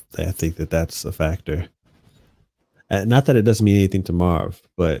 And I think that that's a factor. Not that it doesn't mean anything to Marv,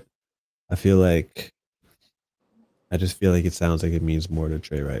 but I just feel like it sounds like it means more to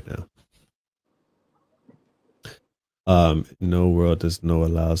Trey right now. No world does no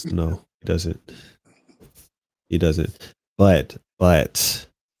allows no. He doesn't. But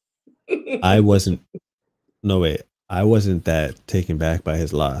I wasn't that taken back by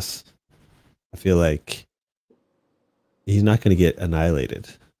his loss. I feel like he's not going to get annihilated.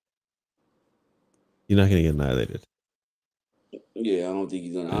 Yeah, I don't think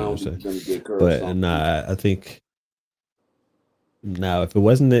he's gonna get curved. But I think now if it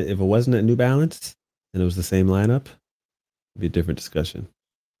wasn't at New Balance and it was the same lineup, it'd be a different discussion.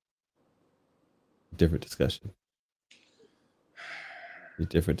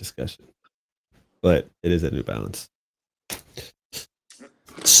 But it is at New Balance.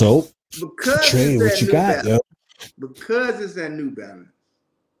 So, Trey, what you got, yo? Because it's at New Balance.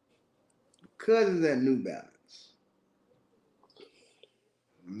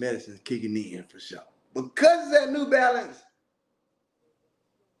 Medicine's kicking in for sure. Because it's at New Balance,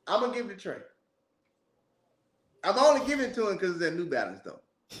 I'm gonna give it to Trey. I'm only giving it to him because it's at New Balance, though.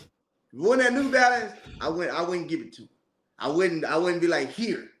 If it wasn't at New Balance, I wouldn't give it to him. I wouldn't be like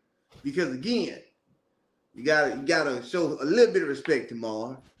here, because again, you gotta show a little bit of respect to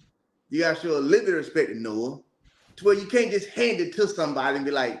Marv. You gotta show a little bit of respect to Noah, to where you can't just hand it to somebody and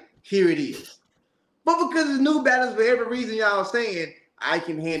be like, here it is. But because it's New Balance, for every reason y'all saying, I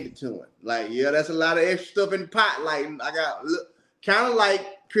can hand it to him. Like, yeah, that's a lot of extra stuff in the pot. Like, I got kind of like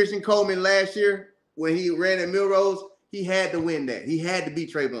Christian Coleman last year when he ran at Milrose. He had to win that. He had to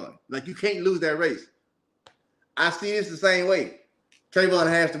beat Trayvon. Like, you can't lose that race. I see this the same way. Trayvon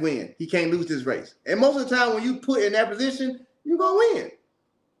has to win. He can't lose this race. And most of the time, when you put in that position, you're going to win.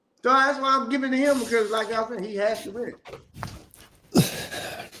 So that's why I'm giving it to him, because, like I said, he has to win.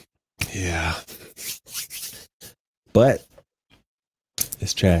 Yeah. But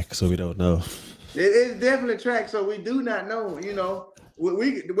it's track, so we don't know. It's definitely track, so we do not know, you know. What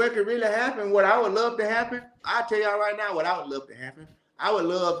could really happen, what I would love to happen, I'll tell y'all right now what I would love to happen. I would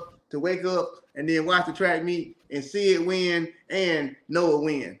love to wake up and then watch the track meet and see it win and know it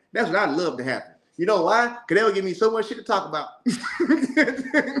win. That's what I'd love to happen. You know why? Because they would give me so much shit to talk about.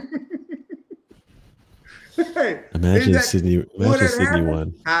 Hey, imagine Sydney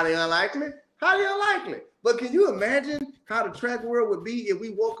won. Highly unlikely. But can you imagine how the track world would be if we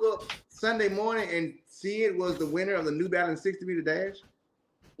woke up Sunday morning and Sid was the winner of the New Balance 60-meter dash?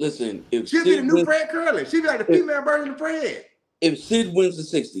 Listen, if she'd be the new Fred Curley. She'd be like the female version of Fred. If Sid wins the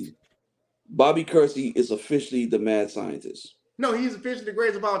 60, Bobby Kersey is officially the mad scientist. No, he's officially the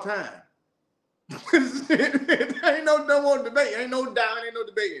greatest of all time. Ain't no more debate. Ain't no doubt. Ain't no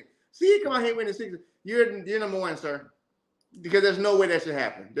debating. Sid come out here winning 60. You're number one, sir. Because there's no way that should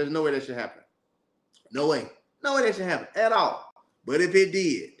happen. No way. No way that should happen at all. But if it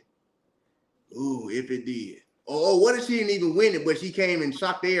did, Ooh, if it did. Or what if she didn't even win it, but she came and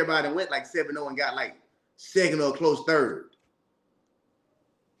shocked everybody and went like 7-0 and got like second or close third?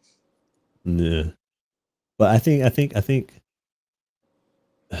 Yeah. But I think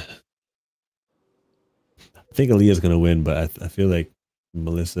Aaliyah's gonna win, but I feel like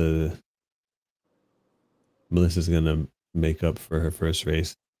Melissa's gonna make up for her first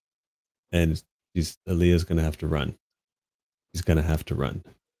race, and Aaliyah's gonna have to run. She's gonna have to run.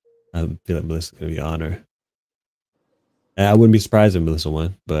 I feel like Melissa's gonna be on her. And I wouldn't be surprised if Melissa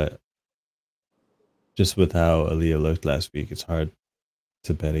won, but just with how Aaliyah looked last week, it's hard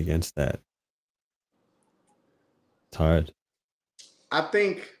to bet against that. It's hard. I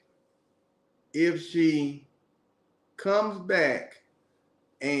think if she comes back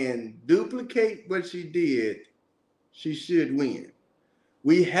and duplicate what she did, she should win.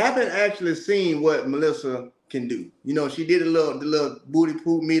 We haven't actually seen what Melissa can do. You know, she did the little booty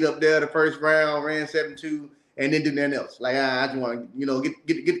poop meet up there the first round, ran 7-2, and then do nothing else. Like, I just want to, you know, get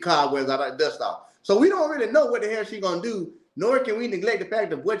the cobwebs out of the dust off. So we don't really know what the hell she's going to do, nor can we neglect the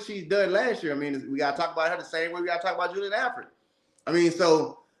fact of what she's done last year. I mean, we got to talk about her the same way we got to talk about Julian Alfred. I mean,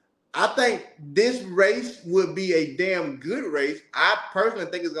 so I think this race would be a damn good race. I personally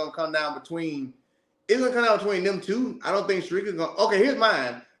think it's going to come down between them two. I don't think Sha'Carri's going to. Okay, here's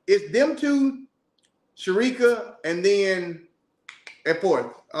mine. It's them two, Sha'Carri, and then at fourth.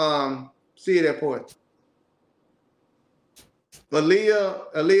 See it at fourth. Alia,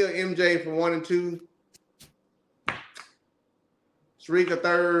 MJ for 1 and 2. Sha'Carri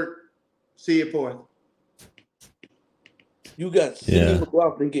third. See it fourth. You got Sydney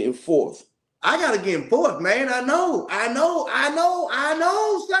McLaughlin getting fourth. I gotta get him fourth, man. I know, sir. I know.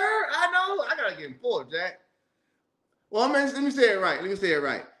 I gotta get him fourth, Jack. Well, man, let me say it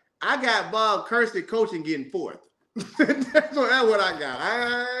right. I got Bob Kersey coaching getting fourth. that's what I got.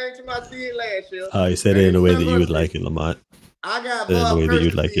 I ain't about to see it last year. Oh, you said it in a way that you would like it, Lamont. I got Bob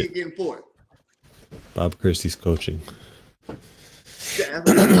Kersey like getting fourth. Bob Kersey's coaching.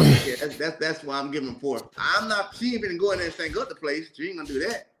 That's why I'm giving him fourth. I'm not. She ain't gonna go in there and stank up the place. She ain't gonna do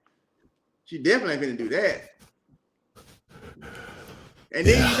that. She definitely ain't gonna do that. And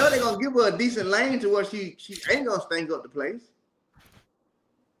then you know they're gonna give her a decent lane to where she ain't gonna stank up the place.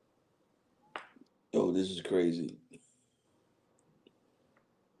 Oh, this is crazy.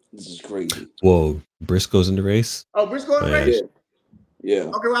 This is crazy. Whoa, Briscoe's in the race? Oh, Briscoe in the race? Yeah.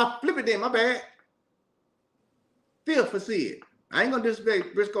 Okay, well, I'll flip it then. My bad. Fifth for Sid. I ain't gonna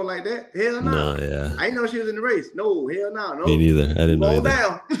disrespect Briscoe like that. Hell no. No, yeah. I ain't know she was in the race. No, hell no. Me neither. I didn't know either.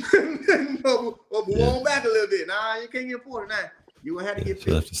 Down. Move on back a little bit. Nah, you can't get fourth now. You're gonna have to get fifth.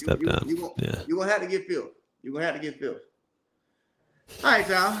 You'll have to step down. You're gonna have to get fifth. You're gonna have to get fifth. All right,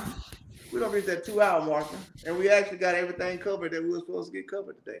 y'all. We don't reach that 2-hour marker, and we actually got everything covered that we were supposed to get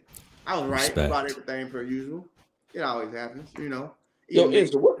covered today. I was right about everything per usual. It always happens, you know. Yo,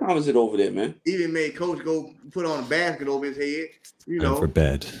 Enzo, what time is it over there, man? Even made Coach go put on a basket over his head, you know. For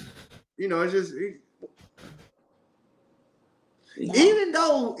bed. You know, it's just even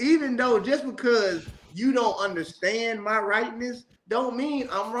though just because you don't understand my rightness, don't mean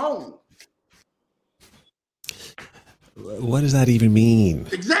I'm wrong. What does that even mean?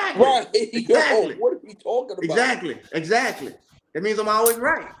 Exactly. Right. Exactly. Yo, what are we talking about? Exactly. That means I'm always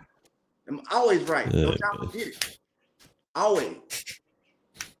right. I'm always right. Don't y'all forget it. Always.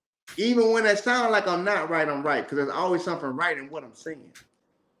 Even when it sounds like I'm not right, I'm right. Because there's always something right in what I'm saying.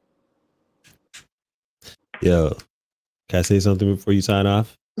 Yo, can I say something before you sign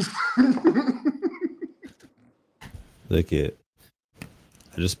off? Look it.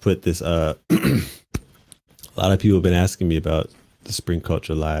 I just put this a lot of people have been asking me about the Spring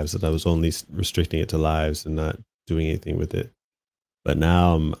Culture lives, that I was only restricting it to lives and not doing anything with it. But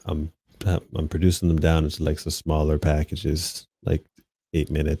now I'm producing them down into like some smaller packages, like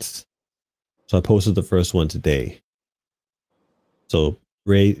 8 minutes. So I posted the first one today. So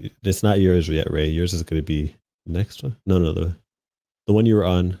Ray, it's not yours yet, Ray. Yours is going to be the next one. No, the one you were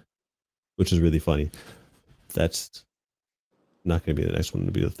on, which is really funny. That's not going to be the next one.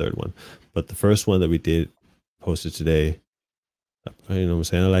 It'll be the third one. But the first one that we did posted today, you know what I'm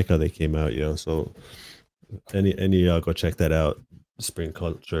saying? I like how they came out, you know. So any of y'all go check that out. Spring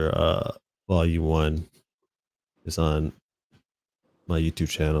Culture Volume 1 is on my YouTube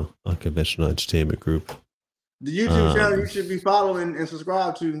channel, Unconventional Entertainment Group. The YouTube channel you should be following and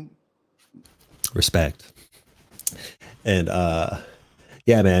subscribe to. Respect. And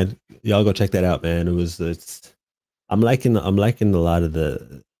yeah, man, y'all go check that out, man. I'm liking a lot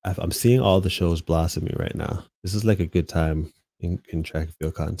of I'm seeing all the shows blossoming right now. This is like a good time in track and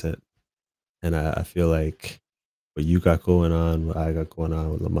field content. And I feel like what you got going on, what I got going on,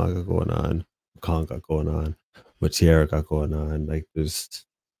 what Lamar got going on, Kong got going on, what Tierra got going on. Like there's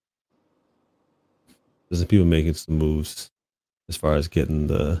some people making some moves as far as getting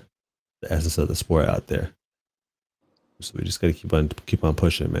the essence of the sport out there. So we just gotta keep on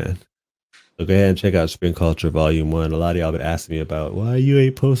pushing, man. So go ahead and check out Spring Culture Volume 1. A lot of y'all been asking me about why you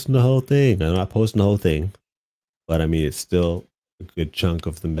ain't posting the whole thing. I'm not posting the whole thing, but I mean it's still a good chunk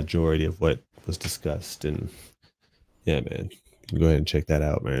of the majority of what was discussed. And yeah, man, go ahead and check that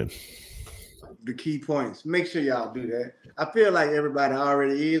out, man. The key points. Make sure y'all do that. I feel like everybody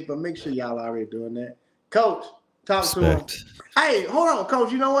already is, but make sure y'all already doing that. Coach, talk to him. Hey, hold on,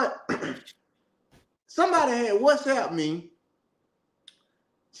 Coach. You know what? Somebody had WhatsApp me.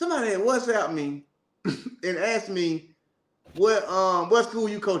 And asked me what school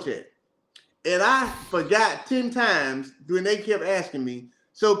you coach at. And I forgot 10 times when they kept asking me.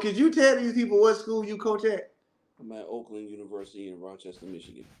 So could you tell these people what school you coach at? I'm at Oakland University in Rochester,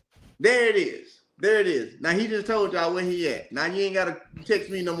 Michigan. There it is. Now he just told y'all where he at. Now you ain't gotta text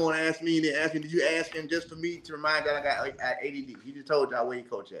me no more and ask me. Did you ask him just for me to remind that I got ADD? He just told y'all where he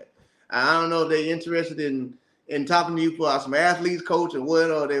coach at. I don't know if they're interested in talking to you for some athletes coach or what,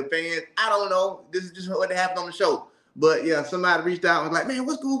 or their fans. I don't know. This is just what happened on the show. But yeah, somebody reached out and was like, man,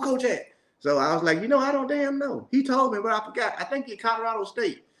 what school coach at? So I was like, I don't damn know. He told me, but I forgot. I think he's Colorado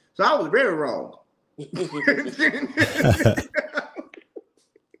State. So I was very wrong. Hey,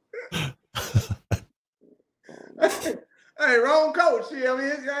 wrong coach. I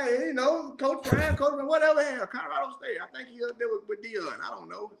mean, Coach Brian, Coach whatever. Colorado State. I think he up there with Dion. I don't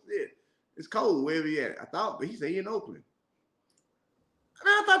know. It's cold wherever he at. I thought, but he said he in Oakland.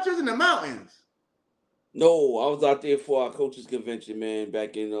 I thought you was in the mountains. No, I was out there for our coaches convention, man,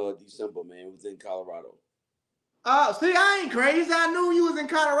 back in December, man. It was in Colorado. See, I ain't crazy. I knew you was in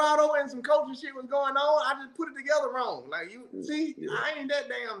Colorado and some coaching shit was going on. I just put it together wrong. Like I ain't that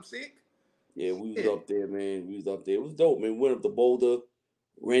damn sick. Yeah, we was up there, man. We was up there. It was dope, man. Went up to Boulder,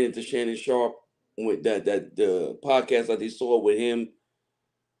 ran into Shannon Sharp with that the podcast that they saw with him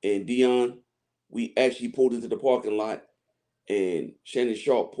and Dion. We actually pulled into the parking lot, and Shannon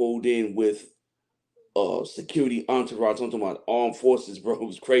Sharp pulled in with security entourage. I'm talking about armed forces, bro. It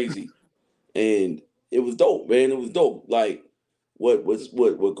was crazy, and it was dope, man. It was dope. Like what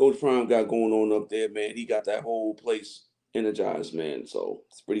Coach Prime got going on up there, man. He got that whole place energized, man. So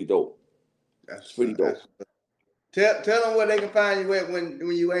it's pretty dope. That's pretty dope. Tell them where they can find you at when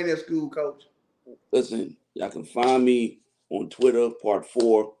you ain't at school, Coach. Listen, y'all can find me on Twitter, Part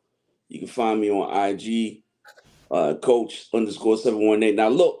 4. You can find me on IG, Coach_718. Now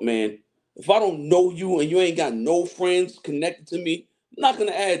look, man, if I don't know you and you ain't got no friends connected to me, I'm not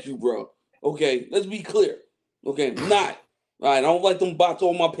gonna add you, bro. Okay, let's be clear. Okay, I'm not. All right, I don't like them bots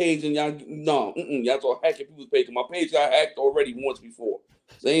on my page and y'all start hacking people's page. My page got hacked already once before.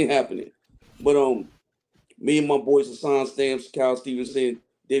 So it ain't happening. But me and my boys, Hassan Stamps, Kyle Stevenson,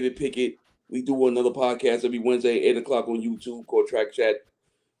 David Pickett, we do another podcast every Wednesday, 8 o'clock on YouTube called Track Chat.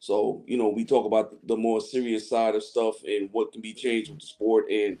 So, we talk about the more serious side of stuff and what can be changed with the sport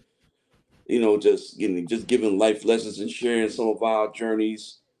and, just giving life lessons and sharing some of our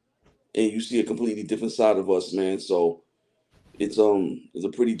journeys. And you see a completely different side of us, man. So it's a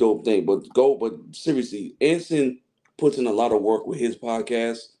pretty dope thing. But seriously, Anson puts in a lot of work with his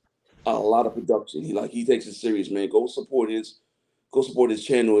podcast, a lot of production. He takes it serious, man. Go support his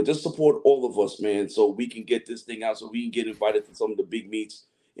channel and just support all of us, man, so we can get this thing out, so we can get invited to some of the big meets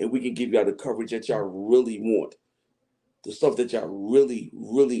and we can give y'all the coverage that y'all really want, the stuff that y'all really,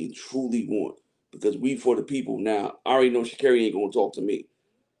 really, truly want, because we for the people. Now, I already know Sha'Carri ain't gonna talk to me.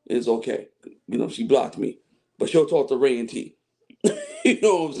 It's okay. She blocked me, but she'll talk to Ray and T. You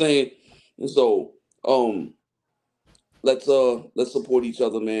know what I'm saying? And so, let's support each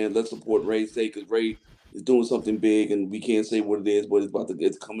other, man. Let's support Ray's sake, because Ray is doing something big, and we can't say what it is, but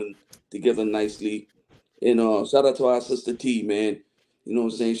it's coming together nicely. And shout out to our sister T, man. You know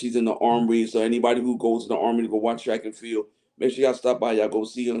what I'm saying? She's in the Armory, so anybody who goes to the Armory to go watch track and field, make sure y'all stop by. Y'all go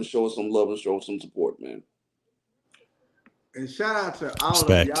see her and show her some love and show her some support, man. And shout out to all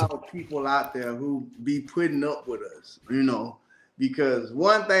of y'all people out there who be putting up with us, because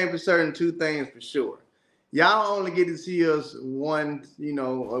one thing for certain, two things for sure. Y'all only get to see us once,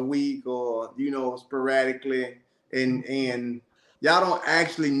 a week or, sporadically. And y'all don't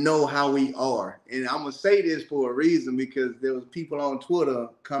actually know how we are. And I'm going to say this for a reason, because there was people on Twitter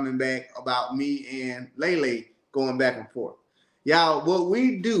coming back about me and Lele going back and forth. Y'all, what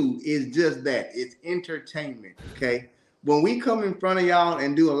we do is just that. It's entertainment, okay? When we come in front of y'all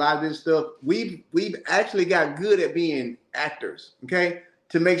and do a lot of this stuff, we've actually got good at being actors, okay?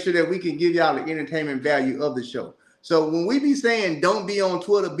 To make sure that we can give y'all the entertainment value of the show. So when we be saying don't be on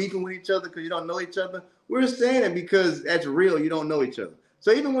Twitter beefing with each other because you don't know each other, we're saying it because that's real. You don't know each other.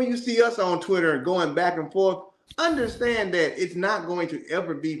 So even when you see us on Twitter going back and forth, understand that it's not going to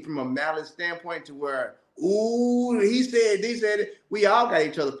ever be from a malice standpoint to where, ooh, he said it. We all got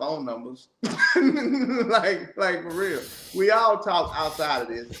each other's phone numbers. like for real. We all talk outside of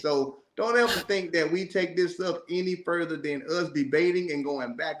this. So don't ever think that we take this stuff any further than us debating and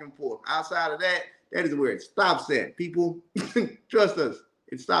going back and forth. Outside of that, that is where it stops at. People, trust us.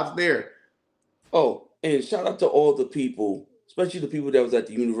 It stops there. Oh, and shout out to all the people, especially the people that was at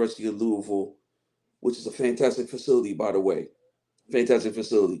the University of Louisville, which is a fantastic facility, by the way. Fantastic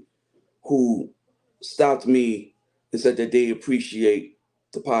facility. Who stopped me and said that they appreciate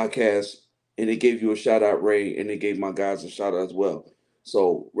the podcast, and they gave you a shout out, Ray, and they gave my guys a shout out as well.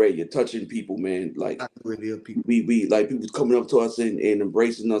 So Ray, you're touching people, man. Like we like people coming up to us and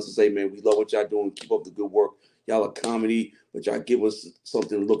embracing us and say, man, we love what y'all doing. Keep up the good work. Y'all are comedy, but y'all give us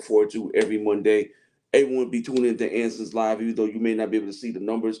something to look forward to every Monday. Everyone be tuning into Answers Live, even though you may not be able to see the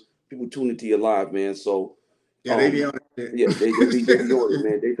numbers. People tune into your live, man. So yeah, they be on it. Yeah, they be on it,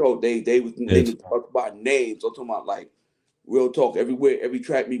 man. They talk about names. I'm talking about like real talk everywhere, every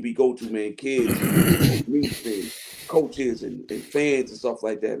track meet we go to, man. Kids, meets, and coaches, and fans and stuff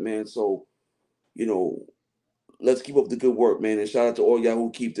like that, man. So, let's keep up the good work, man. And shout out to all y'all who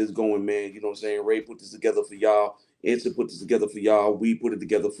keep this going, man. You know what I'm saying? Ray put this together for y'all. Answer put this together for y'all. We put it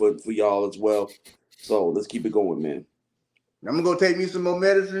together for y'all as well. So let's keep it going, man. I'm gonna go take me some more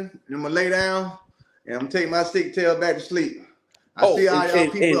medicine, and I'm gonna lay down, and I'm gonna take my sick tail back to sleep. I see all y'all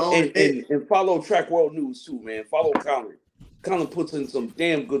people on it. And follow Track World News too, man. Follow Colin. Colin puts in some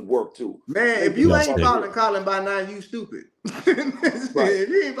damn good work too. Man, if you ain't following Colin by now, you stupid. Right. If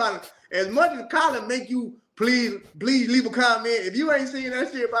you ain't following, as much as Colin make you please leave a comment. If you ain't seen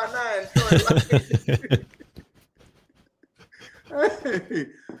that shit by now,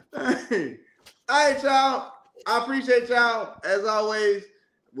 hey. All right, y'all. I appreciate y'all as always.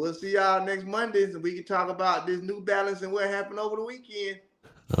 We'll see y'all next Monday, so we can talk about this New Balance and what happened over the weekend.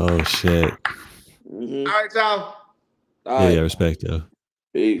 Oh shit! Mm-hmm. All right, y'all. Yeah, respect, yo.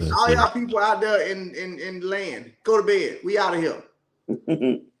 Peace. All y'all people out there in the land, go to bed. We out of here.